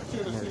had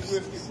Tennessee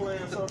whiskey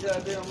playing so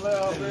goddamn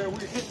loud, man.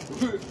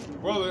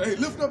 Brother, hey,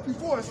 lift up your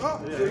voice, huh?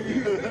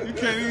 You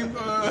can't even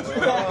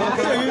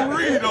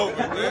read over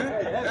it, man.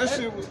 That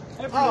shit was.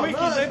 Every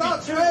weekend, they'd be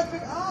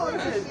traffic.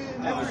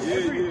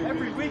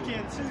 every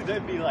weekend too,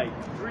 there'd be like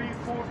 3,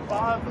 4,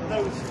 5 of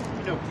those,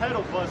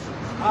 pedal buses.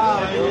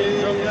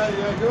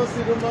 Yeah. You'll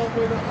see them up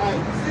with them.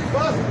 You see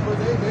buses, but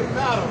they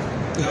matter.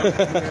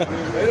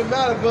 They the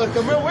matter bus.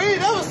 Cause man, we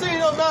ain't never seen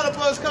no matter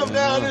bus come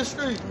down this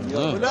street.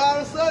 But all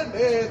of a sudden,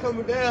 they ain't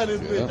coming down this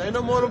bitch. Ain't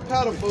no more them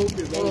paddle boats.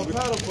 No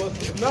paddle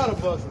buses. Matter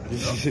buses.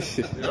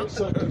 You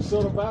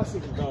saw the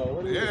bicycle dog.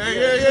 What is it?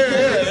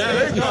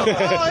 Yeah. They come.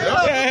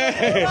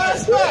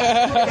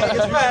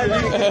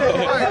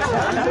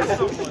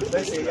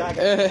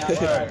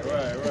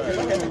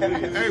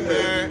 Hey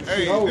man,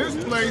 hey, this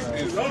place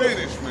is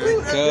finished,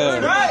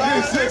 man.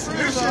 This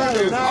shit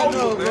is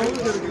over,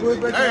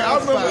 man. Hey, I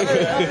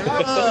remember.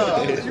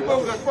 You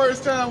remember the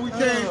first time we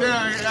came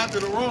down here after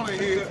the Rona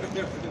hit,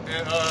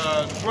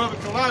 and Brother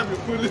Columbia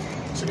put it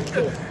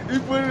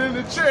in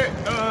the check.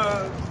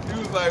 He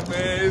was like,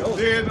 man, it's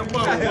dead in the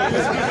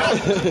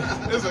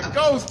motherfucker. It's a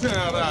ghost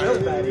town out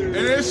here. And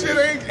that shit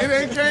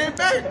ain't came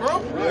back,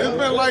 bro. It's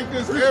been like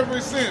this ever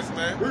since,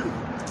 man.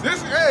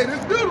 This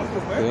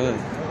beautiful, man.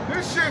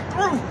 This shit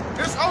through.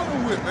 It's over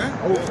with, man.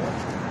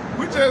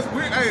 We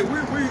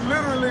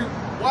literally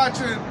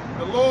watching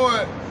the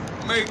Lord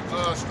make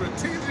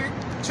strategic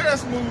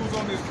chess moves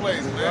on this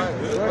place,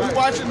 man. We're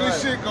watching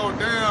this shit go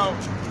down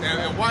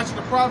and watching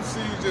the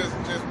prophecy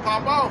just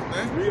pop off,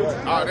 man.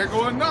 All right, there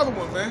go another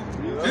one, man.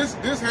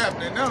 This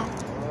happening now.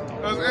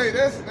 Cause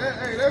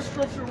that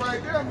scripture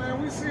right there,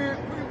 man. We see it.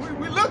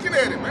 We looking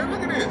at it, man.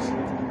 Look at this.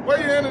 Where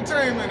your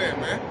entertainment at,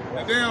 man?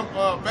 The damn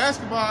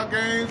basketball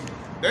games.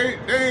 They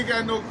ain't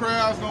got no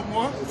crowds no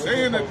more.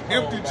 They in an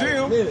empty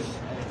gym.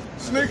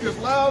 Sneakers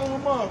loud on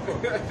the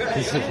motherfucker.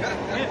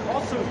 And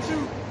also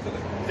too,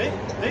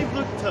 they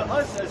look to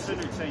us as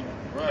entertainment.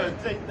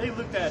 Right. They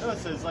looked at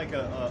us as like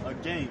a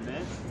game,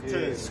 man.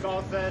 To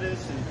scoff at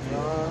us and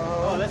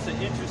oh, that's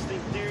an interesting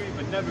theory,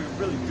 but never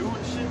really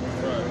doing shit.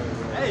 Right.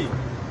 Hey,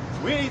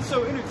 we ain't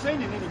so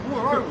entertaining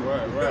anymore, are we?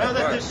 Right. Now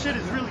that this shit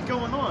is really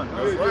going on.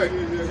 That's right.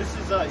 This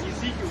is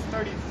Ezekiel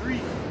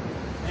 33,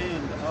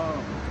 and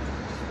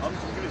I'm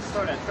going to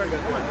start at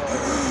 31.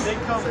 They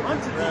come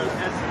unto thee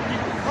as the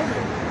people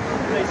coming,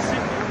 and they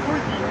sit before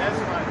thee as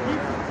my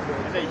people,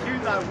 and they hear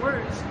thy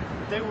words,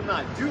 but they will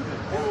not do them.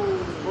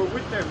 For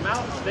with their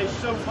mouths they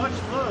show much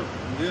love,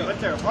 but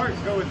their heart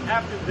goeth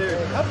after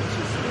their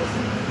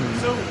covetousness.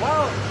 So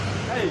while,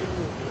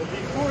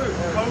 before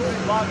COVID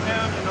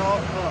lockdown and all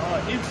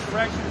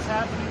insurrections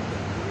happening,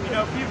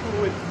 people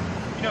would,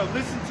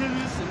 listen to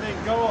this and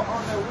then go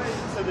on their way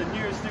to the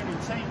nearest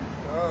entertainment.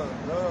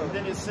 And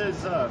then it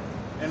says,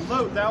 and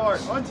lo, thou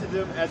art unto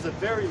them as a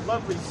very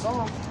lovely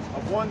song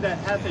of one that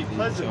hath a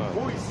pleasant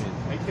voice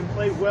and can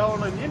play well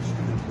on an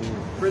instrument.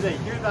 For they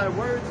hear thy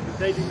words, but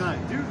they do not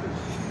do them.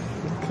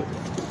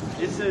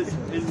 It says,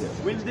 and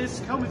when this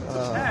cometh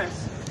to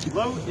pass,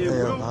 lo, it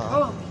will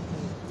come.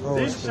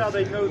 Then shall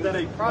they know that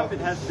a prophet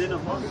hath been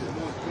among them.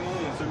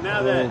 So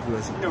now that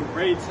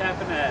raids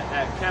happen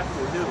at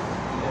Capitol Hill,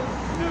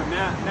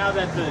 now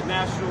that the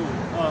National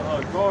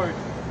Guard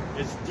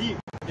is deep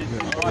in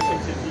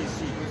Washington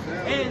D.C.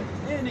 and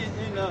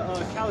in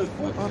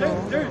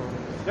California,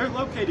 they're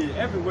located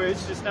everywhere.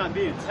 It's just not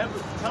being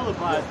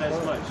televised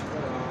as much.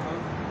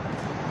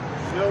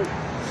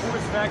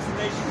 Forced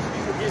vaccinations,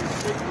 people getting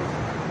sick.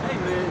 Hey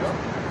man,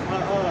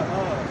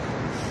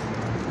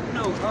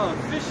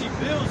 fishy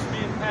bills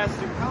being passed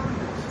in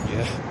Congress.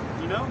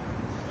 Yeah.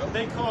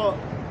 They call.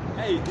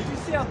 Hey, did you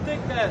see how thick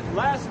that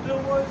last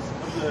bill was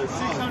of the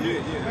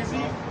 600?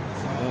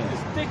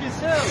 It's thick as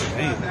hell.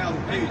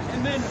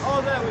 And then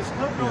all that was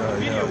covered on the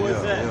media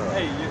was that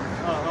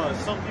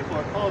some people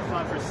are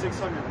qualified for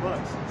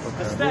 $600.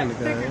 A stack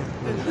thicker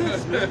than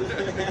this, man.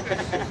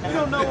 You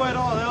don't know what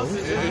all else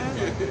is, man.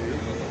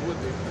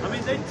 I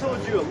mean, they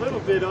told you a little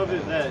bit of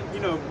it that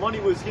money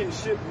was getting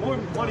shipped. More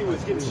money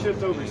was getting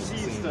shipped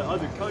overseas to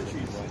other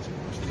countries.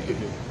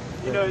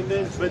 And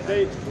then, but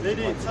they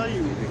didn't tell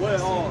you what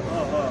all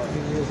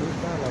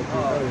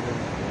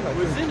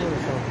was in it.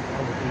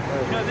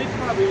 They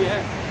probably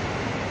had,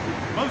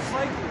 most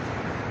likely,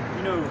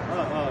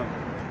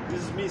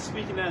 this is me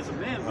speaking as a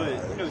man,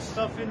 but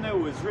stuff in there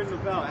was written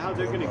about how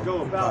they're going to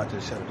go about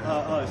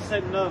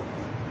setting up,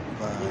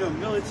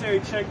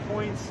 military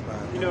checkpoints,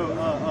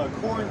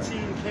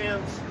 quarantine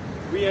camps,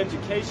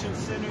 re-education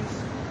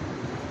centers.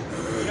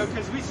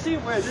 Because we see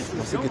where this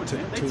is going,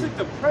 man. They took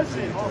the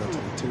president off of.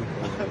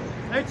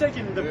 They're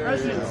taking the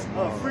president's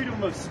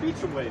freedom of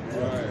speech away,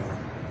 man.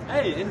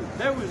 Right. Hey, and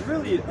there was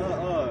really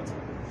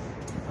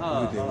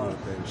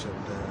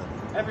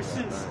ever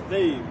since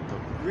they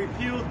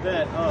repealed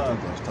that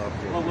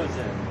what was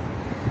that?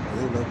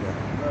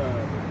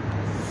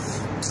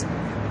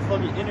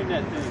 Fucking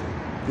internet thing.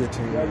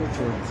 15,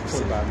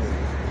 25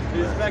 minutes. It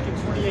was back in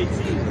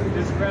 2018. It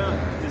was around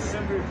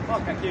December.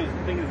 Fuck, I can't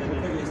think of the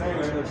name.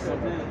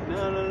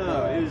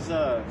 No. It was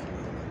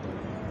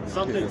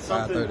something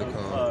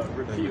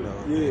repeal.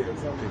 Yeah,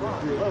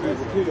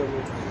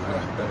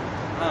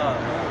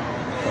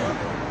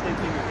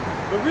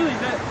 but really,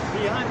 that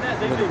behind that,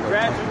 they've been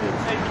gradually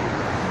taking,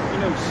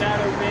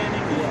 shadow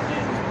banning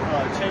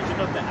and changing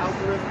up the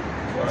algorithm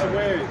to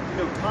where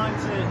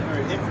content or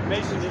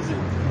information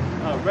isn't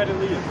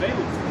readily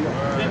available.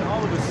 Then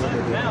all of a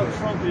sudden, now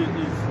Trump is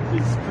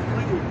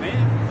completely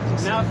banned.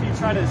 Now, if you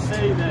try to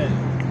say that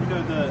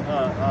the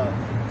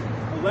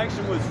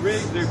election was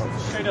rigged, they're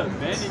straight up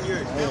banning your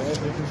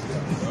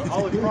account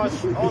all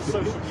across all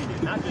social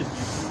media, not just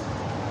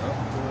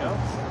YouTube.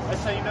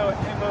 That's how you know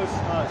Amos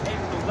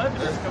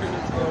 8/11 is coming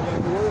into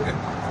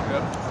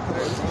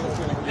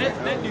the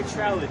net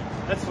neutrality.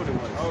 That's what it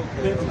was.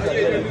 Okay.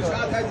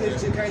 That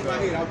shit came to my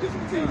head. I was just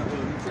going to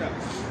tell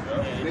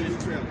you. Net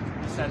neutrality.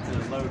 Just had to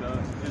load up.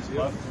 It's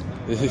buff.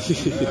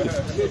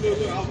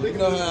 You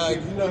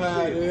know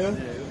how it is.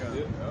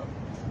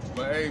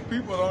 But hey,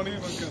 people don't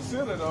even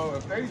consider though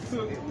if they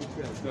took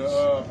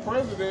the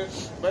president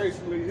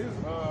basically his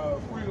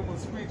freedom of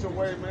speech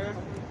away, man.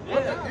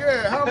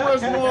 How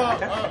much more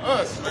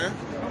us, man?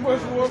 How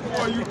much more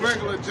for you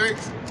regular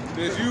jakes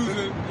that's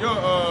using your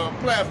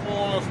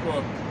platforms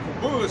for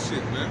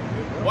bullshit, man?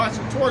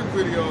 Watching twerk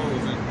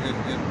videos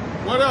and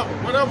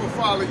whatever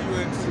follow you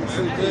into,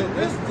 man. In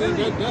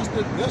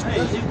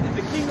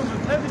the kingdom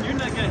of heaven, you're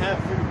not gonna have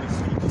freedom of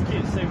speech. You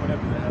can't say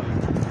whatever the hell you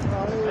want.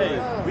 Hey,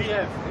 we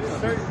have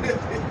certain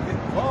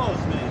laws,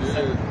 man.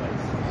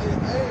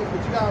 Hey, but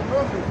you gotta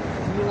remember,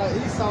 like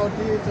Esau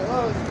did to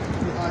us,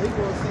 he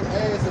gonna see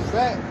ass and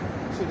back.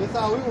 Shit, that's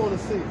all we want to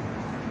see.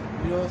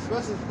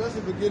 Especially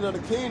the beginning of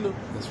the kingdom.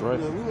 That's right.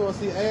 We want to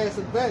see ass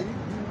and back.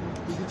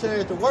 You can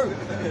change to work. You know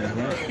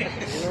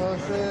what I'm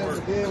saying?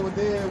 But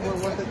then when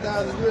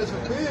 1,000 years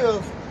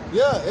fulfilled,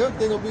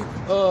 everything will be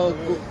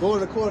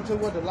going according to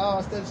what the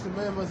law, statutes,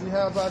 commandments, and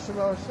how about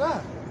Shema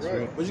Shai.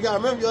 Right. But you gotta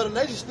remember, your other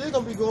nations still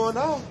gonna be going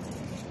on.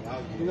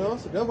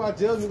 So that's why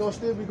judgment gonna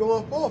still be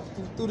going forth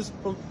through this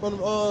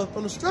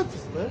from the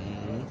scriptures, man.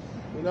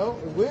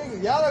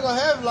 Y'all not gonna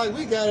have it like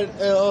we got it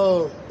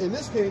in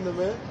this kingdom,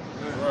 man.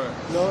 Right.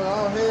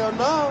 Oh hell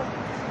no.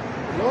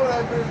 No,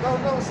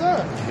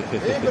 sir.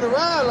 It ain't been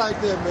around like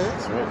that, man.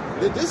 That's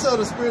right. This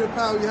other spirit of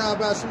power you have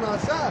about Shema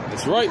Shai.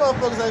 That's right. You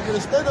motherfuckers ain't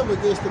gonna stand up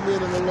against the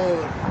men of the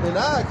Lord in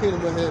our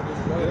kingdom of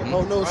heaven.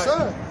 Oh no,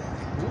 sir.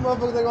 You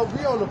motherfuckers ain't gonna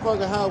be on the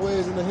fucking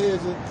highways and the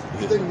hedges.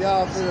 You think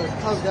y'all finna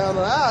come down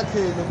on our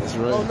kingdom? That's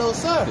right. Oh no,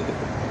 sir.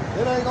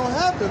 It ain't gonna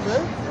happen,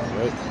 man.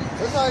 Right.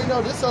 That's how you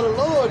know this of the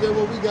Lord than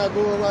what we got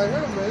going right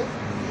here, man.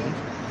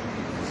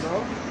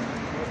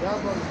 Y'all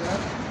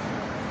understand?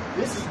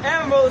 This is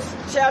Amos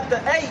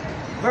chapter 8,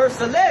 verse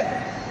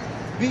 11.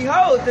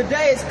 Behold, the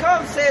day is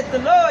come, saith the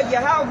Lord,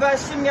 Yahweh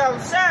Shem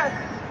Yahushai,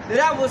 that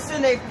I will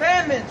send a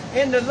famine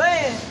in the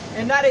land,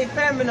 and not a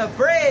famine of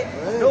bread,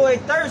 nor a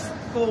thirst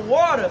for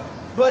water,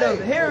 but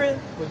of hearing.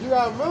 But you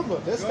gotta remember,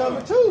 that's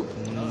coming too.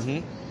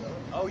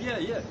 Oh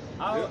yeah.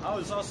 I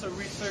was also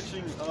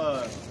researching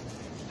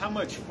how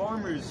much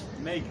farmers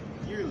make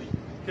yearly,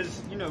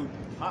 because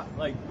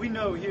we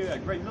know here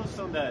at Great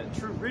Millstone that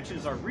true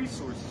riches are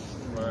resources,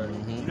 Right.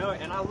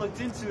 And I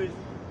looked into it,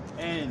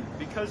 and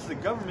because the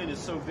government is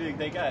so big,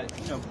 they got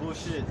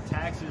bullshit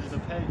taxes to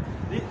pay.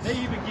 They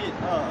even get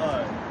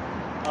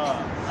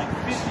like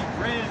 50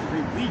 grand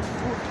relief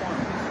for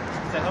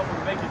farmers to help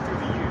them make it through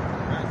the year.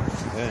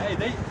 Yeah.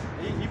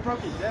 Hey, he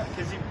broke it down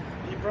because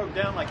he broke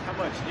down like how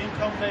much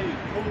income they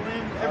pull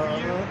in every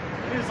year.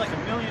 And it was like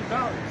 $1 million.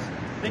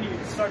 Then he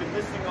started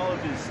listing all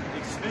of his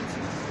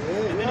expenses,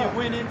 and then it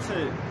went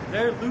into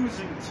they're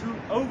losing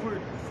over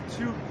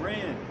 $2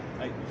 grand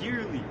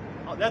yearly.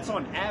 That's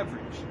on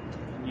average,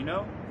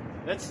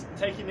 That's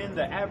taking in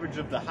the average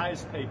of the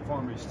highest paid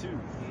farmers too.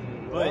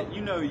 But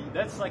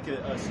that's like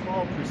a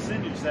small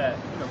percentage that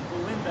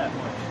pull in that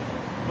much.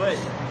 But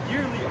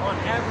yearly, on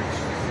average,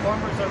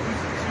 farmers are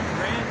losing $2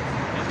 grand,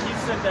 and he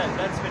said that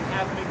that's been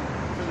happening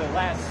for the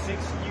last 6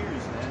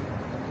 years, man.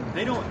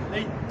 They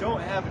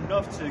don't have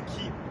enough to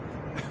keep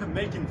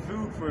making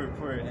food for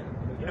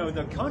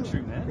the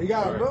country, man. You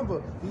gotta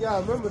remember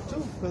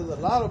too, because a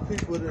lot of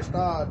people that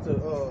start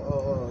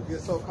to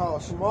get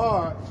so-called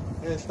smart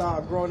and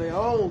start growing their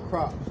own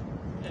crops.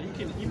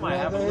 Yeah, you might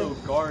have a little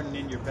garden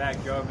in your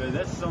backyard, but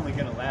that's only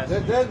gonna last.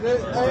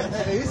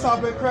 Esau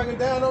been cracking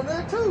down on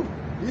that too.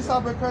 Esau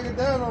been cracking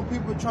down on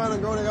people trying to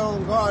grow their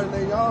own garden in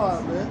their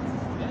yard, man.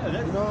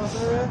 Yeah, you know what I'm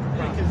saying?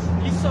 Yeah, because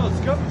Esau's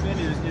government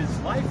is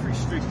life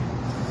restricted.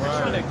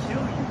 They're trying to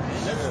kill you,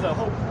 man. That's the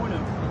whole point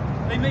of.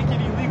 They make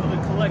it illegal to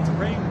collect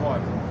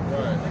rainwater.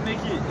 Right. They make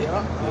it. They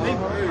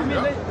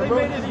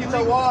made it Get illegal.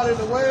 your water in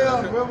the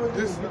well. Remember,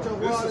 get your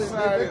water.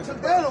 society They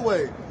took that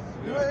away.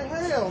 You ain't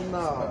hell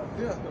no.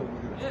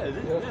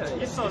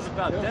 Yeah, Esau's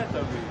about death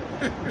over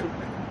here.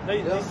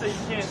 They say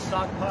you can't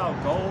stockpile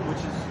gold, which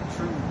is a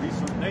true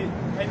resource.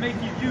 They make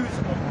you use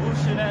a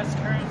bullshit ass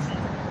currency,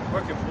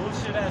 work a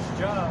bullshit ass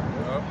job,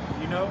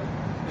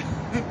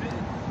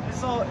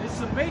 It's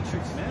a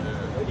matrix, man.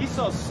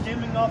 Esau's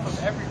skimming off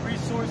of every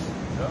resource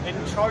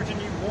and charging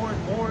you more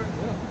and more.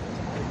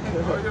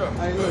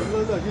 Hey,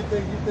 look, you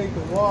think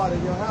the water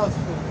in your house is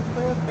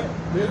milk,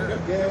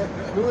 gas,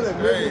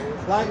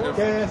 like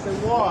gas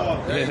and water.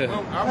 Hey, I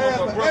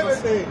remember my brother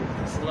everything.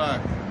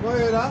 Go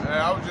ahead, I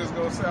was just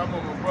gonna say, I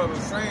remember my brother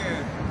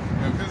saying,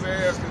 if his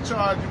ass could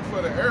charge you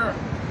for the air,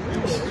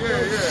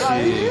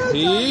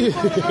 he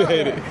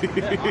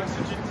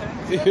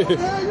You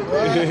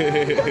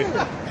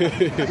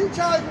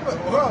charge me,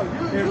 bro.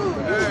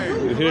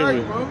 You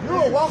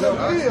a walking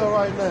wheel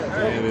right now.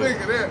 Think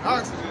of that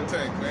oxygen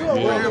tank, man. You a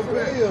walking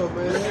wheel,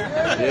 man.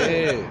 God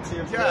damn,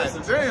 that's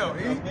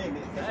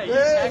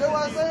what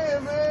I'm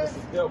saying, man.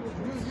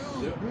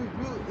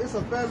 It's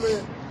a family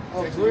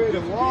of bread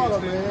and water,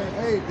 man.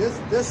 Hey, this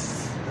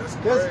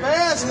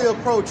fastly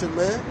approaching,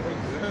 man.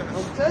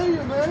 I'm telling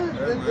you, man.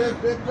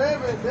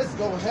 This is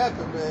gonna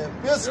happen, man.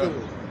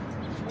 Fiscally,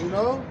 you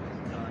know.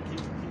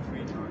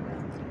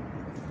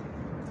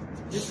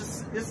 This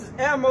is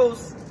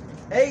Amos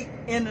 8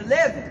 and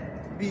 11.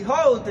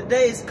 Behold, the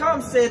days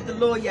come, said the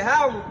Lord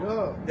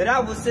Yahweh, that I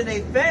will send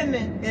a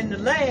famine in the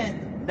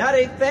land, not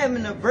a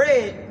famine of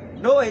bread,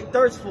 nor a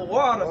thirst for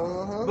water,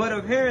 but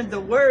of hearing the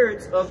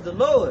words of the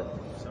Lord.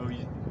 So,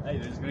 hey,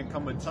 there's going to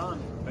come a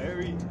time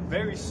very,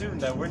 very soon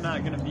that we're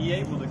not going to be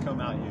able to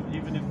come out here,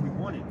 even if we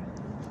wanted.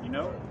 You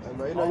know?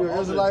 You know you're an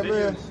Israelite,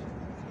 man.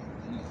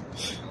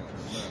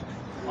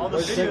 All the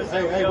videos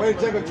hey, wait,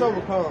 take a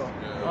trouble call.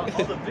 All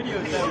the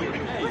videos that we made.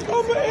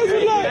 I'm an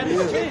Israelite.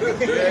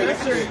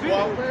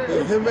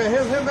 Him and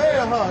her,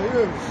 you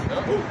hear me?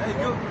 Hey,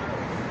 go.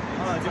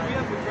 Did we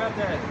have to grab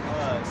that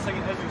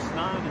 2nd Ezra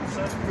 9 and 7?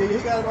 Yeah,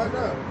 he got it right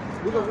now.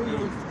 We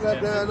gonna clap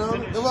down on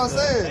him. That's what I'm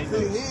saying.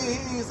 See,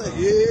 he ain't say,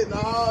 yeah, no,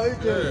 he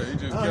just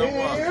jumped he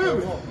ain't hear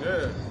me.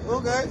 Yeah.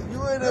 Okay, you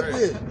in that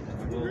bitch.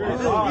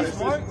 He's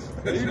smart.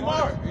 You in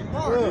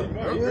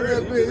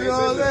that bitch, you know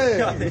what I'm saying?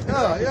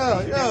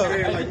 Yeah.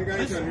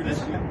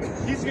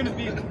 He's gonna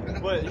be,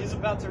 what he's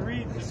about to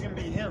read is gonna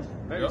be him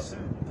very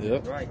soon.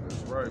 Yep. Right,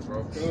 that's right,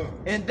 bro.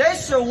 And they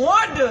shall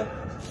wander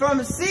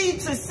from sea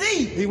to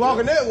sea. He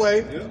walking that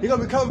way, he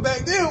gonna be coming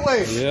back this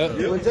way.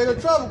 Yep. When Jacob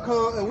trouble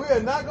comes, and we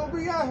are not gonna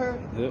be out here.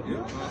 Yep.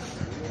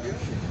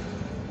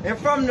 And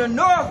from the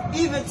north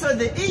even to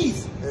the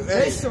east,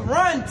 they shall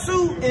run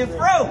to and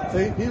fro.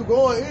 See, he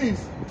going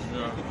east.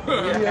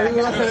 Yeah, he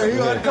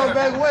gonna come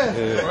back west.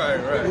 Right.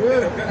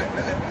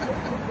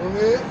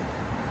 Yeah.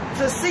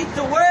 To seek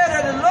the word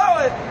of the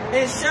Lord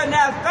and shall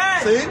not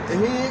find See, it. and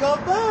he ain't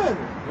gonna find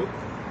it.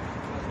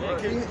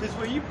 Because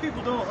what you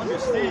people don't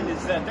understand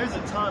is that there's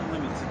a time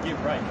limit to get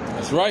right.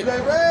 That's right. They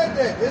read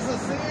that. It's a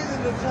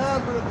season, a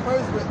time for the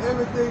curse for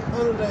everything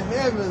under the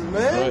heavens,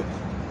 man. Right.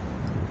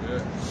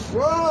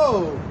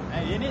 Bro.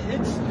 Hey, and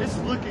it's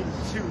looking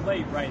too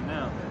late right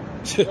now.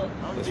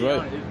 That's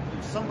right.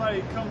 If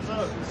somebody comes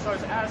up and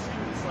starts asking,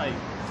 it's like,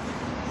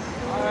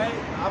 all right,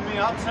 I mean,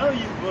 I'll tell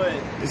you, but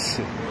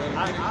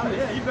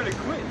yeah, you better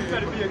quit. You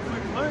better be a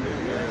quick learner.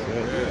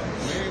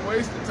 We ain't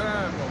wasting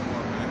time no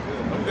more, man.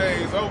 Them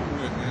days over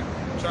with, man.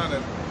 Trying to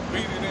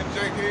beat it in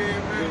Jake head,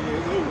 man.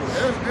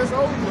 It's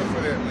over with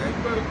for that, man.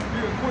 You better be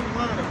a quick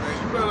learner, man.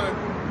 You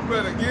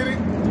better get it.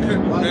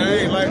 Man,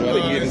 ain't like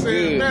it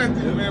said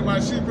Matthew, man. My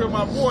sheep hear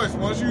my voice.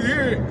 Once you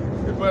hear it,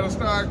 you better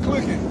start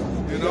clicking.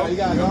 You know, You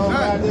gotta go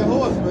ride that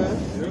horse,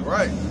 man.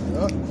 Right.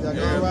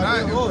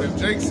 If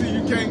Jake see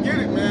you can't get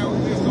it, man,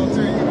 we're just gonna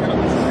tell you to get up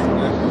the stick,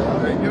 man.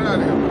 Hey, get out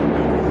of here.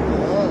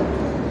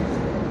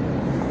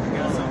 I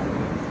got something.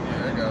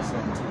 Yeah, I got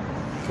something too.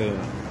 Good.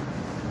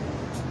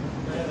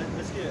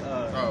 Let's get the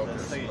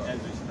 2nd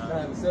Ezra 9.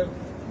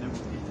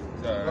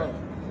 All right.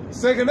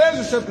 2nd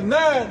Ezra chapter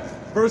 9,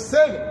 verse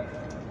 7.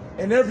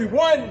 And every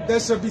one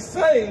that shall be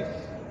saved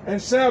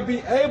and shall be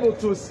able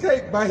to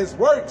escape by his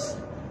works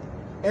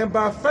and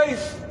by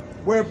faith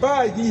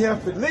whereby ye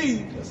have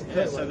believed.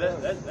 Yeah, so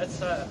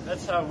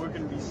that's how we're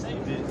going to be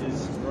saved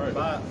is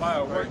by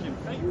our work in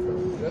faith.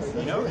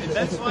 You know, and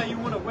that's why you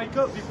want to wake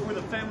up before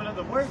the famine of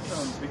the word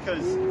comes,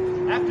 because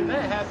after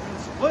that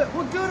happens, what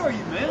good are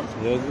you, man?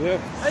 Yeah.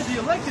 Hey,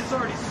 the elect is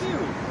already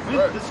sealed.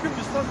 The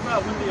scriptures talk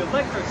about when the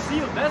elect are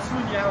sealed, that's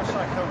when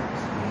Yahushua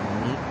comes.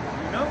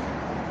 You know?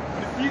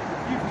 But if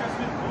you've just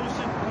been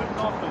bullshit putting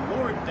off the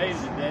Lord day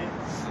to day,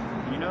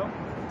 you know,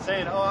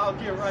 saying, oh, I'll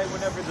get right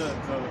whenever the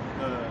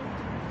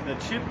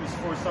chip is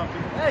for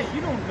something. Hey,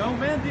 you don't know,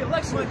 man. The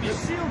election might be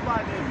sealed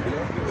by them.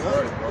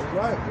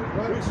 Right.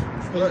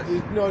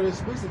 You know, it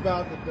speaks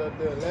about the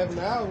 11th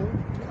hour.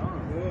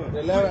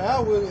 The 11th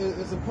hour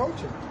is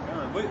approaching.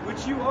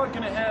 But you are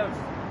going to have,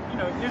 you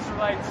know,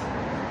 Israelites,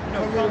 you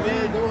know, come in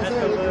at the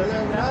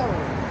 11th hour.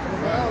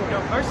 You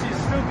know, mercy is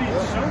still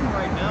being shown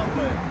right now,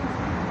 but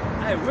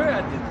hey, we're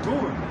at the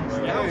door,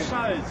 man.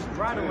 Yahushua is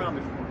right around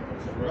the corner.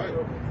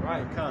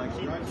 Right.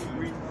 Keep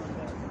reading.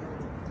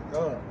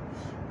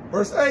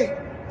 Verse 8,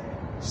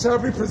 shall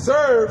be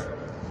preserved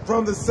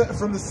from the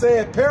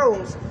sad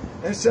perils,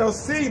 and shall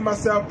see my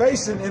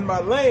salvation in my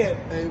land.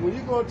 Hey, when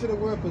you go into the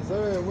word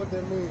preserve, what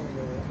that means,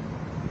 man?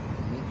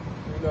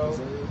 know,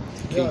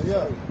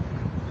 yeah.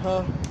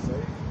 Huh?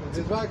 It's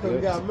right, because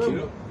you got to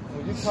remember,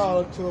 when you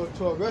call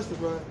to a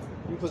restaurant,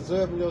 you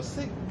preserving your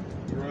seat.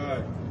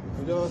 Right.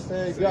 You know what I'm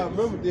saying? You got to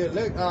remember, the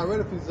elect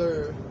already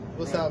preserved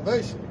for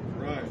salvation.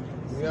 Right.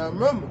 You got to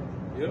remember.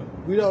 Yep.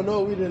 We don't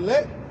know we the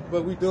elect,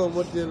 but we doing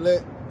what the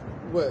elect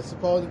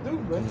supposed to do,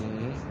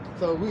 man.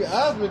 So we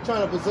obviously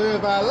trying to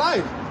preserve our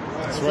life.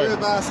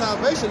 Preserve our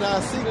salvation,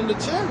 our seat in the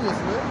chariots,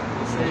 man.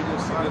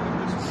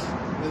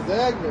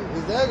 Exactly,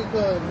 because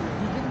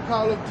you can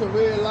call up to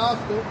Red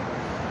Lobster,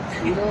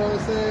 you know what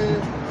I'm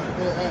saying?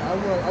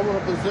 I want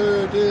to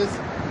preserve this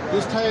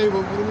table,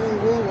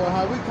 or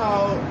how we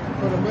call it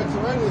for the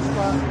Mediterranean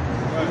spot.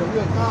 You know,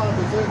 we'll call it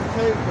preserve the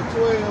table for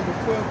 12, or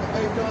 12 for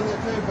 8, that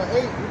table for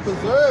 8. We're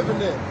preserving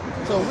that.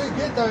 So when we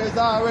get there, it's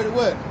already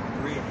what?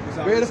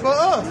 Ready for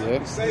us.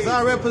 Yep. It's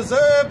already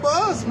preserved for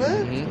us,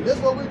 man. That's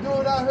what we're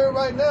doing out here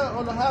right now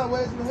on the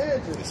highways and the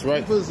hedges. That's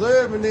right. We're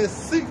preserving this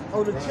seat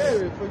on the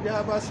chariot for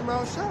Yahweh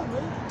Shema Shah,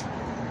 man.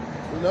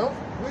 You know?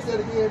 We got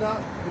to get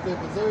out, but they're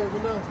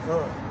preserving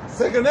us.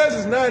 2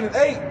 Ezra 9 and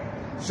 8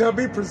 shall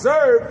be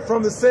preserved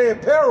from the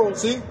said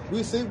perils. See,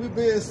 we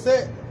being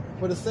set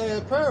for the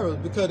sad perils,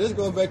 because it's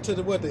going back to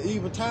the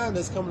evil time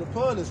that's coming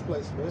upon this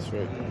place, man. That's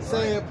right.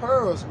 Sad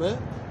perils, man.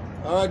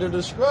 All right, the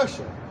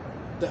destruction,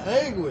 the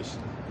anguish,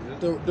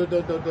 the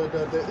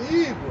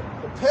evil,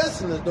 the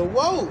pestilence, the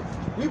woe.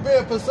 We've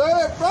been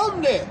preserved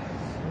from that.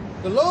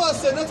 The Lord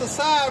said, "That's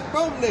aside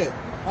from that.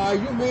 All right,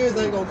 you men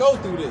ain't gonna go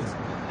through this.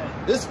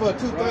 This is for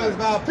 2/3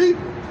 of our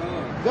people."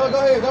 Go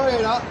ahead,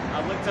 Doc.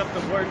 I looked up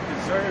the word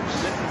preserved.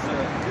 This is a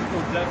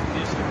Google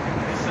definition.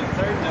 It's the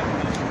third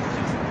definition, which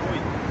is the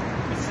point.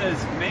 It says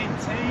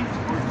maintain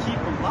or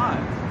keep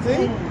alive.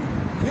 See?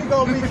 We're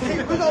gonna be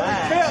kept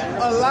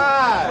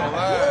alive.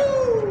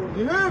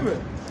 You hear me?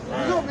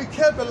 We're gonna be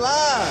kept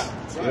alive.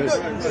 You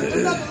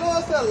know the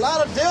Lord said a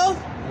lot of death?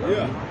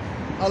 Yeah.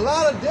 A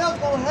lot of death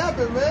gonna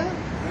happen, man.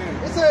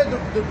 It said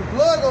the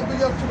blood gonna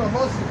be up to the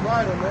Moses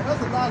rider, man.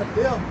 That's a lot of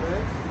death,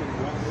 man.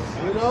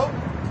 You know?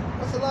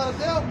 That's a lot of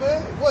death,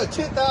 man. What,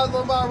 10,000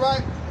 on my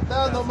right,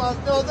 1,000 on my, you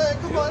know what I'm saying?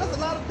 Come on, that's a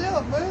lot of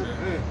death, man.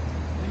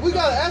 We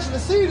gotta actually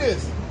see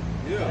this.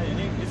 Yeah.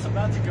 It's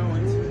about to go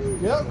into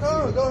it. Yep,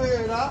 go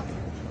ahead, Doc.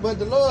 But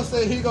the Lord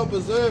said He gonna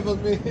preserve us,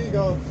 man. He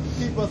gonna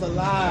keep us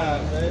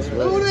alive, man. That's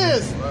right. Do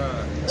this.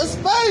 It's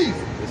faith.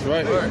 That's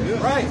right.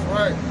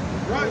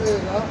 Right.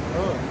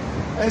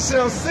 And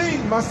shall see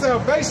my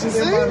salvation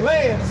in my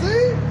land.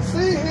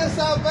 See His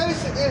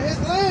salvation in His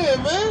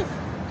land, man.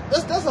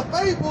 That's a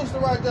faith booster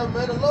right there,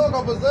 man. The Lord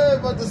gonna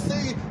preserve us to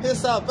see His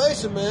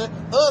salvation, man.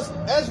 Us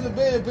actually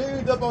being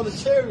beamed up on the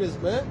chariots,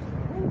 man.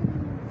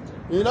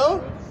 You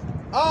know?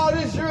 All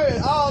this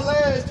year, all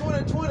last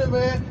 2020,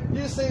 man,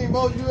 you seen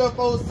more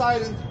UFO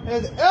sightings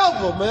as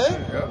ever,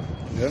 man. Yeah.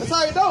 That's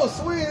how you know.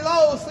 Sweet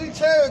Lord, see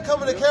chariot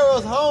coming to carry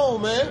us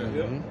home,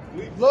 man.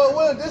 Lord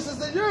willing, this is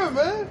the year,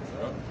 man.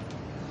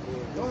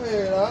 Go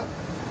ahead, Doc.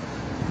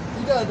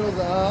 You got those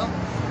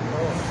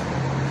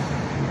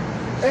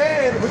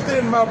And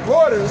within my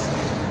borders,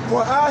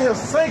 for I have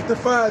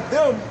sanctified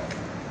them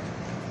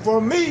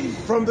for me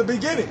from the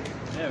beginning.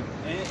 Yeah,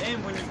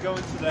 and when you go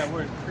into that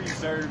word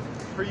preserve,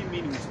 pre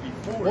meaning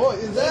before. Well,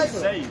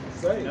 exactly. Saved.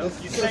 You know,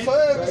 you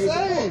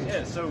saved.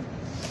 Yeah, so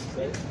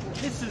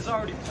this is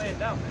already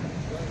planned out, man.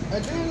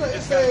 And then it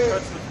It's said,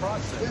 gotta trust the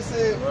process. it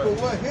said for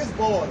what? His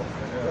border.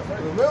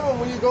 Remember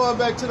when you going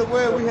back to the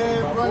word we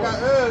had brought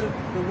out earlier,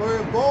 the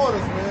word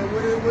borders, man,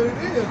 what it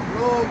is.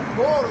 Lord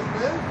borders,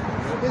 man.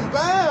 It's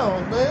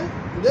bound, man.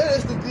 That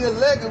is the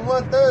elect and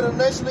 1/3 of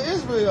the nation of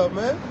Israel,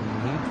 man.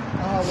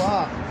 Oh,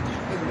 wow.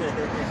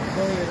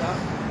 Go ahead,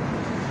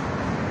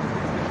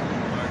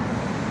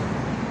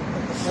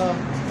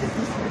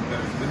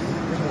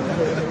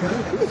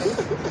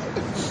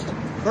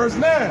 Verse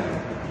 9.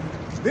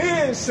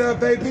 Then shall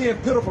they be in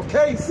pitiful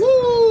case,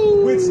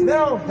 which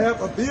now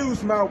have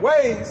abused my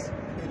ways,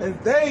 and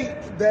they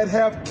that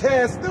have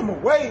cast them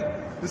away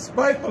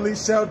despitefully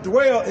shall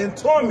dwell in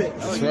torment.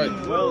 That's right.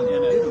 Dwell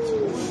in it,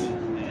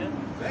 man.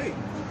 Hey,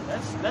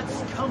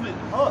 that's coming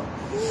up.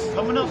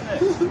 Coming up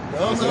next.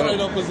 That's how they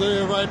don't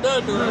preserve right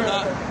there,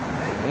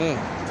 dude.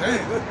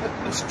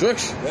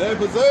 Destruction. They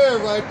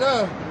preserve right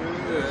there.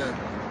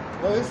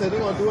 Yeah. Well, they said they're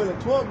going to do it in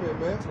torment,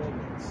 man.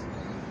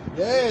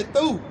 Yeah,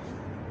 through.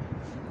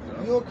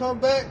 You don't come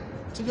back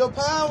to your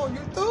power,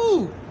 you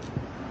through.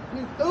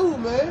 You through,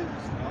 man.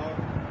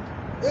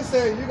 It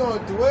said you're going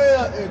to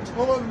dwell in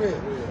torment.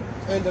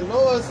 And the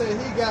Lord said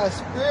He got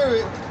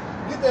spirit.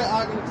 Get that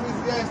out of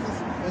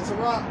Ecclesiastes and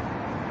Sirach.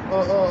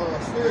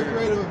 Spirit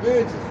creative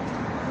vengeance.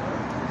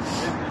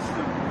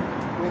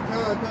 We're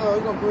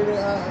going to bring it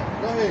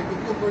out. Go ahead,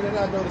 we're going to bring it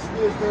out. The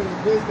spirit creative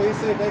vengeance. He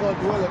said they're going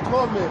to dwell in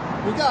torment.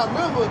 We got to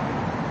remember,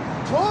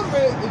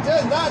 torment is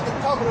just not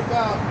talking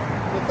about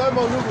the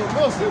thermonuclear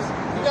missiles.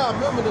 You gotta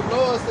remember the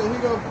Lord said He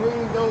gonna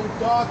bring those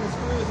darkest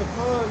spirits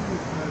upon you,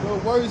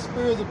 those worst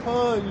spirits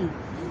upon you.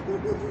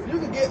 You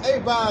can get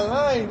ate by a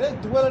lion, that's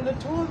dwelling in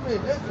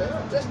torment.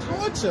 That's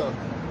torture.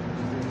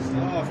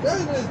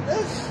 That's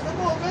come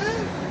on,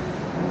 man.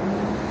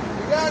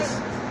 You got it?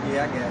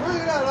 Yeah, I got it.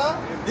 Bring it out, huh?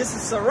 This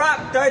is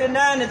Sirach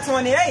 39 and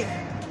 28.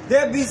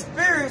 There be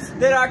spirits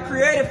that are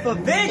created for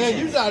vengeance.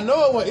 Man, you gotta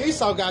know what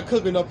Esau got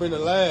cooking up in the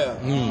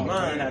lab.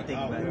 Man, I think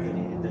about it.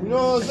 You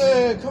know what I'm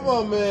saying? Come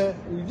on, man.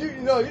 You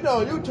know,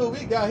 on YouTube,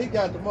 he got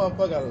the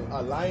motherfucker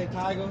a lion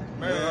tiger.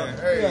 Man,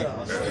 He hey.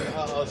 got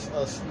a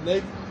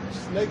snake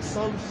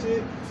some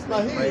shit.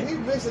 Like he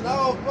mixing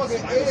all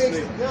fucking eggs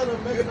together,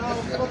 making all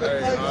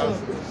fucking types of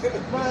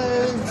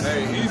man.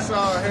 Hey,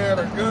 Esau had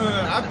a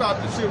gun. I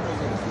thought the shit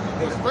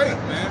was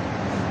fake, man.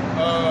 I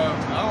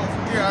don't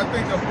forget. I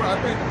think the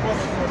brother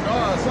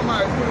Bernard,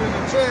 somebody put it in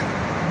the chat.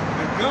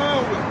 The gun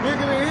was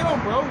bigger than him,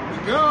 bro.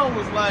 The gun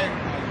was like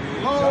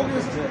long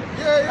as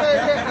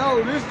yeah.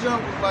 Oh, this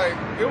jump was like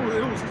it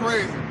was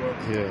crazy, bro.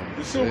 Yeah.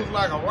 The shit was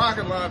like a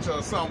rocket launcher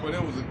or something, but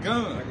it was a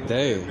gun.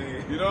 Damn.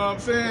 You know what I'm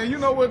saying? You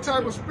know what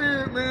type of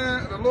spirit,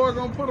 man, the Lord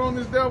gonna put on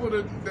this devil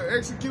to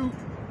execute.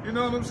 You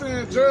know what I'm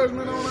saying?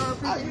 Judgment on our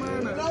people,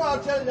 man. You know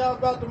I'm telling y'all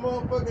about the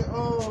motherfucking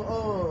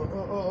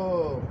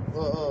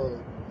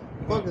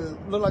fucking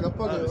look like a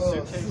fucking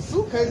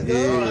suitcase.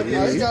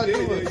 Yeah. You gotta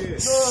do it. You know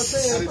what I'm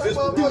saying?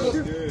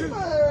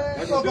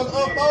 Motherfucker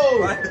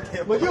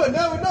unfold. But you'll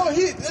never know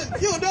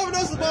you'll never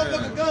know some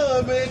motherfucking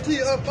gun, man, until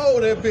you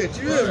unfold that bitch.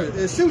 You hear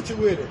me? And shoot you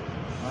with it.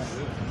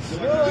 You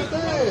know what I'm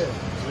saying?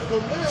 The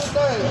real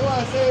thing. That's why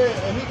I said,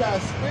 and he got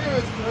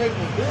spirits created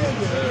for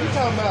vengeance. You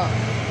talking about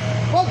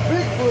fuck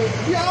Bigfoot.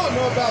 We all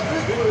know about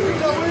Bigfoot. You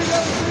know, we ain't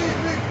never seen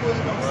Bigfoot.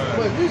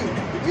 But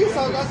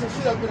Esau got some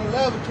shit up in the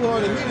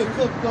laboratory and he done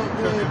cooked up,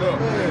 man.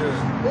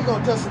 They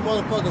gonna touch some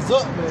motherfuckers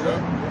up, man.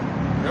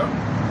 Yep.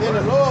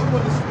 Then the Lord put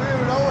the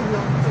spirit on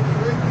him to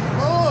create these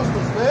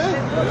monsters, man.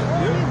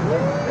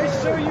 They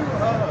show you,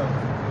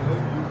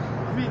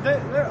 I mean,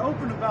 they're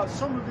open about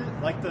some of it,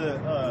 like the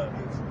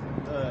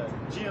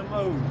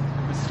GMO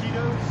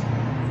mosquitoes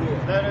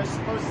that are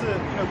supposed to,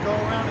 go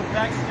around and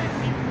vaccinate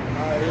people.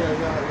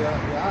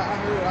 Yeah. I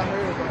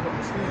heard about the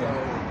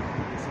mosquitoes.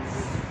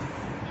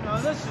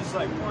 That's just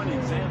like one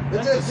example.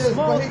 It's just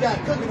what he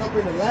got cooking up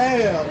in the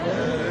lab,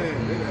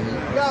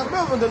 man. You gotta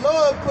remember, the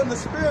Lord putting the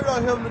spirit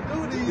on him to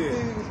do these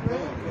things,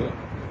 man.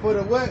 For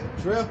the what?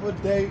 Dreadful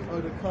day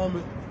of the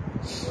coming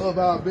of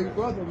our big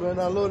brother, man.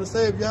 Our Lord and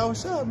Savior,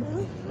 Yahushua,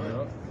 man.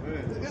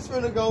 It's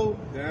finna go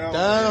down.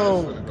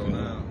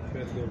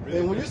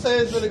 And when you say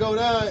it's gonna go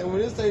down, and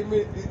when you say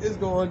it's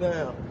going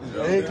down,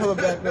 it ain't coming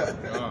back up.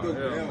 You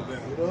know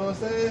what I'm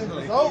saying?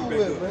 It's over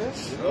with, man.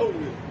 It's over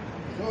with.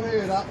 Go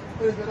ahead, Doc.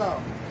 Finish it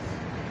out.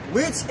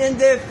 Which in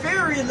their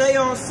fury lay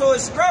on sore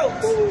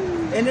strokes,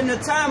 and in the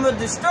time of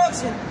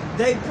destruction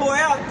they pour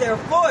out their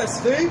force.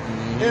 See?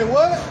 And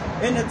what?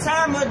 In the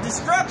time of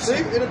destruction.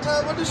 See? In the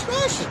time of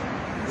destruction.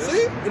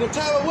 See? In the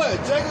time of what?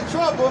 Jacob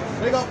trouble,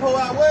 they gonna pour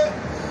out what?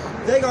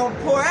 They gonna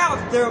pour out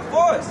their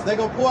force. They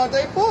gonna pour out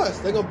their force.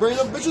 They gonna bring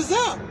them bitches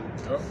out.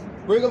 Yep.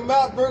 Bring them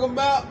out.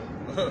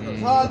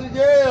 It's hard to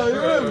yell,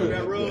 you hear me?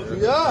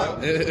 Yeah.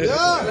 Hey,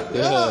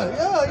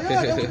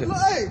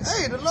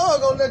 the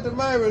Lord gonna let the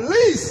man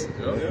release.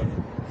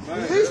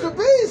 Release the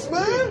beast,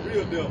 man.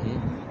 Real deal.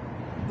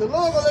 The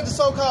Lord gonna let the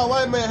so-called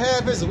white man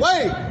have his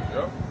way.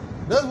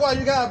 That's why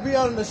you gotta be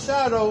under the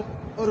shadow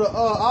of the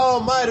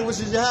Almighty, which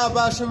is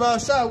Yahweh Shema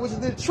Shah, which is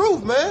the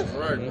truth, man.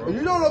 Right. If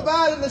you don't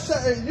abide in the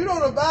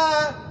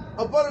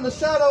up under the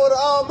shadow of the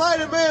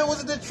Almighty, man, which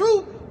is the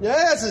truth, your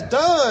ass is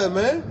done,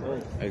 man.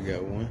 I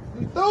got one.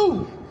 You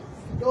through.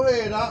 Go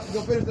ahead, Doc.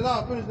 Go finish it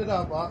out. Finish it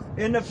out, Doc.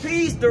 And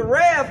appease the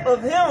wrath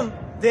of him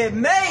that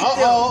made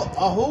them.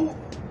 Who?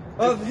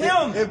 Of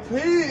him. And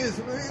please,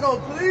 we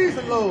gonna please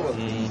the Lord.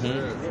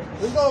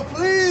 We gonna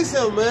please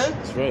him, man.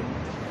 That's right.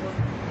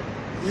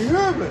 You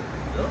hear me?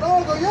 The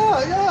Lord go,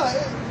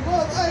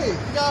 well, hey, you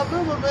gotta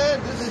remember,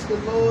 man, this is the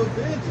Lord's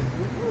vengeance.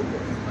 Remember.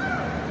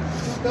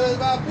 2/3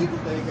 of our people,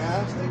 they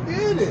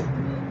get it.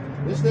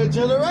 It's their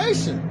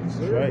generation. That's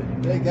right.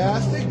 They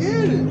guys, they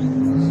get it.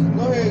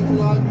 Go ahead,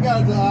 Kulak. You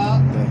got it,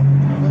 Kulak. Go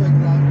ahead,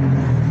 Kulak.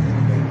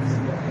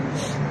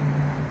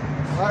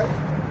 All right.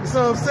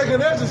 So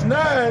 2 Ezra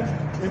 9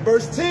 in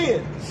verse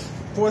 10.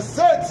 For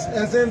such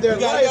as in their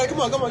life.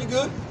 Come on, you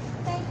good?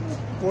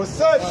 For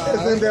such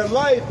as in their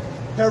life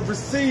have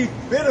received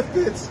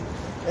benefits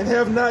and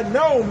have not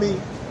known me,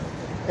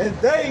 and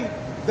they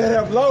that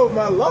have loathed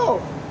my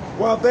law,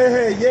 while they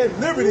had yet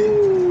liberty.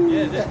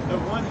 Yeah, the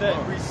one that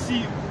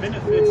received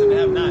benefits and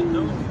have not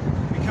known it.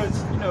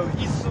 Because,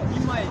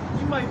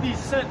 you might be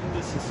set in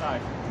this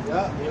society.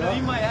 Yeah.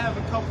 You might have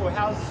a couple of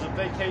houses of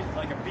vacation,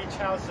 like a beach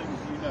house and,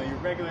 your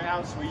regular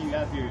house where you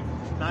have your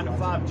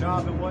 9-to-5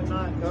 job and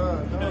whatnot.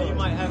 You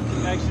might have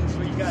connections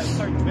where you got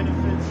certain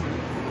benefits.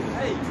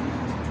 Hey,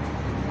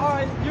 all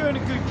right, you're in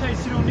a good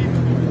case. You don't need the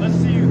Lord. Let's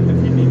see if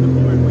you need the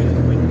Lord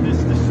when this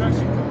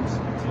destruction comes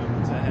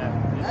to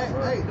happen.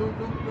 Hey, do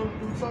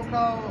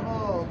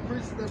so-called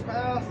priests and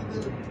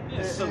pastors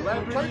and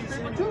celebrities church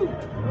people too.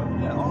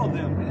 Yeah, all of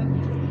them, man.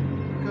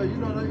 because you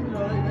know they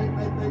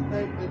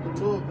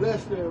the Lord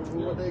bless them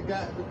with what they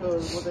got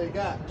because what they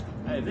got.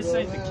 Hey, this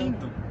ain't the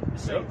kingdom.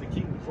 This ain't the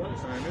kingdom.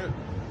 This ain't it.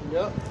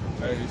 Yep.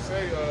 Hey, you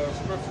say,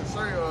 scripture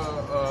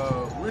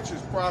say,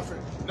 riches profit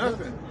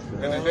nothing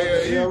in the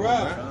day of evil,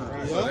 right.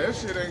 man. So that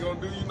shit ain't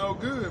gonna do you no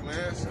good,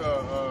 man.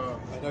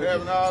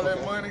 Having all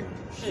that money,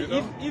 Shit,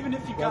 even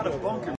if you got a bunker.